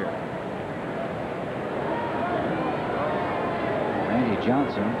the year. Randy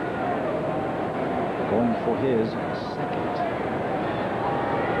Johnson going for his 2nd.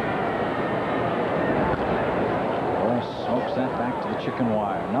 Boy, smokes that back to the chicken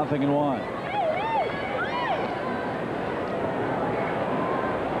wire. 0-1.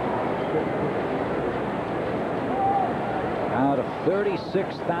 Out of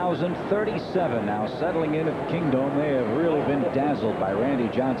 36,037 now settling in at the Kingdome. They have really been dazzled by Randy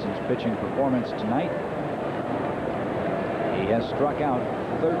Johnson's pitching performance tonight. He has struck out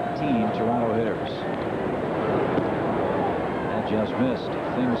 13 Toronto hitters. That just missed.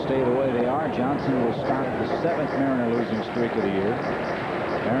 If things stay the way they are, Johnson will start the 7th Mariner losing streak of the year.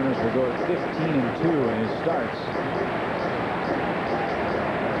 Mariners will go at 15-2 in his starts.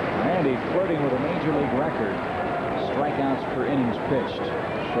 Randy flirting with a major league record. Strikeouts per innings pitched.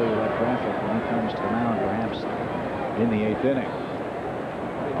 I'll show you that graphic when he comes to the mound, perhaps in the 8th inning.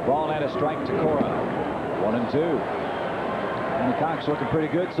 A ball and a strike to Cora. 1-2. And the Cox looking pretty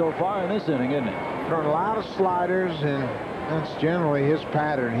good so far in this inning, isn't it? Throwing a lot of sliders, and that's generally his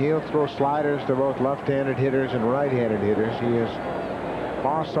pattern. He'll throw sliders to both left-handed hitters and right-handed hitters. He has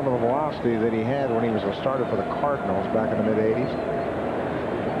lost some of the velocity that he had when he was a starter for the Cardinals back in the mid-'80s.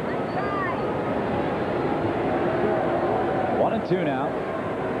 1-2 now.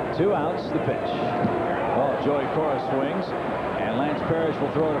 2 outs, the pitch. Oh, Joey Cora swings, and Lance Parrish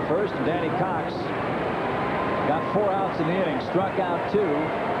will throw to first, and Danny Cox got 4 outs in the inning, struck out 2,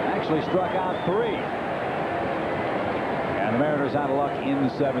 actually struck out 3. And the Mariners out of luck in the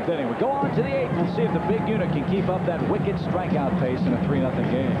 7th inning. We go on to the 8th. We'll see if the big unit can keep up that wicked strikeout pace in a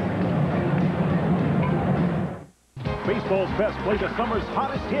 3-0 game. Baseball's best play the summer's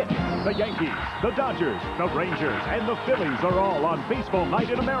hottest hit. The Yankees, the Dodgers, the Rangers, and the Phillies are all on Baseball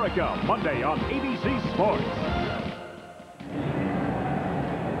Night in America, Monday on ABC Sports.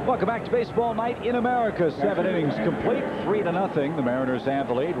 Welcome back to Baseball Night in America. 7 innings complete, 3-0. The Mariners have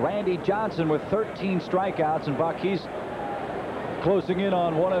the lead. Randy Johnson with 13 strikeouts, and Buck, he's closing in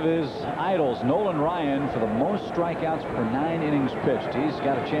on one of his idols, Nolan Ryan, for the most strikeouts per 9 innings pitched. He's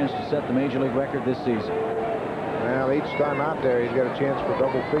got a chance to set the major league record this season. Well, each time out there, he's got a chance for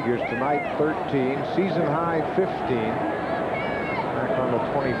double figures. Tonight, 13. Season high, 15. Back on the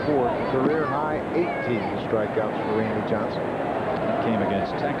 24th. Career high, 18 strikeouts for Randy Johnson. That came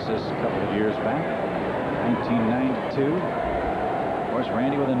against Texas a couple of years back, 1992. Of course,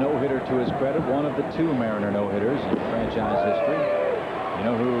 Randy with a no-hitter to his credit. One of the 2 Mariner no-hitters in franchise history. You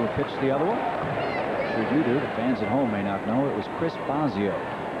know who pitched the other one? Sure you do. The fans at home may not know. It was Chris Bosio.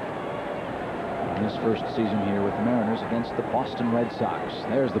 His first season here with the Mariners against the Boston Red Sox.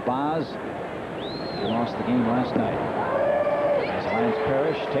 There's the Boz. He lost the game last night. As Lance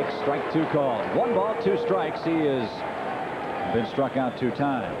Parrish takes strike 2 call. 1 ball, 2 strikes. He has been struck out 2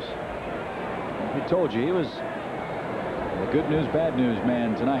 times. We told you he was the good news, bad news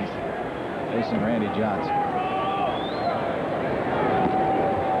man tonight, facing Randy Johnson.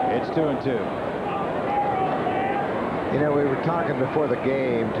 It's 2-2. You know, we were talking before the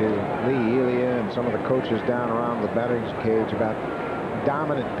game to Lee Elia and some of the coaches down around the batting cage about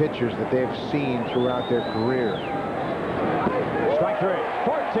dominant pitchers that they've seen throughout their career. Strike 3,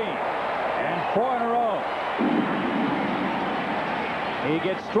 14, and 4 in a row. He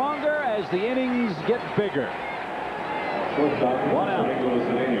gets stronger as the innings get bigger. 1 out.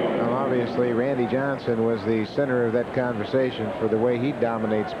 Well, obviously, Randy Johnson was the center of that conversation for the way he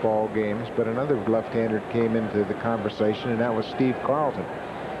dominates ball games, but another left-hander came into the conversation, and that was Steve Carlton.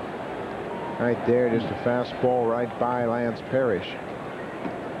 Right there, just a fastball right by Lance Parrish.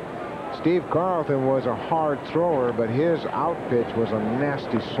 Steve Carlton was a hard thrower, but his out pitch was a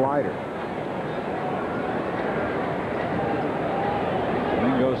nasty slider.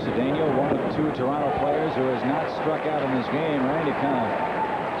 Cedeno, one of 2 Toronto players who has not struck out in this game. Randy kind of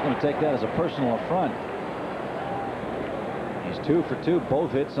is going to take that as a personal affront. He's 2 for 2,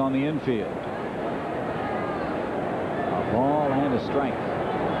 both hits on the infield. A ball and a strike.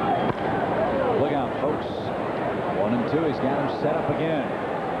 Look out, folks. 1-2. He's got him set up again.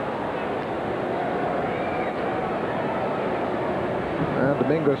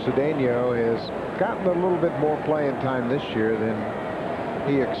 Domingo Cedeno has gotten a little bit more playing time this year than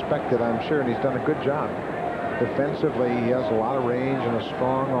he expected, I'm sure, and he's done a good job. Defensively, he has a lot of range and a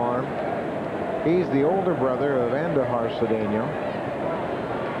strong arm. He's the older brother of Andahar Cedeno,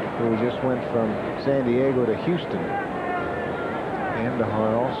 who just went from San Diego to Houston.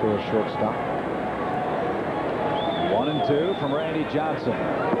 Andahar also a shortstop. 1-2 from Randy Johnson.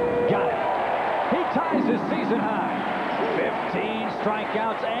 Got it. He ties his season high. 15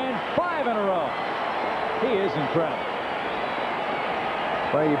 strikeouts and 5 in a row. He is incredible.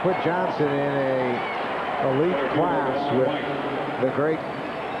 Well, you put Johnson in a elite class with the great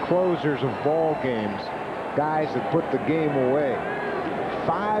closers of ball games, guys that put the game away.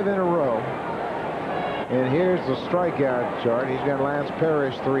 5 in a row. And here's the strikeout chart. He's got Lance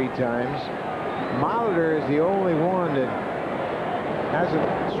Parrish 3 times. Molitor is the only one that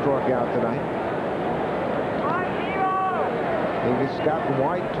hasn't struck out tonight. He's got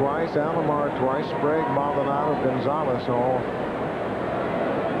White twice, Alomar twice, Sprague, Maldonado, Gonzalez all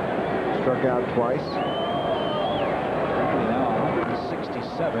struck out twice. Now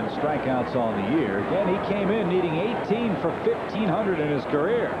 167 strikeouts on the year. Again, he came in needing 18 for 1,500 in his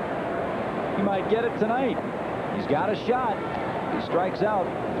career. He might get it tonight. He's got a shot. He strikes out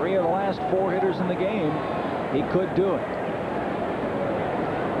 3 of the last 4 hitters in the game. He could do it.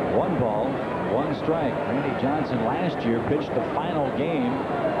 1 ball, 1 strike. Randy Johnson last year pitched the final game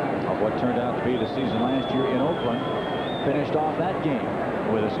of what turned out to be the season last year in Oakland. Finished off that game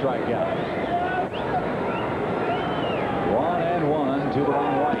with a strikeout. 1-1 to the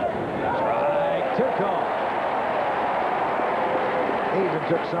line right. Strike 2 call. He even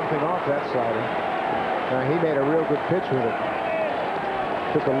took something off that slider. Now he made a real good pitch with it.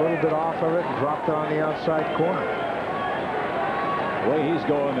 Took a little bit off of it and dropped it on the outside corner. The way he's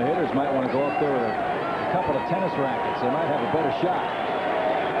going, the hitters might want to go up there with a couple of tennis rackets. They might have a better shot.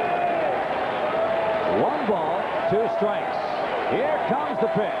 1 ball, 2 strikes. Here comes the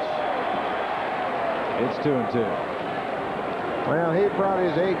pitch. It's 2-2. Well, he brought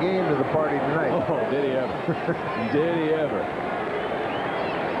his A game to the party tonight. Oh, did he ever? Did he ever?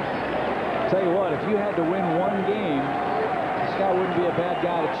 Tell you what, if you had to win 1 game, this guy wouldn't be a bad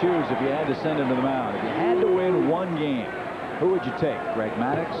guy to choose if you had to send him to the mound. If you had to win 1 game, who would you take? Greg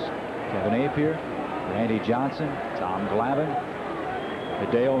Maddux, Kevin Appier, Randy Johnson, Tom Glavine,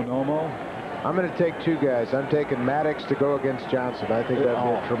 Hideo Nomo? I'm going to take 2 guys. I'm taking Maddux to go against Johnson. I think that'd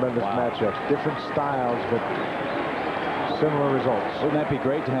be a tremendous matchup. Different styles, but similar results. Wouldn't that be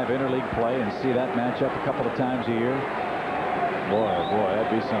great to have interleague play and see that matchup a couple of times a year? Boy, oh boy,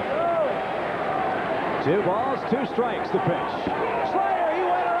 that'd be something. 2 balls, 2 strikes, the pitch. Slider, he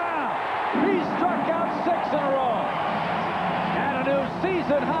went around. He struck out 6 in a row. And a new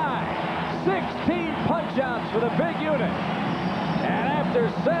season high. 16 punch-outs for the big unit. And after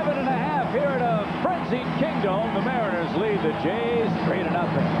 7.5 here at a frenzied Kingdome, the Mariners lead the Jays 3-0.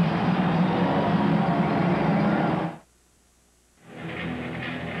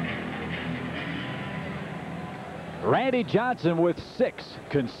 Randy Johnson with 6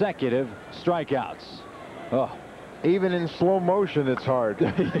 consecutive strikeouts. Oh, even in slow motion, it's hard.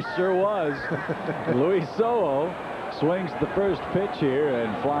 It sure was. Luis Soho swings the first pitch here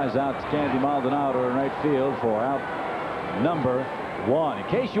and flies out to Candy Maldonado in right field for out number 1. In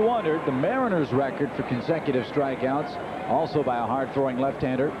case you wondered, the Mariners' record for consecutive strikeouts, also by a hard-throwing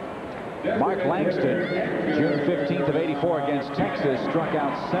left-hander. Mark Langston, June 15th of '84 against Texas, struck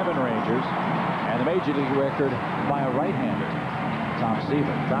out 7 Rangers. And the Major League record by a right-hander, Tom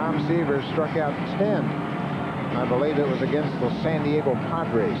Seaver. Tom Seaver struck out 10. I believe it was against the San Diego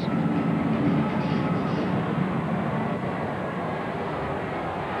Padres.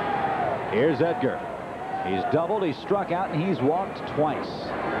 Here's Edgar. He's doubled, he's struck out, and he's walked twice.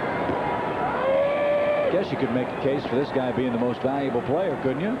 Guess you could make a case for this guy being the most valuable player,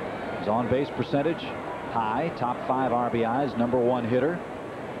 couldn't you? His on-base percentage high, top 5 RBIs, number 1 hitter.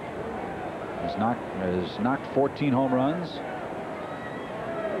 Has knocked 14 home runs.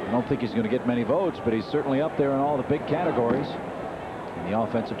 I don't think he's going to get many votes, but he's certainly up there in all the big categories in the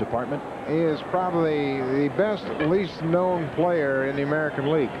offensive department. He is probably the best, least known player in the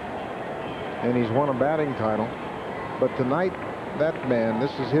American League. And he's won a batting title. But tonight, that man,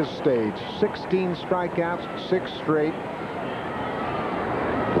 this is his stage. 16 strikeouts, 6 straight.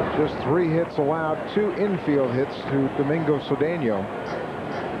 Just 3 hits allowed, 2 infield hits to Domingo Cedeno.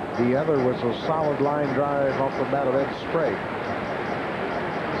 The other was a solid line drive off the bat of Ed Sprague.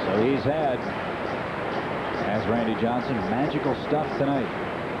 So he's had, as Randy Johnson, magical stuff tonight.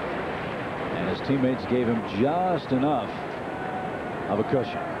 And his teammates gave him just enough of a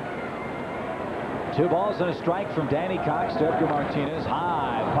cushion. 2 balls and a strike from Danny Cox to Edgar Martinez.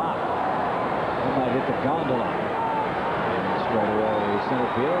 High pop. He might hit the gondola. And straight away center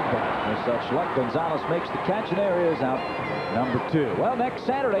field, but with such luck, Gonzalez makes the catch, and there is out number 2. Well, next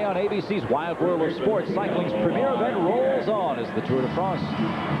Saturday on ABC's Wild World of Sports, cycling's premier event rolls on as the Tour de France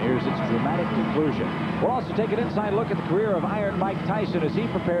nears its dramatic conclusion. We'll also take an inside look at the career of Iron Mike Tyson as he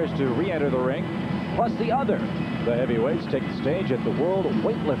prepares to re-enter the ring. Plus the heavyweights take the stage at the World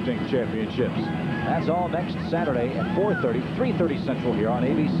Weightlifting Championships. That's all next Saturday at 4:30, 3:30 Central here on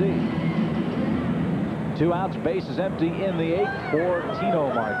ABC. 2 outs, base is empty in the 8th for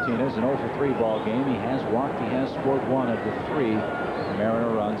Tino Martinez. An 0-for-3 ball game. He has walked. He has scored 1 of the 3 Mariner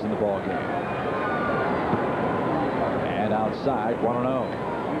runs in the ball game. And outside, 1-0.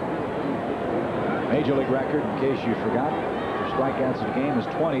 Major League record, in case you forgot, for strikeouts in the game is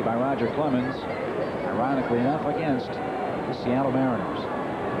 20 by Roger Clemens. Ironically enough, against the Seattle Mariners.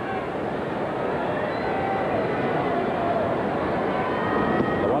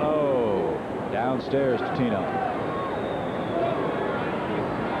 The 1-0 downstairs to Tino.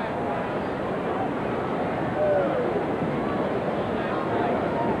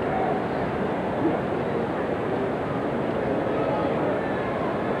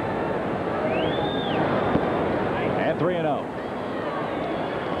 And 3-0.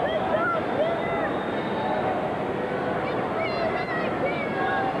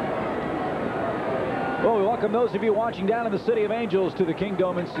 Well, we welcome those of you watching down in the City of Angels to the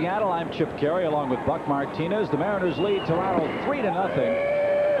Kingdome in Seattle. I'm Chip Carey along with Buck Martinez. The Mariners lead Toronto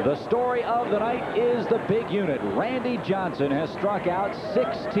 3-0. The story of the night is the big unit. Randy Johnson has struck out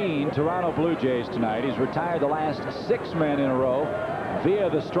 16 Toronto Blue Jays tonight. He's retired the last 6 men in a row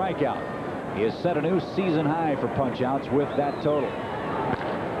via the strikeout. He has set a new season high for punch-outs with that total.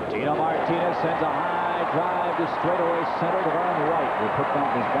 Tino Martinez sends a high drive to straightaway center to Ron White. Will put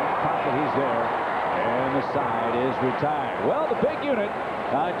that in his back pocket. He's there. And the side is retired. Well, the big unit,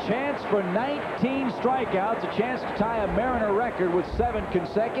 a chance for 19 strikeouts, a chance to tie a Mariner record with 7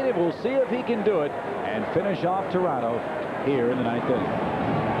 consecutive. We'll see if he can do it and finish off Toronto here in the 9th inning.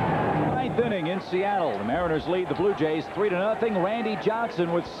 9th inning in Seattle. The Mariners lead the Blue Jays 3-0. Randy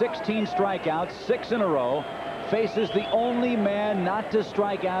Johnson with 16 strikeouts, 6 in a row, faces the only man not to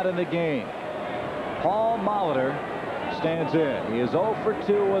strike out in the game. Paul Molitor stands in. He is 0 for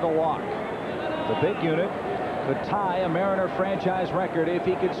 2 with a walk. The big unit could tie a Mariner franchise record if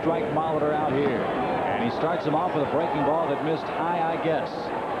he could strike Molitor out here. And he starts him off with a breaking ball that missed high, I guess.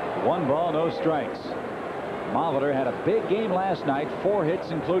 1 ball, no strikes. Molitor had a big game last night, 4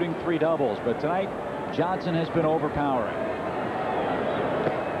 hits, including 3 doubles. But tonight, Johnson has been overpowering.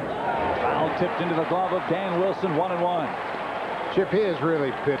 Foul tipped into the glove of Dan Wilson, 1-1. Chip, he has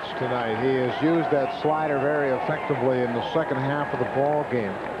really pitched tonight. He has used that slider very effectively in the second half of the ball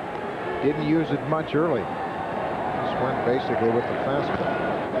game. Didn't use it much early. Just went basically with the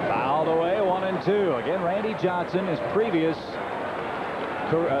fastball. Fouled away, 1-2. Again, Randy Johnson, his previous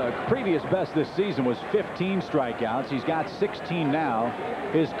best this season was 15 strikeouts. He's got 16 now.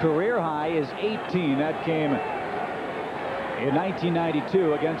 His career high is 18. That came in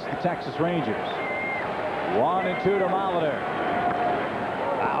 1992 against the Texas Rangers. 1-2 to Molitor.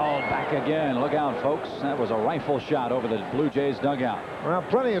 Fouled back again. Look out, folks. That was a rifle shot over the Blue Jays dugout. Well,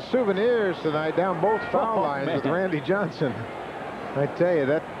 plenty of souvenirs tonight down both foul lines with Randy Johnson. I tell you,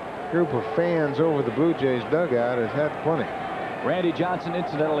 that group of fans over the Blue Jays dugout has had plenty. Randy Johnson,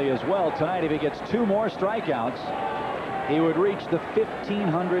 incidentally, as well, tonight, if he gets 2 more strikeouts, he would reach the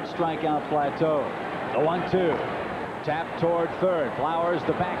 1,500 strikeout plateau. The 1-2. Tap toward third. Flowers,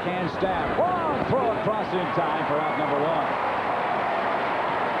 the backhand stab. Long throw across in time for out number 1.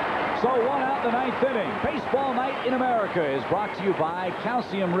 So 1 out in the 9th inning. Baseball Night in America is brought to you by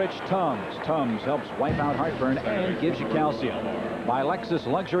calcium-rich Tums. Tums helps wipe out heartburn and gives you calcium. By Lexus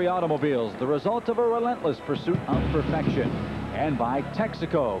Luxury Automobiles, the result of a relentless pursuit of perfection. And by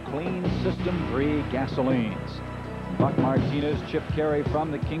Texaco, clean system-free gasolines. Buck Martinez, Chip Carey from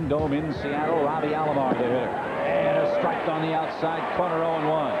the Kingdome in Seattle. Robbie Alomar, the hitter. And a strike on the outside corner,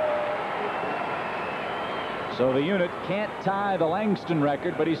 0-1. So the unit can't tie the Langston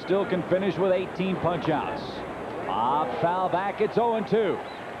record, but he still can finish with 18 punch-outs. Bob foul back. It's 0-2.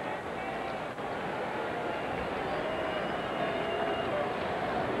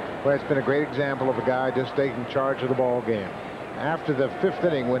 Well, it's been a great example of a guy just taking charge of the ball game. After the 5th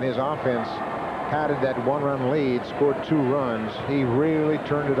inning, when his offense padded that 1-run lead, scored 2 runs, he really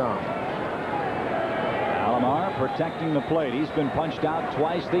turned it on. Alomar protecting the plate. He's been punched out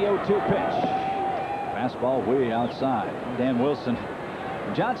twice. The 0-2 pitch. Fastball way outside. Dan Wilson.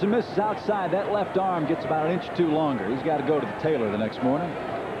 Johnson misses outside. That left arm gets about 1 inch too longer. He's got to go to the tailor the next morning.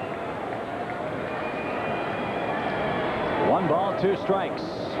 1 ball, 2 strikes.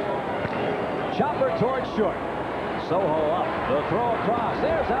 Chopper towards short. Soho up. The throw across.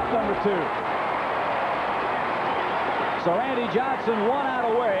 There's out number 2. So Randy Johnson 1 out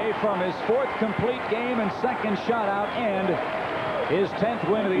away from his 4th complete game and 2nd shutout and his 10th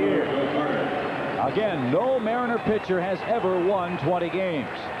win of the year. Again, no Mariner pitcher has ever won 20 games.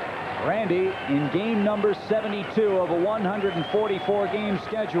 Randy, in game number 72 of a 144-game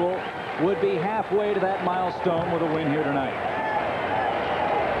schedule, would be halfway to that milestone with a win here tonight.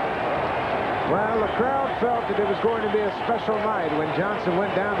 Well, the crowd felt that it was going to be a special night when Johnson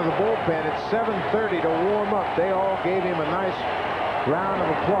went down to the bullpen at 7:30 to warm up. They all gave him a nice round of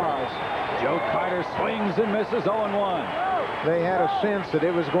applause. Joe Carter swings and misses 0-1. They had a sense that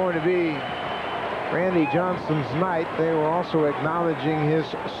it was going to be Randy Johnson's night. They were also acknowledging his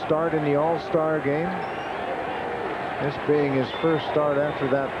start in the All-Star game. This being his first start after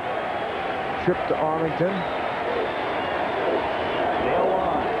that trip to Arlington. The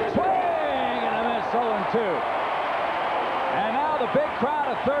 0-1. Swing and a miss, 0-2. And now the big crowd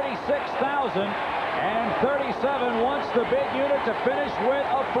of 36,000 and 37 wants the big unit to finish with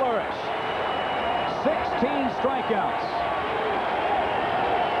a flourish. 16 strikeouts.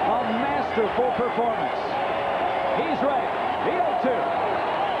 A masterful performance. He's ready. The 0-2.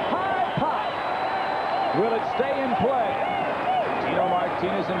 High pop. Will it stay in play? Tino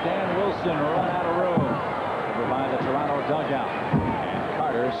Martinez and Dan Wilson run out of room over by the Toronto dugout. And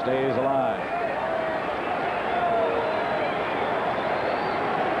Carter stays alive.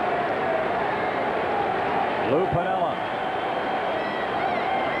 Lou Piniella.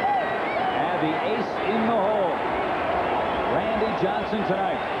 And the ace in the hole. Randy Johnson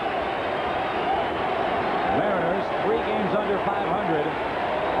tonight. Mariners, 3 games under 500,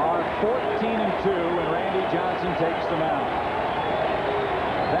 are 14-2 when Randy Johnson takes them out.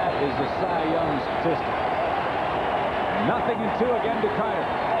 That is a Cy Young statistic. 0-2 again to Carter.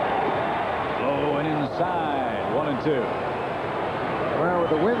 Low and inside, 1-2. Well,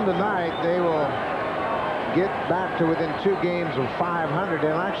 with the win tonight, they will get back to within 2 games of 500.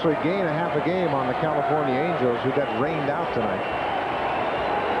 They'll actually gain a half a game on the California Angels, who got rained out tonight.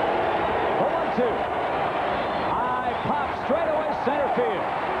 0-2. High pop straightaway center field.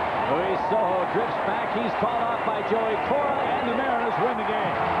 Luis Soho drifts back. He's called off by Joey Cora, and the Mariners win the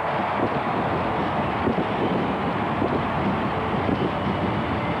game.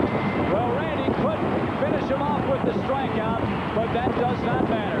 Well, Randy couldn't finish him off with the strikeout, but that does not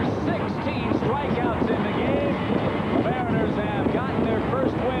matter. 16 strikeouts in the game. The Mariners have gotten their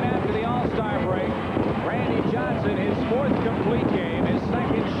first win after the All-Star break. Randy Johnson, his 4th complete game, his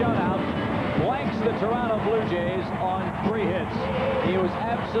 2nd shutout, blanks the Toronto Blue Jays on 3 hits. He was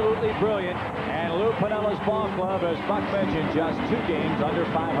absolutely brilliant, and Lou Piniella's ball club, as Buck mentioned, just 2 games under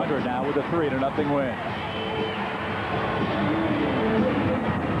 500 now with a 3-0 win.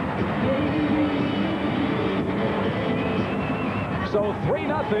 So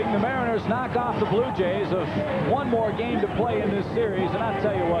 3-0, the Mariners knock off the Blue Jays of 1 more game to play in this series. And I'll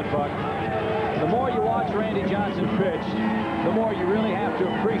tell you what, Buck, the more you watch Randy Johnson pitch, the more you really have to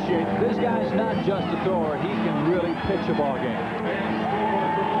appreciate that this guy's not just a thrower. He can really pitch a ball game.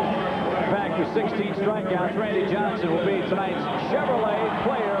 In fact, with 16 strikeouts, Randy Johnson will be tonight's Chevrolet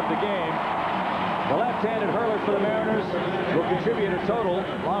Player of the Game. The left-handed hurler for the Mariners will contribute a total,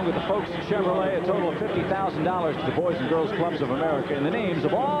 along with the folks at Chevrolet, a total of $50,000 to the Boys and Girls Clubs of America in the names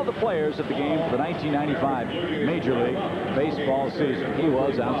of all the players of the game for the 1995 Major League Baseball season. He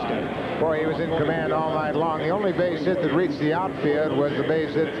was outstanding. Boy, he was in command all night long. The only base hit that reached the outfield was the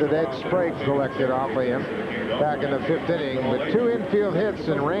base hit that Ed Sprague collected off of him back in the 5th inning. But 2 infield hits,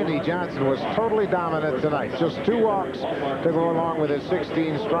 and Randy Johnson was totally dominant tonight. Just 2 walks to go along with his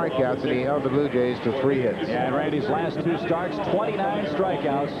 16 strikeouts, and he held the Blue Jays to 3 hits. Yeah, and Randy's last 2 starts, 29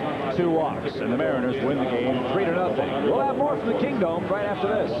 strikeouts, 2 walks, and the Mariners win the game 3-0. We'll have more from the Kingdome right after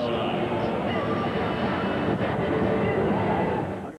this.